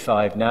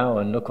 35 now,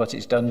 and look what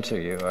it's done to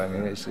you. I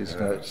mean, it's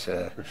not...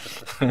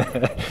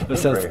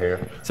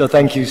 So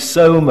thank you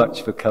so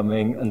much for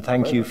coming, and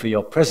thank you for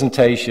your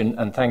presentation,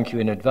 and thank you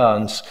in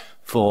advance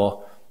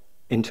for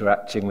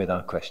interacting with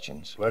our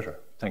questions. Pleasure.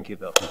 Thank you,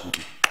 Bill.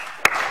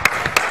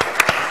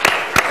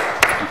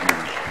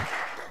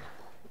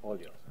 All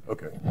yours.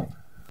 Okay.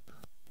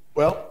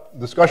 Well,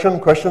 discussion,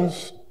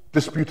 questions,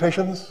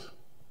 disputations?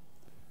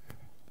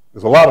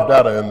 There's a lot of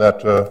data in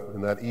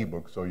that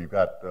e-book, so you've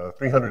got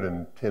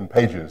 310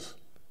 pages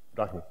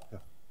document.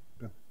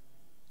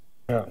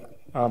 Yeah.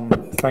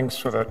 Thanks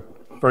for that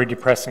very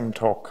depressing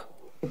talk.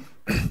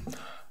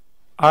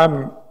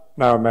 I'm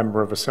now a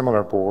member of a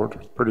similar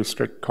board, pretty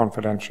strict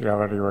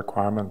confidentiality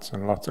requirements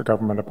and lots of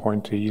government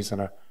appointees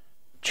and a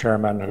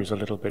chairman who's a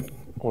little bit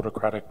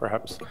autocratic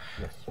perhaps.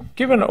 Yes.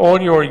 Given all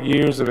your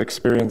years of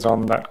experience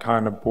on that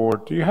kind of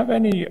board, do you have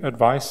any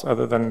advice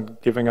other than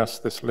giving us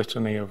this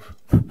litany of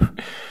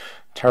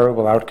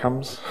terrible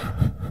outcomes?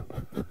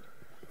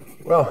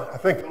 Well, I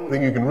think the only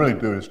thing you can really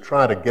do is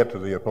try to get to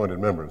the appointed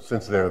members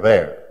since they're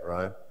there,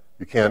 right?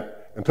 You can't,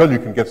 until you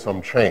can get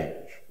some change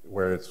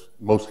where it's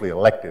mostly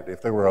elected.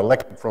 If they were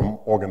elected from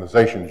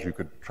organizations, you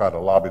could try to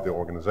lobby the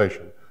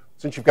organization.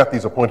 Since you've got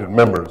these appointed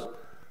members,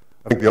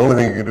 I think the only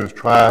thing you can do is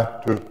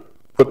try to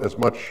put as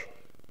much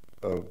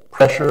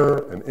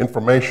pressure and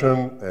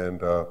information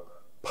and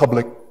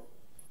public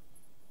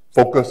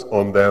focus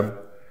on them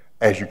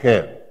as you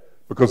can,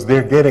 because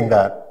they're getting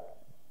that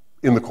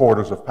in the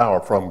corridors of power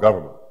from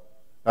government.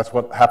 That's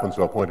what happens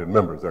to appointed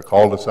members. They're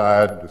called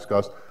aside,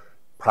 discussed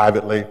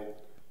privately,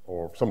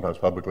 or sometimes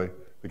publicly.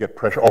 They get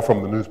pressure, or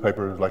from the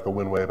newspapers, like the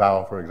Windwave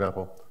Owl, for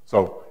example.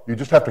 So you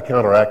just have to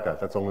counteract that.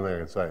 That's the only thing I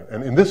can say.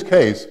 And in this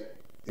case,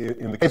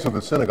 in the case of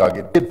the synagogue,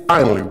 it did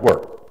finally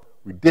work.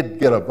 We did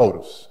get a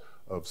vote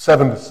of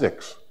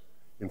 7-6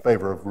 in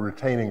favor of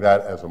retaining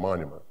that as a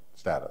monument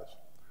status,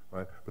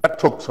 right? But that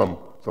took some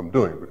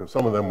doing, because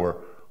some of them were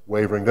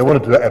wavering. They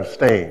wanted to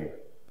abstain.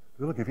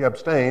 Look, if you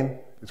abstain,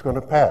 it's going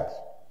to pass.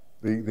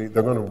 They're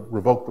going to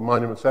revoke the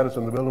monument status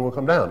and the building will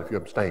come down if you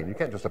abstain. You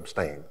can't just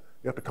abstain.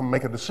 You have to come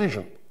make a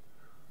decision.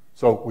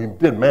 So we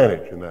did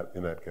manage in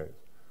that case.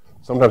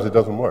 Sometimes it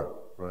doesn't work,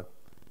 right?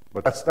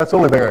 But that's the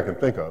only thing I can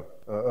think of,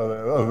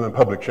 other than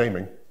public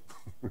shaming.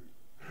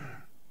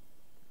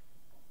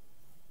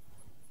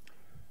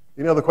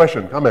 Any other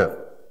question, comment?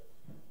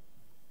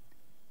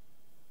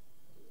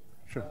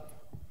 Sure.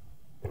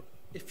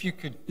 If you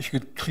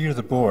could clear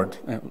the board,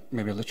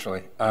 maybe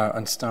literally,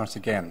 and start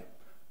again,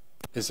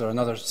 is there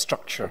another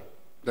structure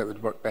that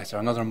would work better,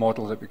 another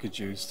model that we could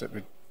use that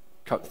would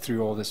cut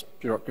through all this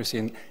bureaucracy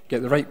and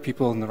get the right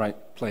people in the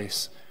right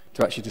place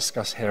to actually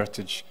discuss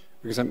heritage?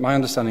 Because my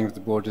understanding of the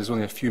board is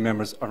only a few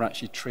members are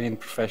actually trained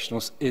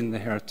professionals in the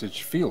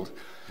heritage field,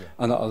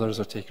 and that others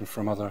are taken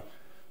from other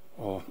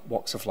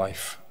walks of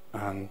life,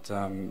 and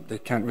they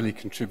can't really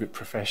contribute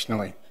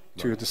professionally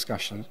to a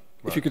discussion.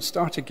 If you could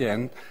start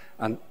again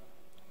and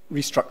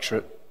restructure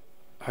it,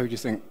 how do you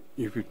think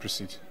you would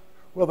proceed?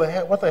 Well,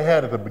 what they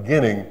had at the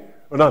beginning,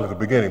 well, not at the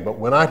beginning, but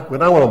when I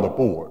went on the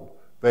board,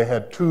 they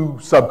had two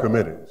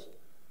subcommittees,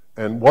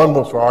 and one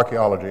was for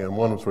archaeology and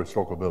one was for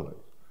historical buildings.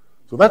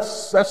 So that's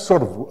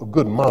sort of a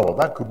good model.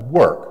 That could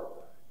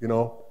work, you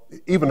know,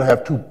 even to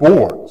have two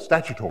boards,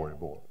 statutory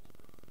boards,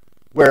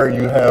 where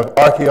you have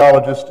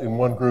archaeologists in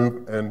one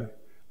group and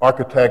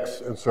architects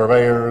and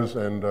surveyors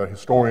and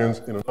historians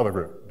in another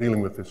group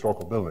dealing with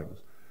historical buildings,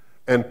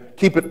 and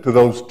keep it to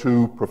those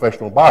two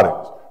professional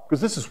bodies,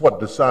 because this is what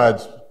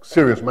decides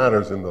serious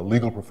matters in the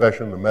legal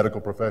profession, the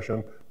medical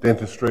profession,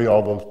 dentistry,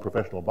 all those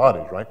professional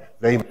bodies, right?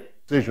 They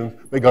make decisions,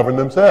 they govern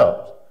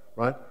themselves,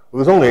 right?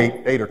 Well, there's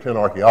only 8 or 10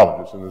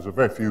 archaeologists, and there's a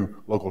very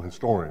few local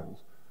historians,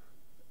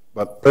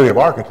 but plenty of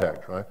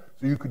architects, right?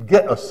 So you could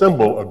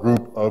assemble a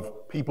group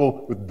of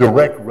people with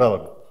direct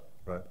relevance,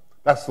 right?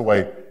 That's the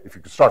way, if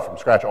you could start from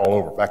scratch all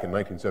over, back in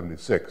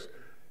 1976,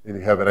 and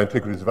you have an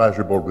Antiquities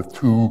Advisory Board with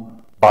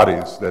 2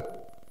 bodies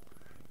that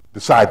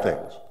decide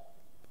things.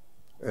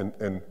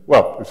 And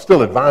well, it's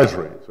still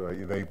advisory, so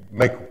they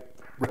make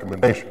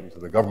recommendations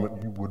that the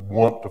government would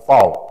want to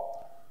follow.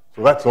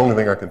 So that's the only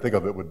thing I can think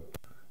of that would,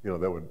 you know,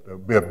 that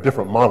would be a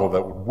different model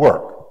that would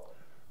work.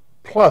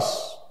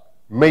 Plus,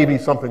 maybe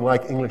something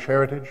like English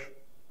Heritage,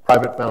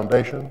 private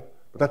foundation,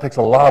 but that takes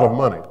a lot of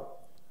money,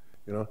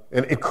 you know.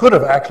 And it could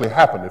have actually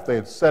happened if they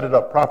had set it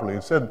up properly.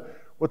 Instead,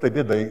 what they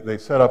did, they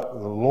set up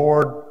the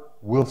Lord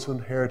Wilson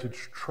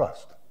Heritage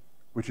Trust,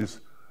 which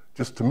is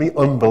just to me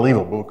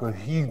unbelievable, because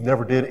he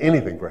never did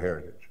anything for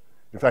heritage.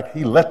 In fact,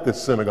 he let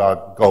this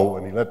synagogue go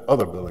and he let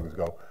other buildings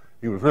go.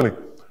 He was really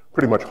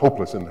pretty much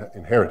hopeless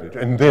in heritage.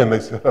 And then they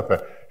set up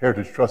a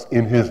heritage trust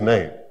in his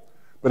name.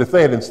 But if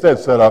they had instead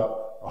set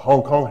up a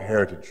Hong Kong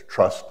Heritage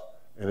Trust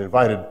and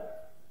invited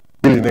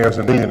billionaires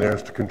and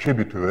millionaires to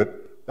contribute to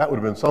it, that would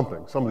have been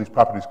something. Some of these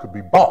properties could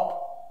be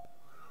bought.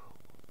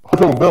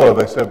 Hotong Villa,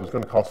 they said, was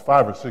going to cost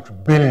 $5 or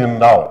 $6 billion.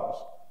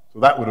 So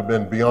that would have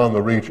been beyond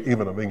the reach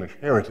even of English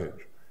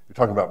heritage. You're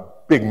talking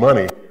about big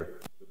money here,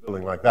 a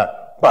building like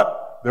that.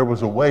 But there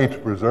was a way to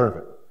preserve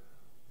it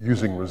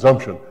using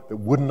resumption that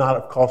would not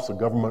have cost the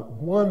government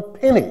 1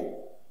 penny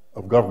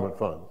of government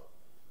funds.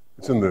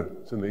 It's in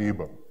the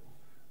e-book.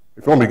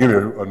 If you want me to give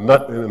you in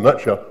a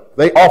nutshell,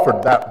 they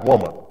offered that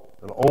woman,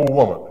 an old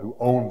woman who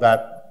owned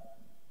that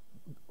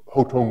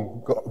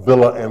Hotong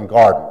Villa and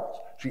Gardens.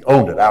 She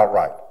owned it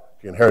outright.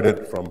 She inherited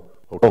it from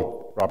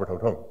Hotong, Robert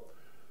Hotong.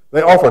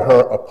 They offered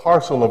her a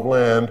parcel of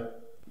land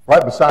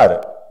right beside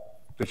it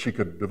that she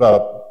could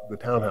develop the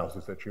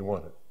townhouses that she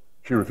wanted.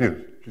 She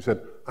refused. She said,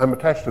 I'm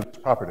attached to this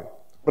property,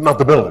 but not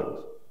the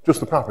buildings, just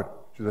the property.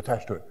 She's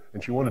attached to it.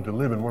 And she wanted to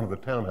live in one of the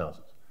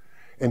townhouses.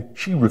 And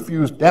she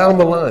refused down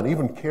the line.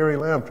 Even Carrie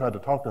Lam tried to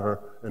talk to her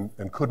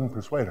and couldn't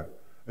persuade her.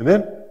 And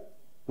then,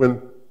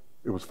 when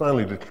it was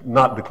finally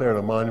not declared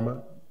a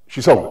monument,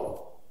 she sold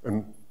it,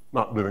 and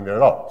not living there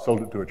at all.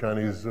 Sold it to a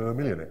Chinese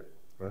millionaire.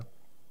 Right?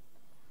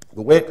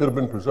 The way it could have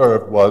been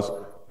preserved was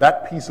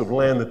that piece of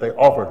land that they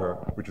offered her,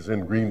 which is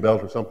in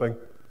Greenbelt or something,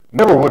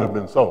 never would have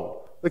been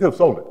sold. They could have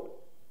sold it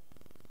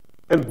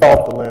and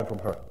bought the land from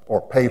her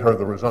or paid her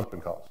the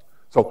resumption cost.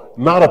 So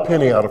not a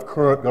penny out of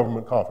current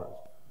government coffers.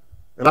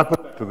 And I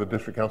put that to the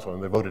district council,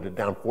 and they voted it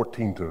down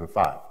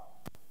 14-5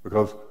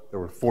 because there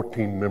were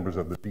 14 members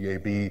of the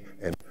DAB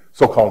and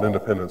so-called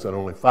independents, and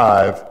only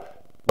 5,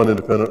 one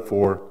independent,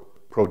 4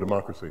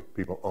 pro-democracy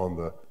people on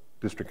the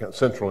district,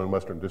 Central and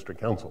Western District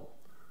Council.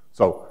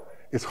 So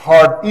it's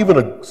hard, even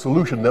a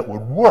solution that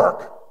would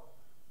work.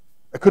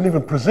 I couldn't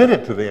even present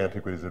it to the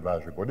Antiquities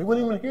Advisory Board. They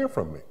wouldn't even hear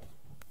from me.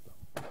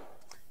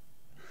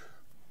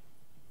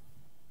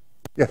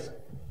 Yes,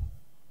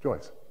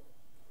 Joyce.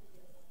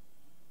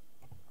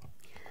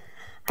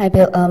 Hi,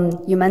 Bill.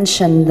 You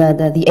mentioned that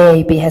the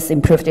AAB has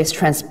improved its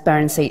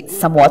transparency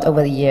somewhat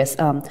over the years.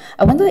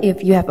 I wonder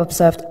if you have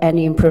observed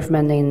any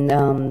improvement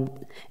in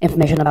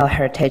information about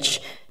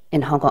heritage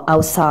in Hong Kong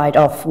outside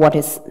of what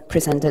is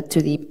presented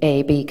to the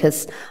AAB,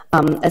 because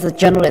as a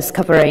journalist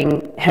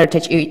covering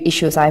heritage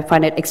issues, I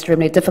find it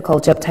extremely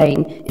difficult to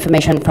obtain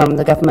information from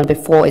the government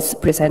before it's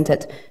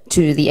presented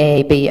to the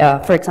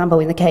AAB. For example,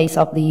 in the case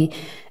of the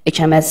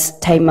HMS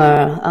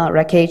Tamar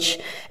wreckage,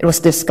 it was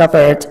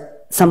discovered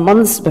some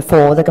months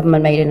before the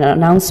government made an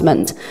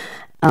announcement.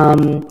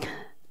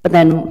 But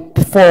then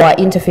before I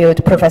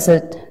interviewed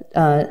Professor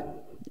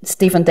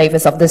Stephen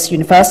Davis of this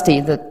university,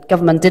 the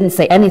government didn't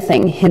say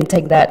anything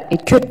hinting that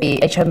it could be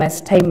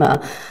HMS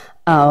Tamar,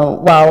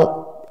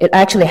 while it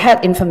actually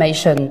had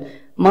information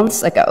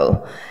months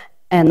ago.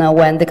 And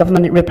when the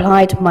government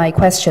replied my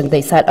question,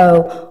 they said,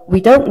 oh,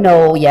 we don't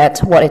know yet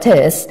what it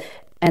is.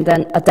 And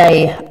then a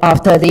day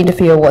after the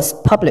interview was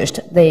published,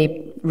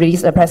 they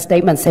released a press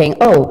statement saying,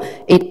 oh,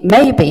 it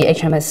may be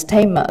HMS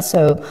Tamar.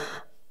 So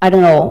I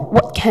don't know,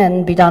 what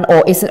can be done,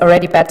 or is it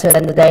already better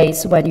than the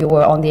days when you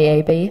were on the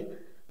AAB?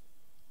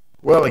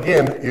 Well,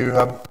 again,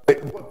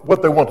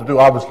 what they want to do,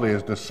 obviously,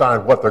 is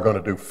decide what they're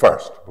going to do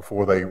first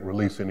before they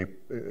release any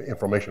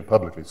information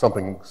publicly,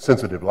 something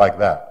sensitive like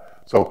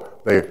that.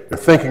 So they're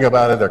thinking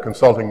about it, they're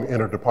consulting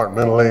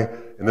interdepartmentally,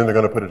 and then they're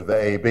going to put it to the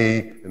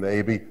AAB, and the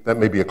AAB, that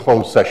may be a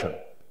closed session.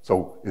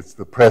 So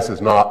the press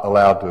is not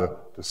allowed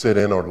to sit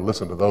in or to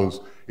listen to those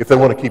if they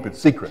want to keep it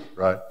secret,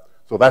 right?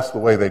 So that's the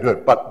way they do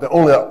it. But the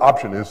only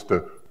option is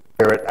to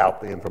ferret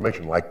out the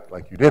information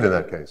like you did in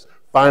that case.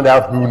 Find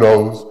out who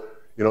knows.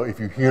 You know, if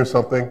you hear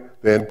something,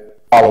 then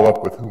follow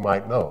up with who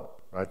might know,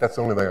 right? That's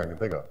the only thing I can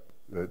think of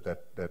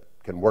that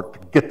can work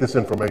to get this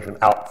information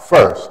out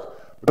first.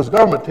 Because the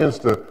government tends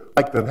to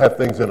like to have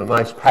things in a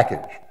nice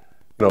package.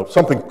 You know,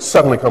 something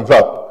suddenly comes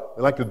up,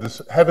 they like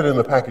to have it in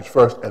the package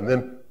first and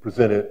then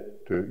present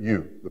it to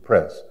you, the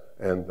press,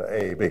 and the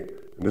AAB.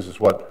 And this is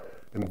what,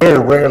 and very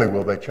rarely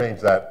will they change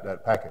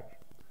that package.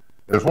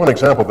 There's one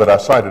example that I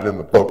cited in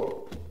the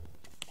book,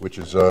 which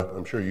is,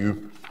 I'm sure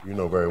you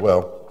know very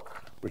well,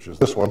 which is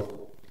this one.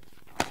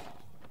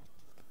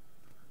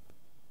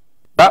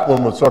 That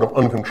one was sort of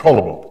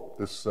uncontrollable.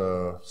 This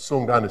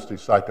Sung Dynasty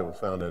site that was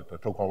found at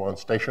Tokwawan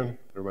Station.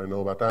 Everybody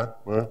know about that?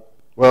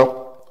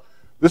 Well,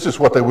 this is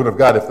what they would have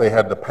got if they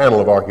had the panel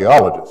of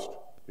archaeologists.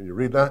 Can you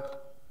read that?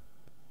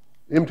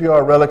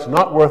 MTR relics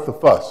not worth the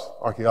fuss,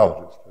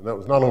 archaeologists. And that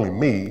was not only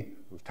me,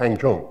 it was Tang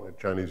Chung at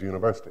Chinese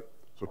University.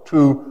 So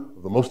two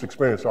of the most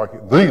experienced,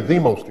 the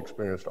most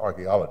experienced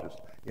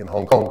archaeologists in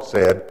Hong Kong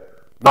said,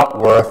 not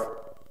worth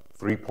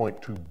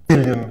 $3.2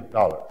 billion.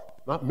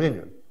 Not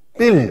million,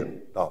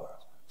 $billion.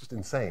 Just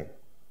insane,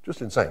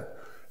 just insane.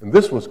 And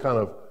this was kind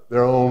of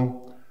their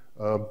own,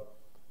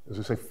 as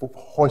they say,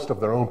 hoist of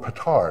their own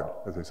petard,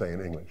 as they say in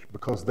English,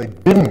 because they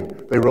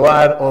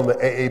relied on the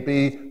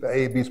AAB. The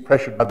AAB's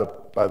pressured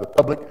by the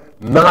public,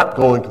 not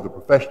going to the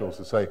professionals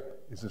to say,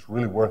 is this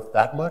really worth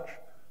that much?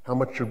 How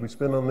much should we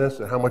spend on this,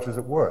 and how much is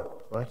it worth,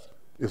 right?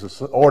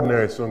 It's an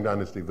ordinary Sung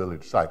Dynasty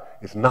village site.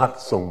 It's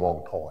not Sung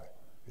Wong Toi.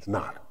 It's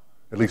not.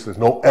 At least there's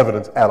no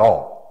evidence at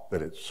all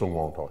that it's Sung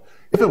Wong Toi.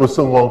 If it was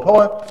Sung Wong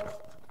Toi,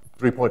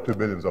 3.2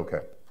 billion is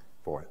okay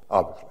for it,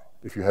 obviously,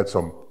 if you had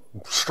some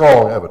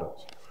strong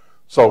evidence.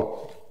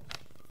 So,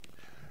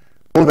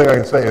 the only thing I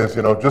can say is,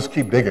 you know, just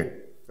keep digging.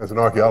 As an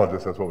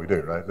archaeologist, that's what we do,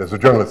 right? As a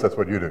journalist, that's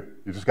what you do.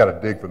 You just got to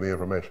dig for the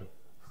information.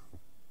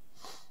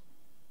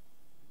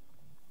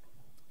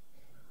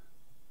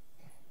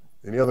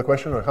 Any other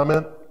question or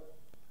comment?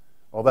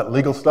 All that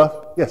legal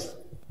stuff? Yes?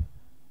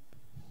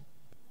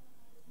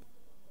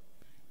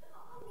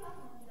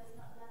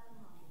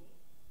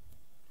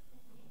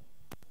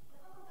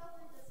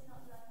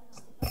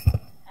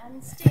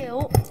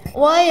 Still,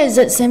 why is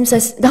it seems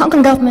as the Hong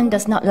Kong government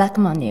does not lack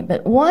money,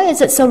 but why is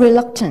it so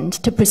reluctant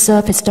to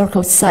preserve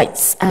historical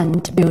sites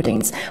and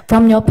buildings?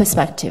 From your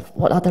perspective,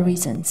 what are the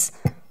reasons?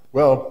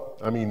 Well,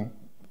 I mean,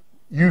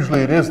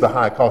 usually it is the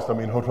high cost. I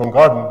mean, Hotong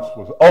Gardens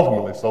was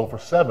ultimately sold for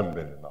 $7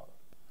 billion.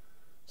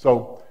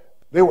 So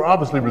they were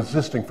obviously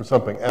resisting for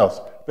something else.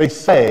 They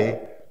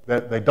say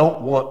that they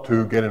don't want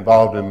to get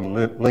involved in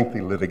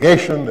lengthy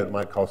litigation that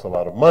might cost a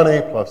lot of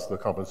money, plus the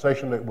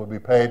compensation that will be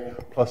paid,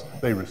 plus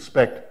they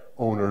respect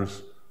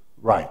owners'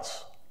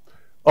 rights.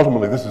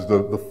 Ultimately, this is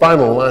the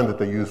final line that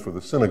they use for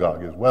the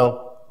synagogue is,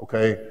 well,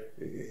 okay,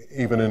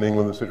 even in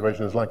England the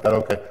situation is like that,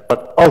 okay,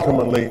 but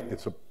ultimately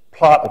it's a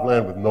plot of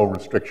land with no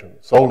restriction,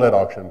 sold at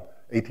auction,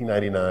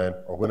 1899,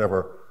 or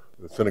whenever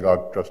the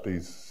synagogue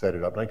trustees set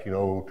it up,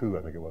 1902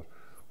 I think it was.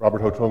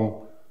 Robert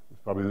Hotong was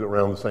probably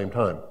around the same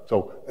time.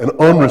 So an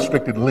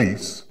unrestricted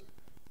lease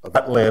of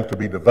that land to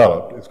be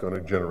developed is going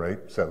to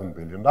generate $7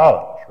 billion,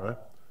 right?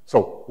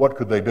 So what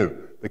could they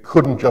do? They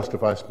couldn't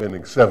justify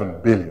spending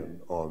 $7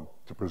 billion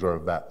to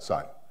preserve that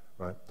site,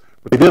 right?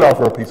 But they did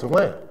offer a piece of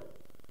land.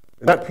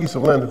 And that piece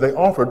of land that they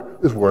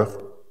offered is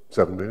worth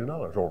 $7 billion.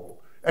 Or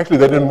actually,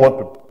 they didn't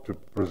want to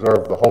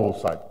preserve the whole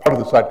site. Part of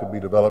the site could be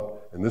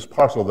developed, and this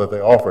parcel that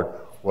they offered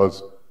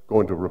was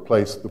going to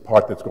replace the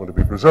part that's going to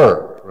be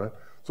preserved, right?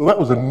 So that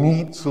was a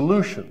neat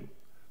solution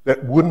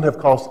that wouldn't have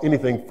cost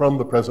anything from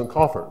the present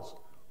coffers,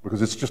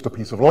 because it's just a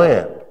piece of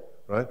land,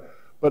 right?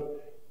 But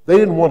they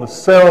didn't want to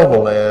sell the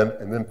land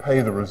and then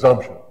pay the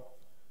resumption.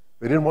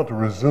 They didn't want to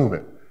resume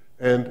it.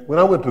 And when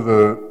I went to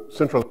the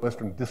Central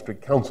Western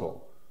District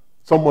Council,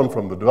 someone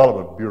from the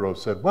Development Bureau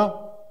said,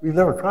 well, we've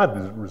never tried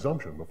this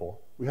resumption before.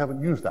 We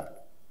haven't used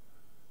that.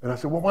 And I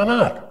said, well, why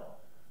not?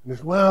 And they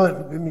said, well,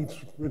 it needs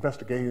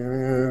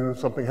investigation,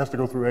 something has to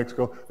go through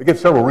EXCO. They gave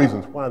several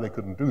reasons why they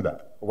couldn't do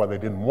that, or why they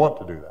didn't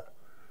want to do that.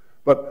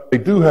 But they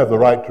do have the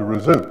right to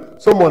resume.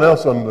 Someone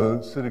else on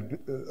the city,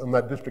 on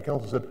that district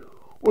council said,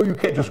 well, you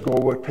can't just go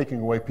away taking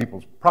away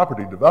people's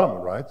property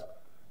development rights.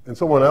 And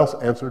someone else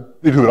answered,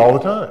 they do it all the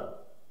time.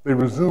 They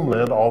resume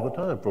land all the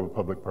time for a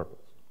public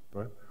purpose,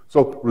 right?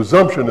 So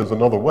resumption is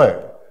another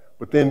way,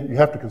 but then you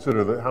have to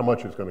consider how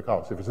much it's going to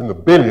cost. If it's in the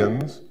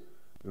billions,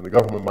 then the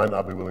government might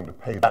not be willing to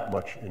pay that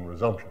much in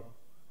resumption,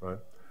 right?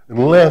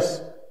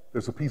 Unless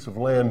there's a piece of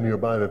land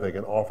nearby that they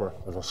can offer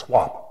as a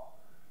swap.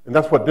 And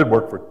that's what did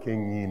work for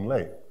King Yin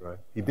Lake, right?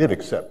 He did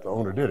accept, the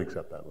owner did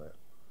accept that land.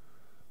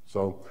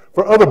 So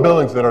for other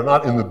buildings that are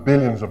not in the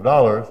billions of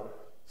dollars,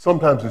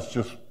 sometimes it's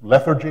just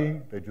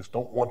lethargy. They just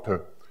don't want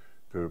to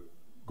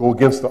go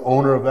against the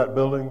owner of that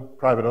building,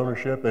 private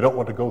ownership. They don't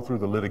want to go through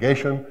the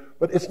litigation,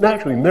 but it's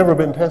naturally never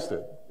been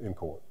tested in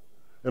court.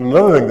 And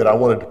another thing that I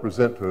wanted to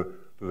present to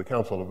the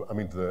council,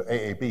 to the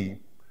AAB,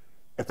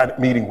 at that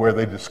meeting where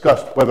they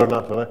discussed whether or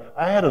not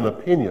I had an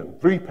opinion,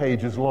 3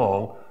 pages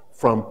long,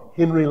 from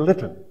Henry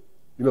Litton.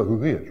 You know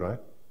who he is, right?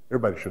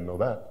 Everybody should know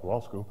that, law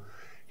school.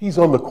 He's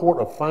on the Court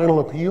of Final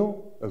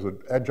Appeal as an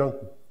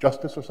adjunct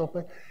justice or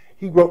something.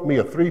 He wrote me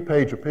a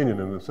 3-page opinion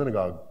in the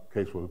synagogue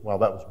case while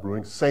that was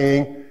brewing,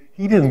 saying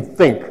he didn't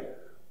think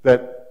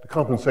that the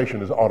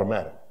compensation is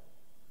automatic,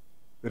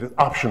 that it's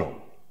optional.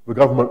 The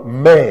government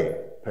may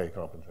pay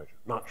compensation,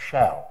 not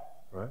shall,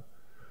 right?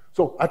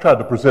 So I tried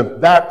to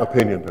present that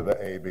opinion to the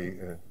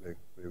AAB, and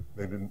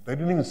they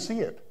didn't even see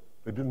it.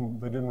 They didn't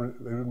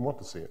want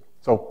to see it.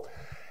 So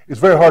it's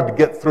very hard to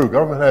get through.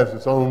 Government has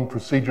its own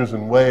procedures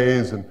and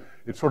ways, and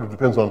it sort of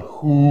depends on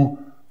who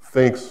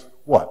thinks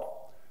what.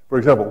 For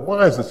example,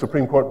 why is the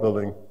Supreme Court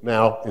building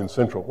now in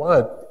Central?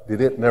 Why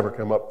did it never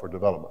come up for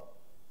development?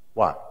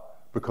 Why?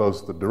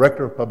 Because the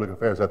Director of Public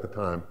Affairs at the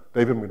time,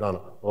 David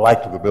McDonough,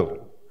 liked the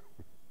building.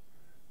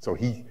 So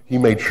he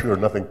made sure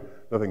nothing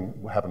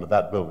happened to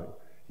that building.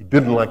 He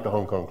didn't like the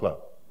Hong Kong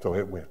Club, so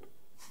it went.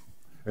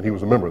 And he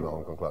was a member of the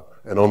Hong Kong Club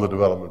and on the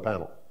development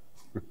panel.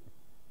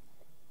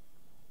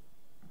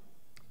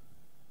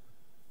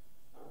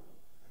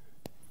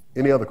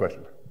 Any other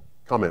questions?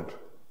 Comment?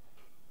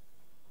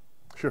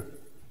 Sure.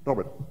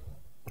 Norbert.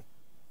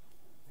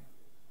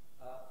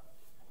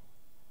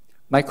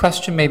 My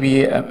question may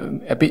be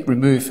a bit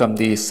removed from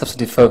the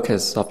substantive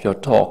focus of your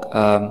talk.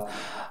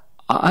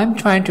 I'm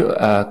trying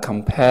to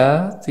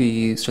compare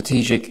the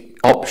strategic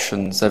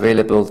options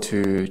available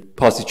to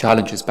policy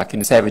challenges back in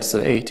the 70s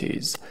or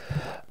 80s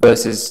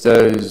versus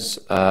those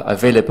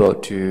available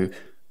to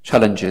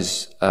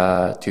challenges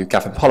to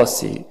government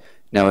policy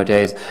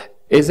nowadays.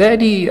 Is there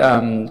any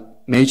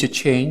major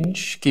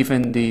change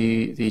given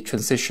the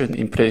transition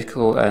in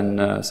political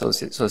and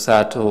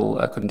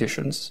societal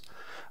conditions,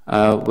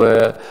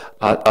 where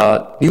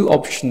are new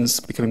options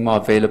becoming more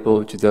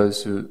available to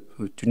those who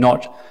do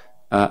not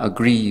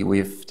agree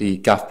with the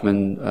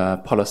government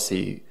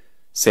policy,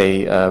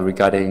 say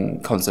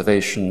regarding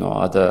conservation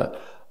or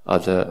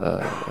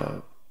other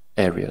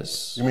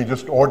areas? You mean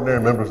just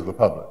ordinary members of the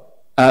public?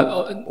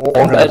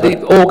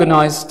 The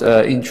organized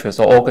interests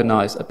or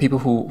organized people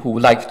who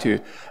like to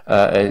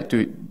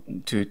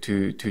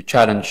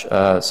challenge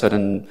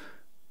certain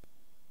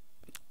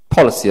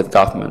policy of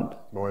government.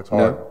 No, it's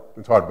hard. No?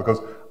 It's hard because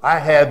I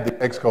had the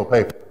EXCO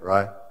paper,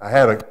 right? I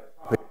had a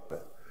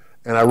paper,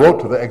 and I wrote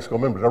to the EXCO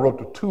members. I wrote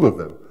to 2 of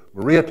them,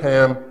 Maria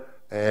Tam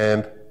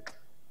and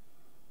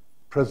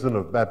President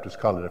of Baptist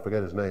College. I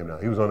forget his name now.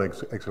 He was on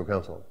EXCO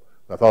Council.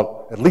 I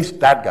thought, at least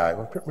that guy,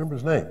 I can't remember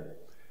his name.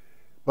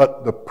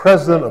 But the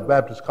president of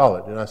Baptist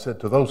College, and I said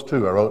to those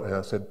 2, I wrote, and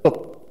I said,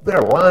 look,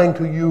 they're lying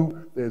to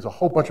you. There's a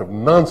whole bunch of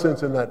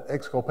nonsense in that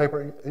EXCO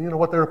paper. And you know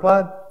what they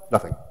replied?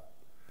 Nothing.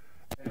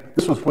 And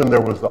this was when there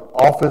was the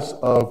Office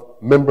of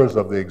Members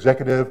of the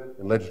Executive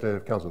and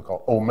Legislative Council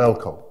called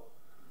OMELCO.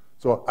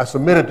 So I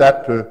submitted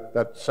that to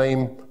that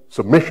same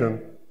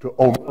submission to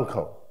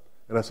OMELCO.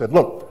 And I said,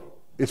 look,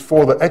 it's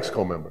for the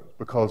EXCO members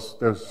because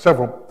there's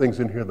several things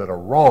in here that are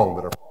wrong,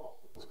 that are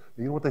false.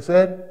 And you know what they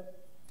said?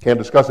 Can't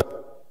discuss it.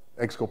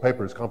 EXCO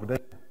paper is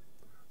confidential.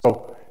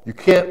 So you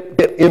can't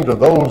get into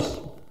those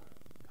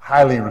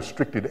highly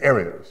restricted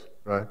areas,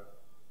 right?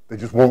 They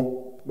just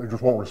won't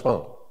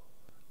respond,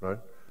 right?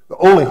 The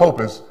only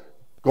hope is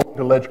going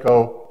to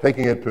LegCo,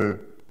 taking it to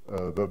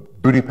the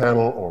duty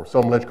panel or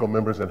some LegCo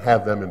members and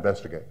have them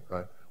investigate,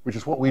 right? Which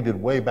is what we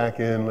did way back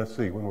in, let's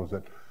see, when was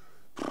it?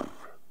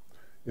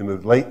 In the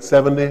late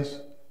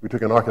 70s, we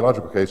took an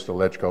archaeological case to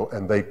LegCo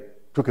and they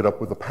took it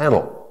up with a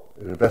panel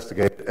and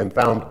investigated and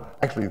found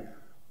actually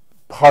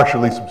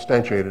partially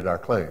substantiated our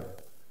claim.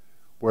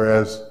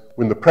 Whereas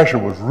when the pressure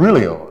was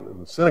really on, in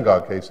the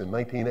synagogue case in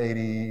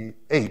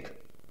 1988,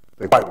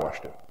 they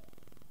whitewashed it.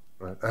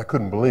 Right? I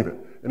couldn't believe it.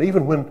 And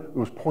even when it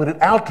was pointed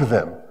out to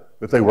them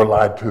that they were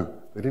lied to,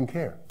 they didn't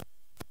care.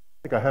 I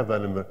think I have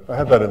that in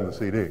the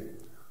CD.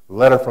 A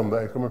letter from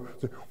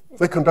the,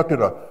 they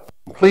conducted a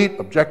complete,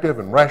 objective,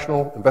 and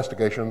rational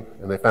investigation,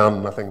 and they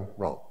found nothing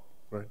wrong.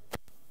 Right?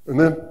 And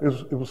then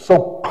it was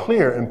so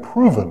clear and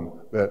proven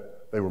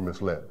that they were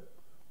misled.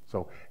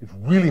 So it's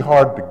really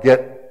hard to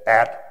get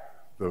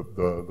at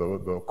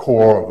the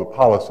core of the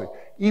policy.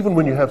 Even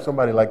when you have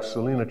somebody like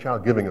Selina Chow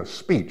giving a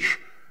speech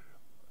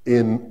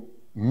in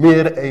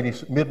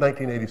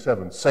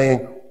mid-1987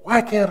 saying,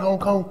 why can't Hong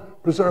Kong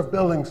preserve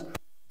buildings?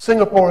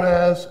 Singapore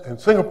has, and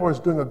Singapore is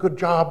doing a good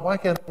job. Why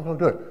can't Hong Kong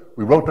do it?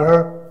 We wrote to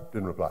her,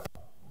 didn't reply.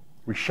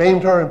 We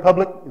shamed her in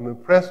public, in the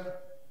press,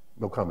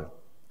 no comment.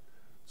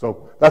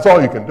 So that's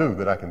all you can do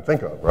that I can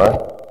think of, right?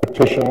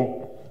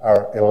 Petition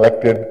our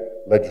elected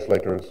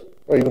legislators,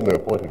 or even the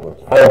appointed ones.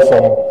 Find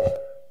some,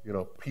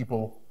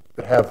 people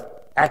that have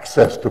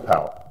access to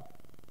power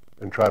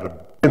and try to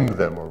bend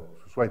them or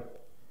persuade them.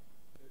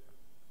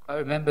 I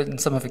remember in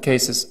some of the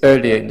cases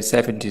earlier in the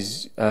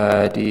 70s,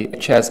 the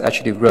chairs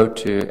actually wrote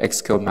to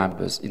EXCO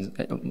members,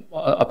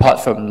 apart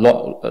from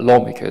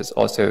lawmakers,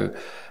 also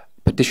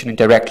petitioning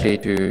directly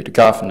to the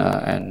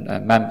governor and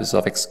members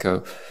of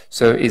EXCO.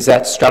 So is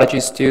that strategy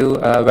still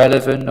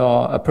relevant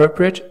or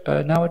appropriate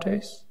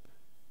nowadays?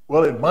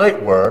 Well, it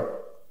might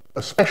work,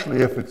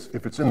 especially if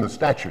it's in the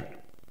statute.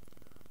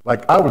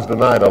 Like, I was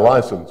denied a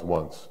license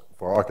once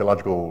for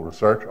archaeological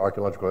research,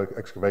 archaeological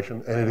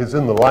excavation, and it is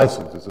in the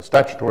license. It's a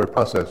statutory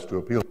process to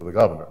appeal to the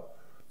governor.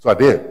 So I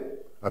did.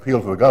 I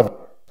appealed to the governor,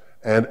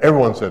 and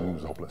everyone said it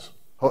was hopeless,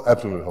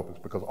 absolutely hopeless,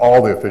 because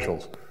all the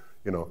officials,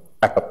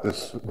 back up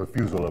this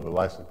refusal of the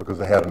license because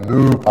they had a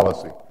new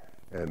policy,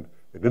 and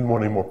they didn't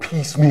want any more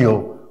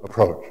piecemeal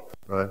approach,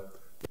 right?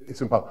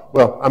 It's impossible.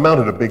 Well, I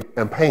mounted a big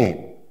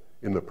campaign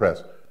in the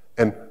press,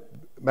 and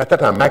at that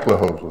time,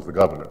 McLehose was the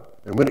governor,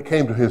 and when it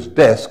came to his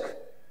desk,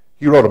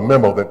 he wrote a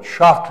memo that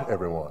shocked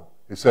everyone.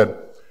 He said,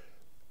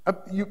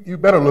 you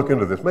better look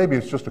into this. Maybe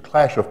it's just a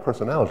clash of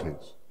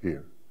personalities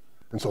here.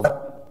 And so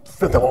that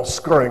sent them all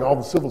scurrying, all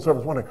the civil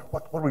servants wondering,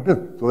 what do we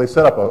do? So they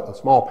set up a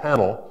small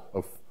panel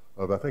of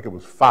I think it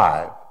was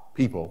 5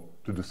 people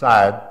to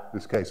decide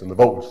this case, and the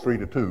vote was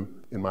 3-2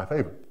 in my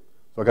favor.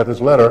 So I got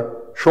this letter,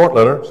 short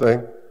letter,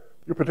 saying,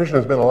 your petition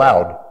has been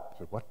allowed. I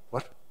said,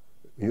 what?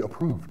 He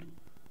approved.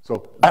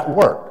 So that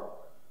worked.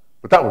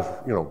 But that was,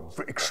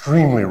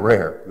 extremely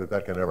rare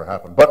that can ever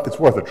happen. But it's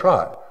worth a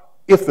try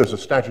if there's a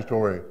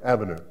statutory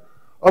avenue.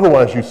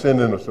 Otherwise, you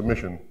send in a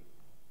submission.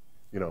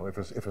 If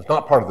it's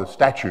not part of the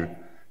statute,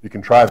 you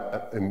can try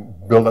that and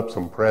build up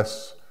some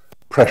press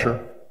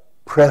pressure,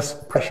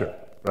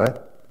 right?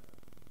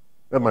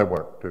 That might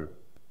work too.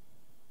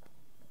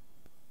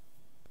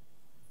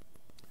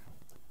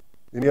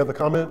 Any other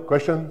comment,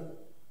 question?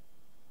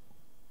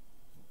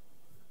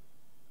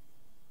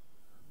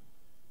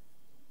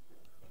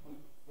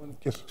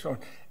 Yes. Sure.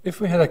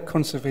 If we had a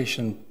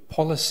conservation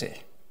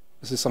policy,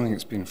 this is something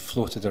that's been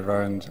floated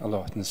around a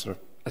lot in sort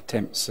of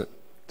attempts at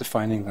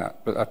defining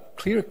that, but a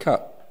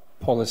clear-cut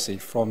policy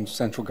from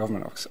central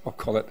government, I'll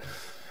call it,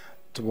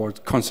 towards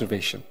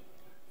conservation,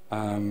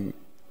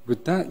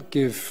 would that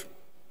give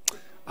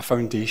a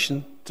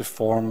foundation to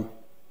form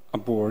a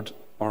board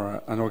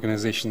or an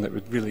organisation that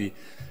would really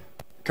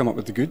come up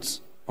with the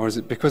goods? Or is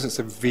it because it's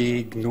a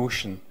vague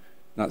notion,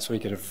 that's why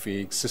you get a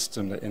vague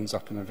system that ends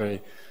up in a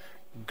very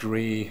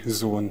grey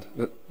zone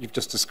that you've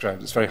just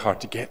described? It's very hard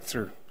to get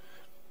through.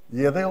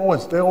 Yeah, they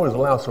always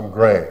allow some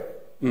grey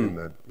in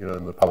the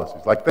in the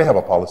policies. Like, they have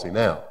a policy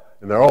now,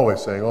 and they're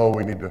always saying, "Oh,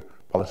 we need a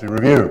policy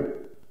review."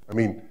 I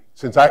mean,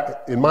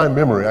 in my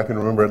memory, I can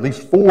remember at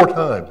least 4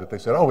 times that they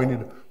said, "Oh, we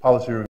need a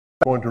policy review.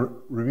 We're going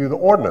to review the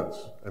ordinance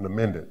and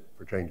amend it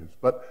for changes."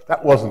 But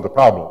that wasn't the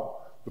problem.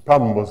 The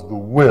problem was the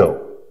will,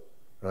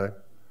 right?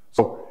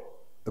 So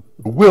the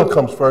will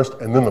comes first,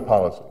 and then the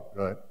policy,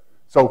 right?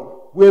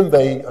 So when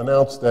they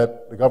announced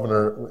that the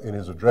governor in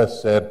his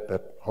address said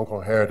that Hong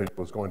Kong heritage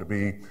was going to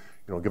be,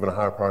 given a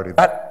higher priority,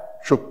 that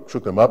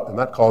shook them up, and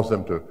that caused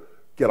them to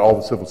get all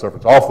the civil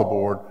servants off the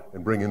board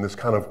and bring in this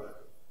kind of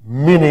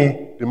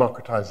mini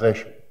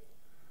democratization.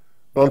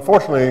 But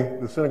unfortunately,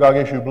 the synagogue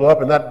issue blew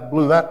up, and that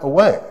blew that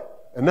away.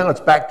 And now it's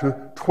back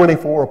to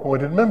 24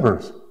 appointed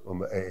members on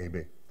the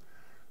AAB.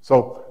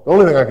 So the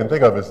only thing I can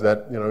think of is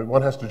that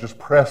one has to just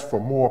press for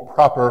more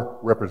proper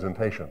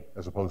representation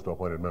as opposed to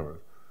appointed members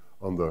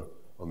on the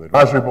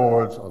advisory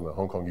boards, on the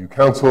Hong Kong Youth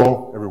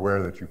Council,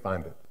 everywhere that you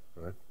find it,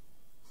 right?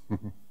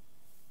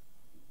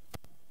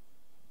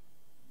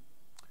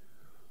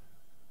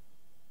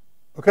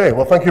 Okay,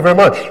 well, thank you very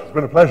much. It's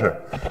been a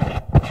pleasure.